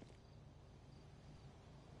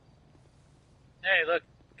 Hey, look,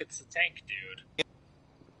 it's the tank dude.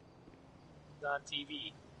 He's on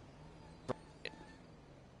TV.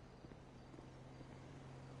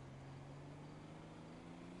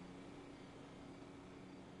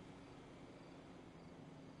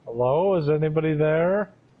 Hello? Is anybody there?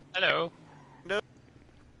 Hello. No.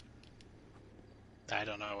 I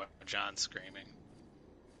don't know what John's screaming.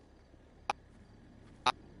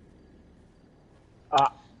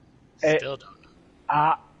 Still don't know.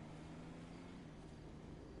 I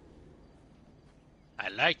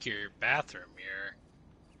like your bathroom mirror.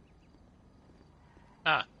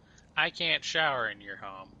 Ah, I can't shower in your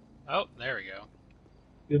home. Oh, there we go.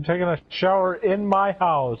 You're taking a shower in my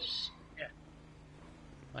house. Yeah.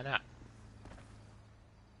 Why not?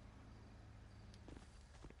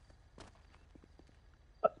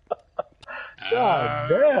 God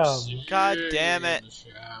damn. God damn it.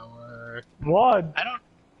 Shower. What? I don't.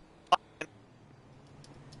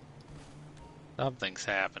 Something's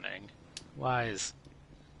happening. Why is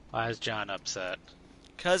John upset?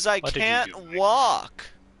 Because I What did you can't do? walk.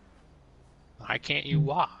 Why can't you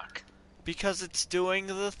walk? Because it's doing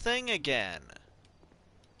the thing again.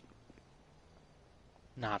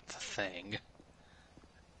 Not the thing.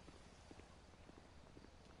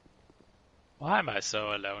 Why am I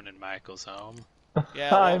so alone in Michael's home? Yeah,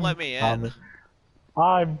 it won't let me in. coming.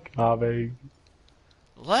 I'm coming.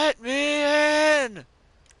 Let me in!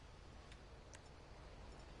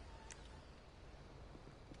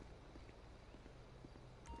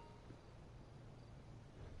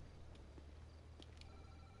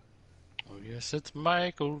 Oh yes, it's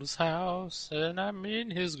Michael's house, and I'm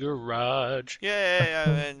in his garage. Yay,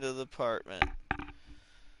 I'm into the apartment.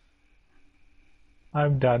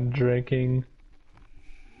 I'm done drinking.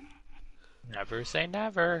 Never say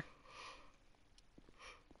never.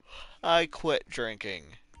 I quit drinking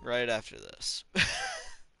right after this.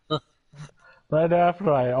 Right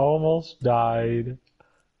after I almost died.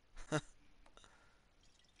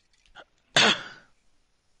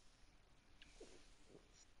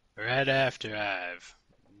 Right after I've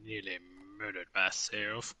nearly murdered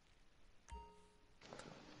myself.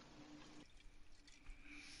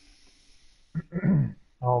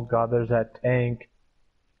 Oh god, there's that tank.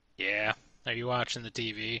 Yeah. Are you watching the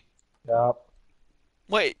TV? Yep.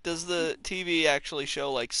 Wait, does the TV actually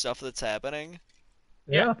show like stuff that's happening?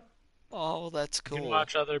 Yeah. Yeah. Oh, that's You can cool.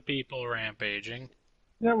 watch other people rampaging.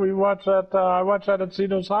 Yeah, we watched that. I watched that at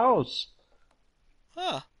Cito's house.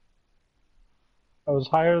 Huh. I was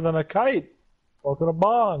higher than a kite, smoking a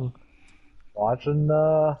bong, watching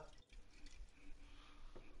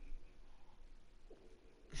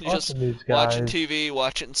Just these watching guys. TV,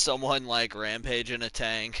 watching someone like rampage in a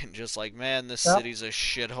tank, and just like, man, this Yep. city's a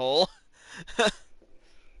shithole.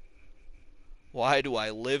 Why do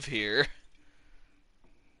I live here?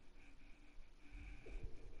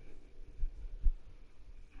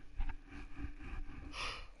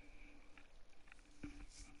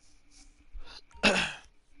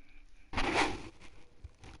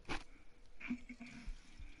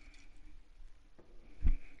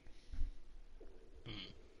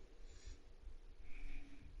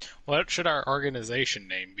 What should our organization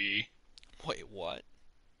name be? Wait, what?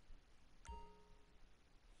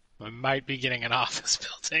 We might be getting an office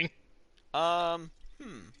building. Hmm.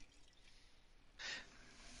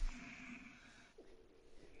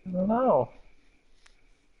 I don't know.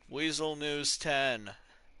 Weasel News 10.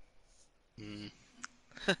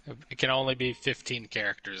 It can only be 15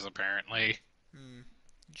 characters, apparently.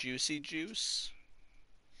 Juicy Juice?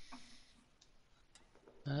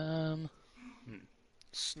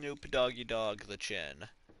 Snoop Doggy Dog the Chin.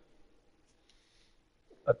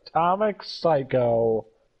 Atomic Psycho.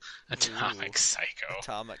 Atomic Psycho.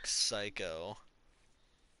 Atomic Psycho.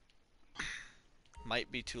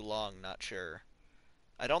 Might be too long, not sure.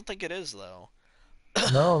 I don't think it is, though.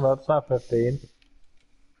 No, that's not 15.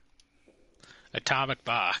 Atomic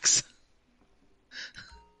Box.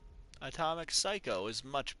 Atomic Psycho is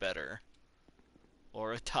much better.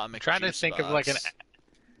 Or Atomic Trying to think of like an. Juicebox.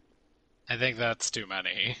 I think that's too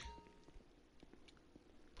many.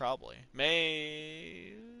 Probably.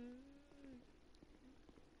 May...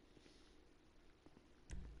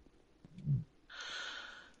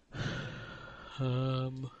 I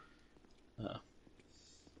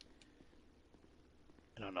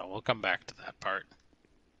don't know. We'll come back to that part.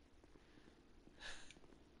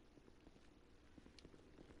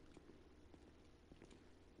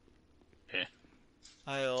 Yeah.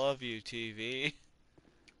 I love you, TV.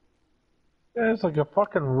 Yeah, it's like a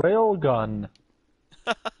fucking railgun.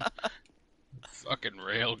 Fucking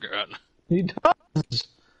railgun. He does.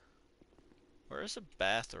 Where's a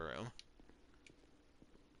bathroom?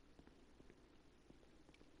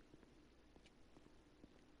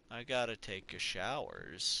 I gotta take a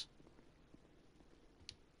showers.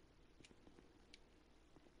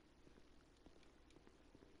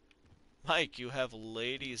 Mike, you have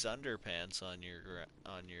ladies' underpants on your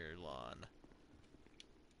lawn.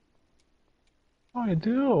 Oh, I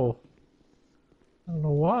do. I don't know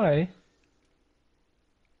why.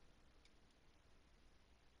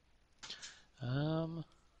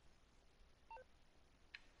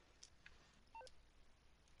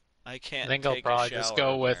 I can't I think I'll take probably a shower, just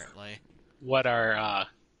go with apparently. what our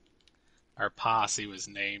posse was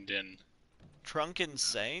named in. Drunken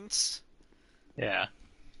Saints? Yeah.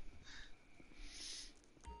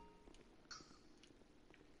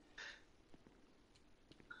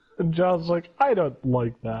 And John's like, I don't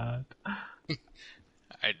like that.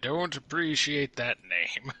 I don't appreciate that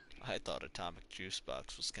name. I thought Atomic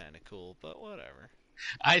Juicebox was kind of cool, but whatever.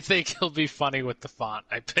 I think he'll be funny with the font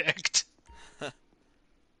I picked.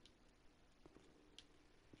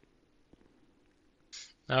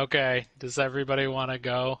 Okay, does everybody want to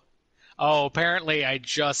go? Oh, apparently I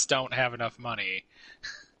just don't have enough money.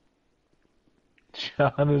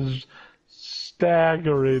 John is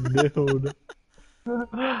staggering, dude.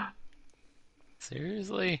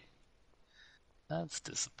 Seriously? That's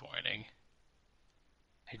disappointing.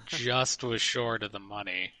 I just was short of the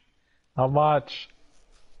money. How much?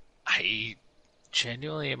 I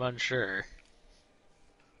genuinely am unsure.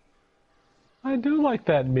 I do like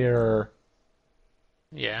that mirror.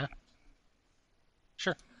 Yeah.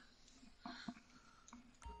 Sure.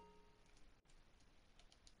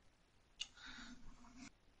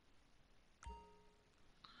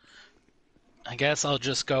 I guess I'll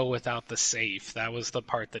just go without the safe. That was the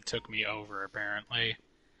part that took me over, apparently.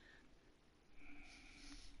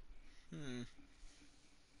 Hmm.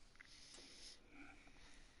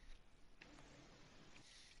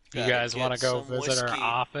 You Gotta guys want to get go some visit our whiskey.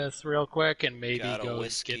 office real quick and maybe Gotta go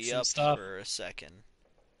whiskey get some up stuff? for a second.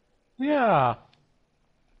 Yeah.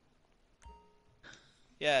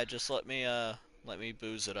 Yeah, just let me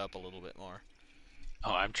booze it up a little bit more.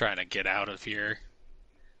 Oh, I'm trying to get out of here.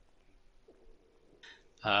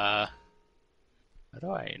 How do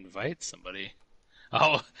I invite somebody?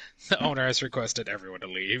 Oh, the owner has requested everyone to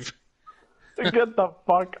leave. Get the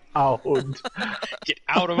fuck out. Get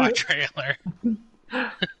out of my trailer.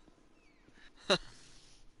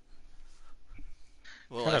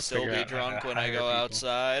 Will Trying I to still figure be out how drunk to when I hire go people.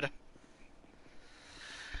 outside?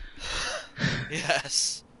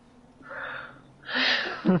 Yes.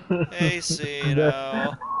 Hey,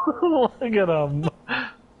 Cino. Look at him.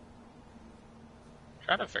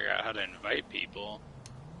 Trying to figure out how to invite people.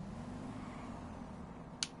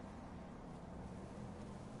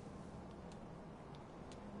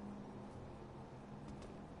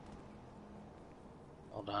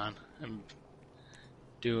 Hold on. I'm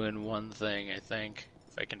doing one thing, I think.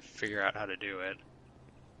 If I can figure out how to do it.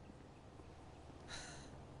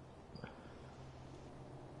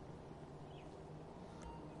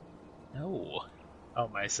 No. Oh,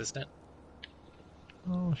 my assistant?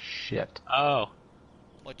 Oh, shit. Oh.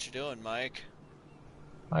 What you doing, Mike?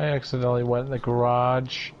 I accidentally went in the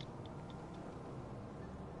garage.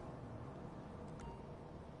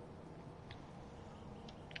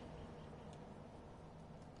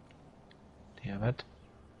 Damn it.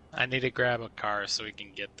 I need to grab a car so we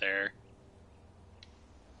can get there.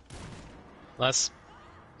 Unless...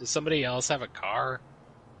 Does somebody else have a car?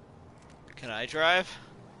 Can I drive?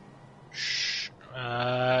 Shh.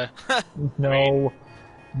 No.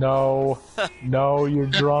 No. No, you're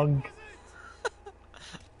drunk.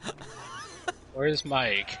 Where's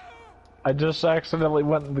Mike? I just accidentally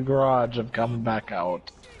went in the garage. I'm coming back out.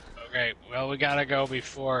 Okay, well, we gotta go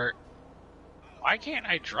before... Why can't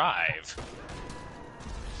I drive?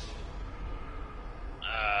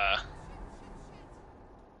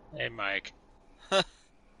 Hey, Mike.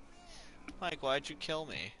 Mike, why'd you kill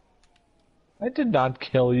me? I did not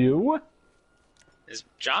kill you. Is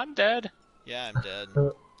John dead? Yeah, I'm dead.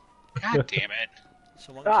 God damn it.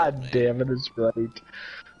 Someone God killed me. damn it, is right.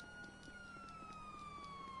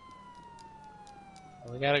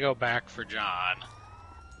 Well, we gotta go back for John.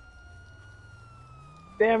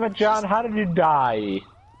 Damn it, John, how did you die?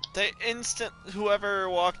 Whoever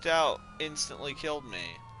walked out instantly killed me.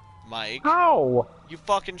 Mike, How? you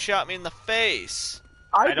fucking shot me in the face.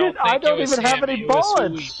 I don't even have any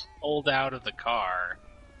bullets. Pulled out of the car.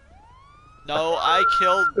 No, I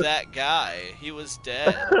killed that guy. He was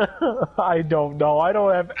dead. I don't know. I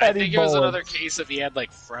don't have I any think it bullets. was another case of he had,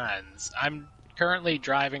 like, friends. I'm currently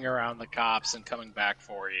driving around the cops and coming back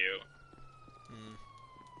for you. Hmm.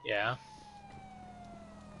 Yeah?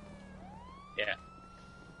 Yeah.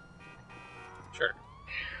 Sure.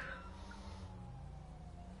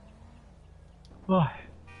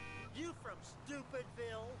 You from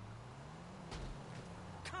Stupidville?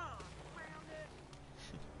 Confound it!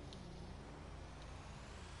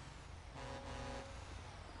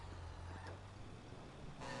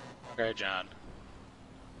 Okay, John.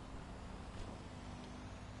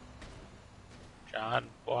 John,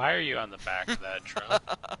 why are you on the back of that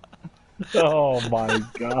truck? Oh my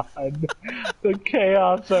god. The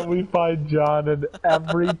chaos that we find John in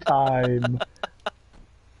every time.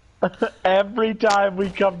 Every time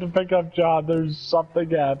we come to pick up John, there's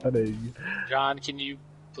something happening. John, can you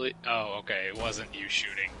please... Oh, okay, it wasn't you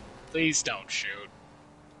shooting. Please don't shoot.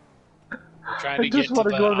 We're trying I to just get want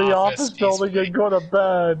to to go to the office building peacefully. and go to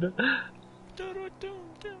bed.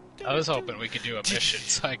 I was hoping we could do a mission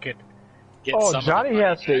so I could get Oh, some Johnny of the money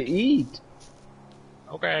has to back. eat.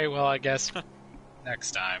 Okay, well, I guess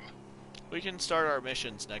next time. We can start our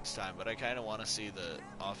missions next time, but I kind of want to see the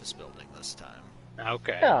office building this time.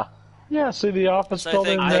 Okay. Yeah. Yeah, see the office So I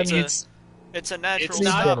building think and then... it's a natural it's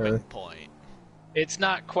not- stopping point. It's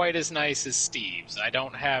not quite as nice as Steve's. I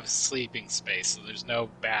don't have sleeping space, so there's no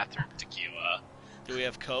bathroom tequila. Do we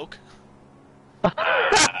have Coke?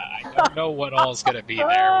 I don't know what all's gonna be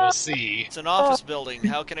there. We'll see. It's an office building.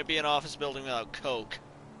 How can it be an office building without Coke?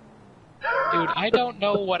 Dude, I don't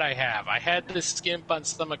know what I have. I had to skimp on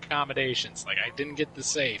some accommodations. Like, I didn't get the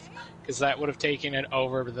safe, because that would have taken it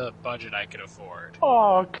over the budget I could afford.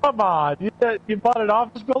 Oh, come on. You bought an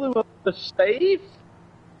office building with a safe?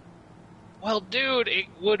 Well, dude, it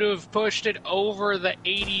would have pushed it over the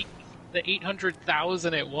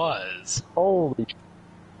 800,000 it was. Holy sh**.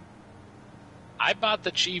 I bought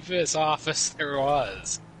the cheapest office there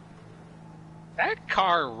was. That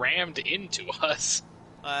car rammed into us.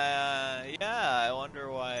 Yeah, I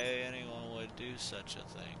wonder why anyone would do such a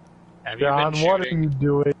thing. Have you John, been what are shooting? you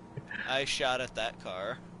doing? I shot at that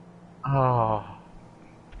car. Oh,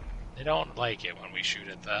 They don't like it when we shoot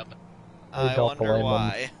at them. I I don't wonder blame 'em.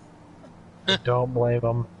 why. I don't blame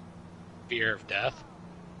them. Fear of death.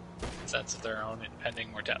 Sense of their own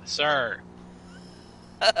impending mortality. Sir!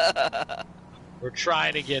 We're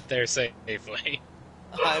trying to get there safely.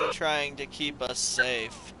 I'm trying to keep us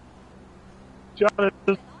safe. John is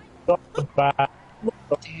just on the back.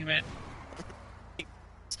 Damn it.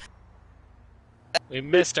 We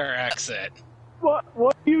missed our exit. What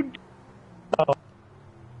do you do?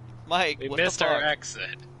 Mike, We what the missed our fuck?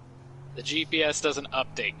 exit. The GPS doesn't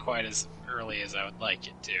update quite as early as I would like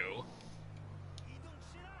it to.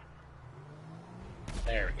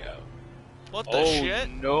 There we go. What the Oh shit?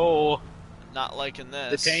 no! Not liking The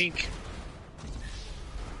this. tank.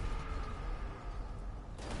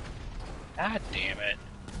 God damn it.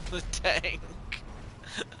 The tank.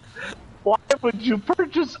 Why would you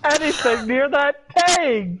purchase anything near that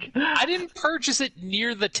tank? I didn't purchase it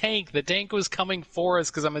near the tank. The tank was coming for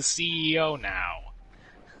us because I'm a CEO now.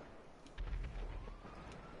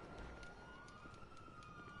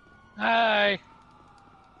 Hi.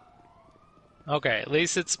 Okay, at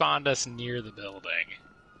least it spawned us near the building.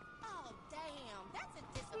 Oh, damn. That's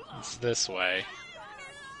a disappointment. It's this way.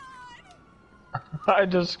 I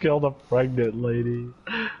just killed a pregnant lady.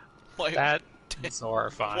 Wait, That is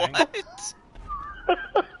horrifying. what?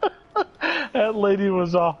 That lady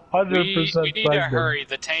was 100% We need pregnant. to hurry.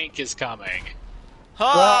 The tank is coming. Well,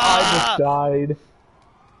 I Ah! just died.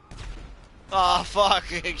 Oh, fuck,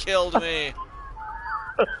 it killed me.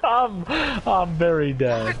 I'm very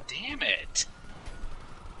dead. God damn it.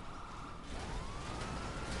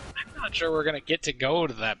 I'm not sure we're gonna get to go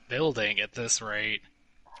to that building at this rate.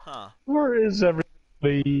 Huh. Where is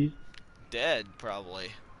everybody? Dead,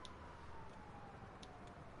 probably.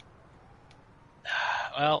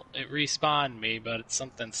 Well, it respawned me, but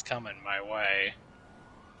something's coming my way.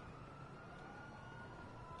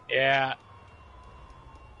 Yeah.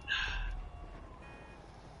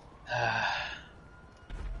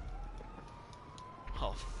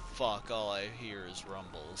 Oh, fuck, all I hear is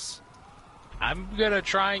rumbles. I'm gonna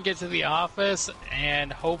try and get to the office,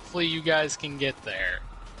 and hopefully you guys can get there.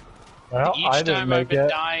 Well, Each I didn't time I've make been it.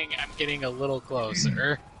 dying, I'm getting a little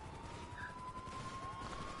closer.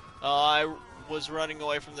 I was running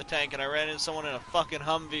away from the tank and I ran into someone in a fucking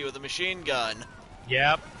Humvee with a machine gun.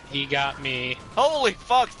 Yep, he got me. Holy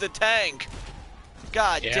fuck, the tank!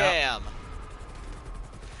 God Yeah. damn.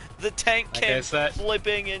 The tank Like I came said-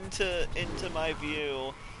 flipping into my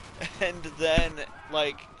view, and then,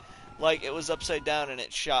 like it was upside down and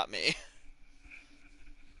it shot me.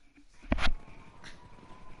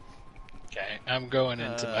 Okay, I'm going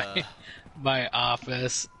into my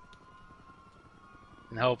office.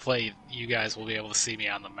 And hopefully you guys will be able to see me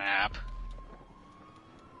on the map.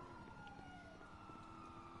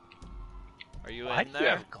 Are you Why in do you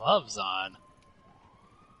there? have gloves on?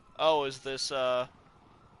 Oh, is this,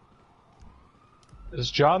 Is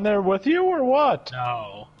John there with you or what?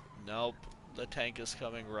 No. Nope. The tank is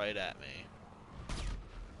coming right at me.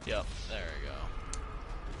 Yep, there we go.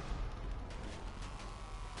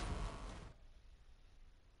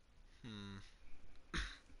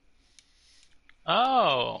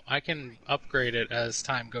 Oh, I can upgrade it as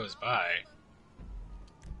time goes by.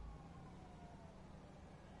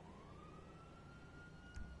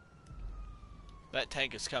 That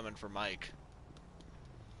tank is coming for Mike.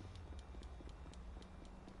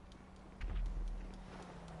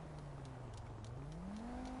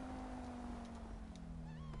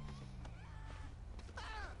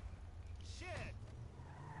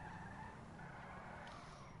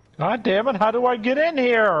 God damn it, how do I get in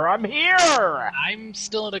here? I'm here! I'm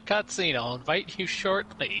still in a cutscene. I'll invite you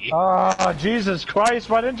shortly. Ah, Jesus Christ,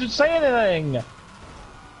 why didn't you say anything?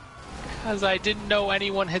 Because I didn't know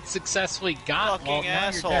anyone had successfully gotten Fucking now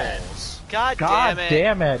you're dead. assholes. God God damn it.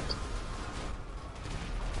 damn it.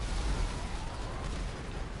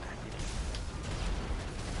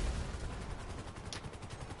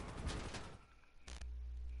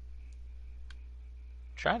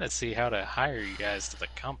 Trying to see how to hire you guys to the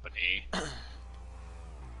company.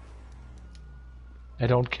 I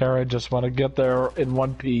don't care, I just want to get there in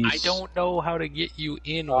one piece. I don't know how to get you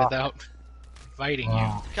in without inviting you.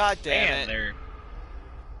 God damn Man, it. they're...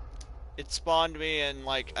 It spawned me and,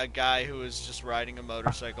 like, a guy who was just riding a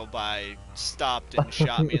motorcycle by stopped and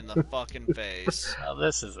shot me in the fucking face. Well,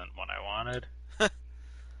 this isn't what I wanted.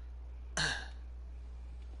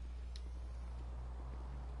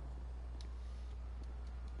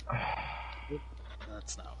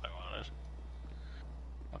 That's not what I wanted.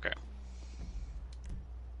 Okay.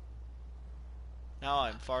 Now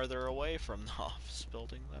I'm farther away from the office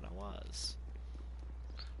building than I was.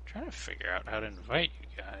 I'm trying to figure out how to invite you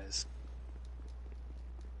guys.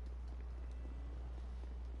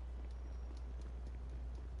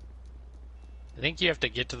 I think you have to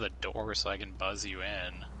get to the door so I can buzz you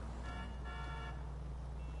in.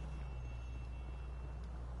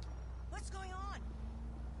 What's going on?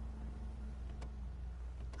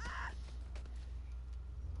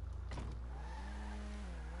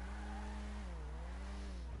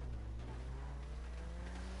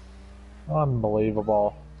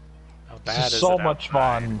 Unbelievable. How This bad is is so it much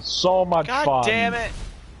outside? fun. So much God fun. damn it!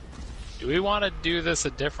 Do we want to do this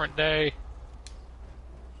a different day?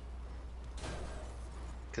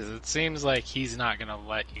 Because it seems like he's not going to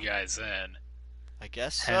let you guys in I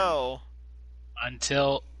guess And- so.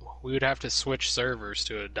 until we would have to switch servers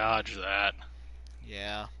to dodge that.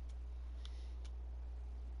 Yeah.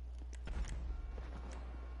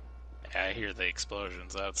 Yeah, I hear the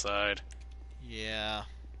explosions outside. Yeah.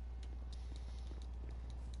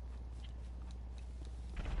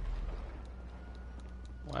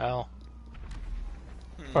 Well,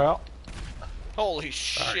 Well, Holy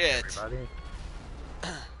sorry, shit. everybody.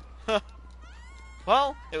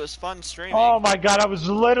 Well, it was fun streaming. oh my god, I was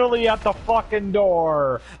literally at the fucking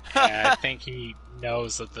door. Yeah, I think he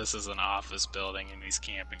knows that this is an office building and he's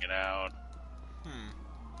camping it out.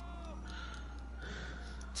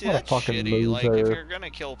 See, What a that's fucking shitty. Like, if loser. you're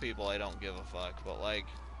gonna kill people, I don't give a fuck. But, like,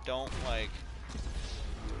 don't, like,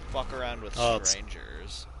 fuck around with Oh, it's-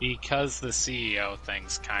 strangers. Because the CEO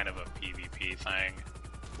thing's kind of a PvP thing.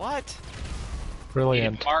 What?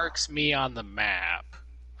 Brilliant. It marks me on the map.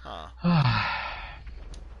 Huh.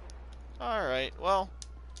 Alright, well,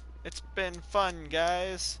 it's been fun,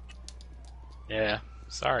 guys. Yeah,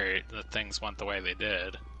 sorry that things went the way they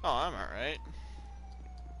did. Oh, I'm alright.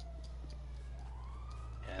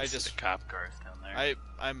 Yeah, I this is just- the cop cars down there.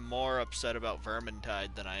 I'm more upset about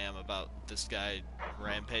Vermintide than I am about this guy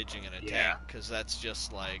rampaging in a Yeah. tank, because that's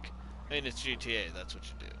just like, I mean, it's GTA, that's what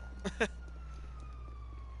you do.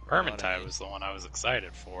 Vermintide mean? was the one I was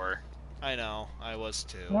excited for. I know, I was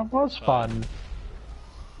too. That was but- fun.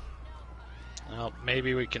 Well,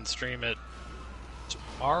 maybe we can stream it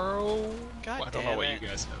tomorrow? God I don't know damn what it. you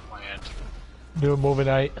guys have planned. Do a movie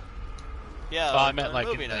night. Yeah, Well, I or meant like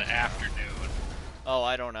in movie the night. afternoon. Oh,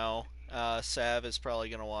 I don't know. Sav is probably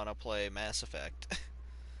gonna want to play Mass Effect.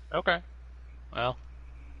 Okay. Well,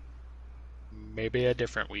 maybe a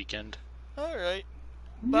different weekend. Alright.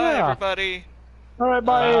 Bye, Yeah. everybody. Alright,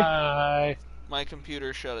 bye. Bye. My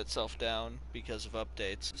computer shut itself down because of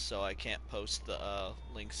updates, so I can't post the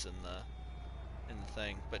links in the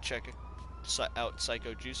thing. But check out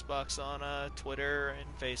Psycho Juicebox on Twitter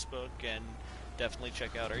and Facebook, and definitely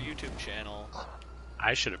check out our YouTube channel.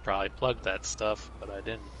 I should have probably plugged that stuff, but I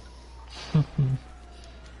didn't.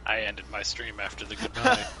 I ended my stream after the good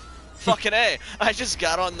night. Fucking A! I just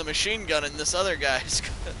got on the machine gun in this other guy's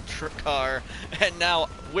car, and now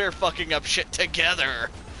we're fucking up shit together.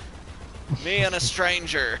 Me and a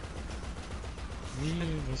stranger. Me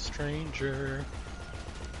and a stranger.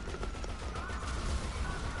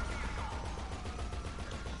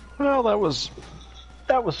 Well, that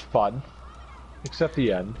was fun. Except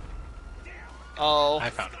the end. Oh, I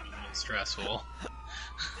found it a little stressful.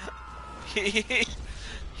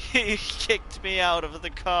 he kicked me out of the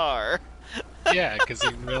car. Yeah, because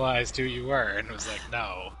he realized who you were and was like,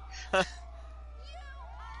 no.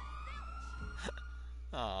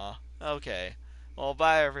 Aw, okay. Well,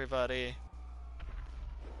 bye everybody.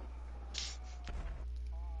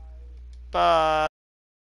 Bye.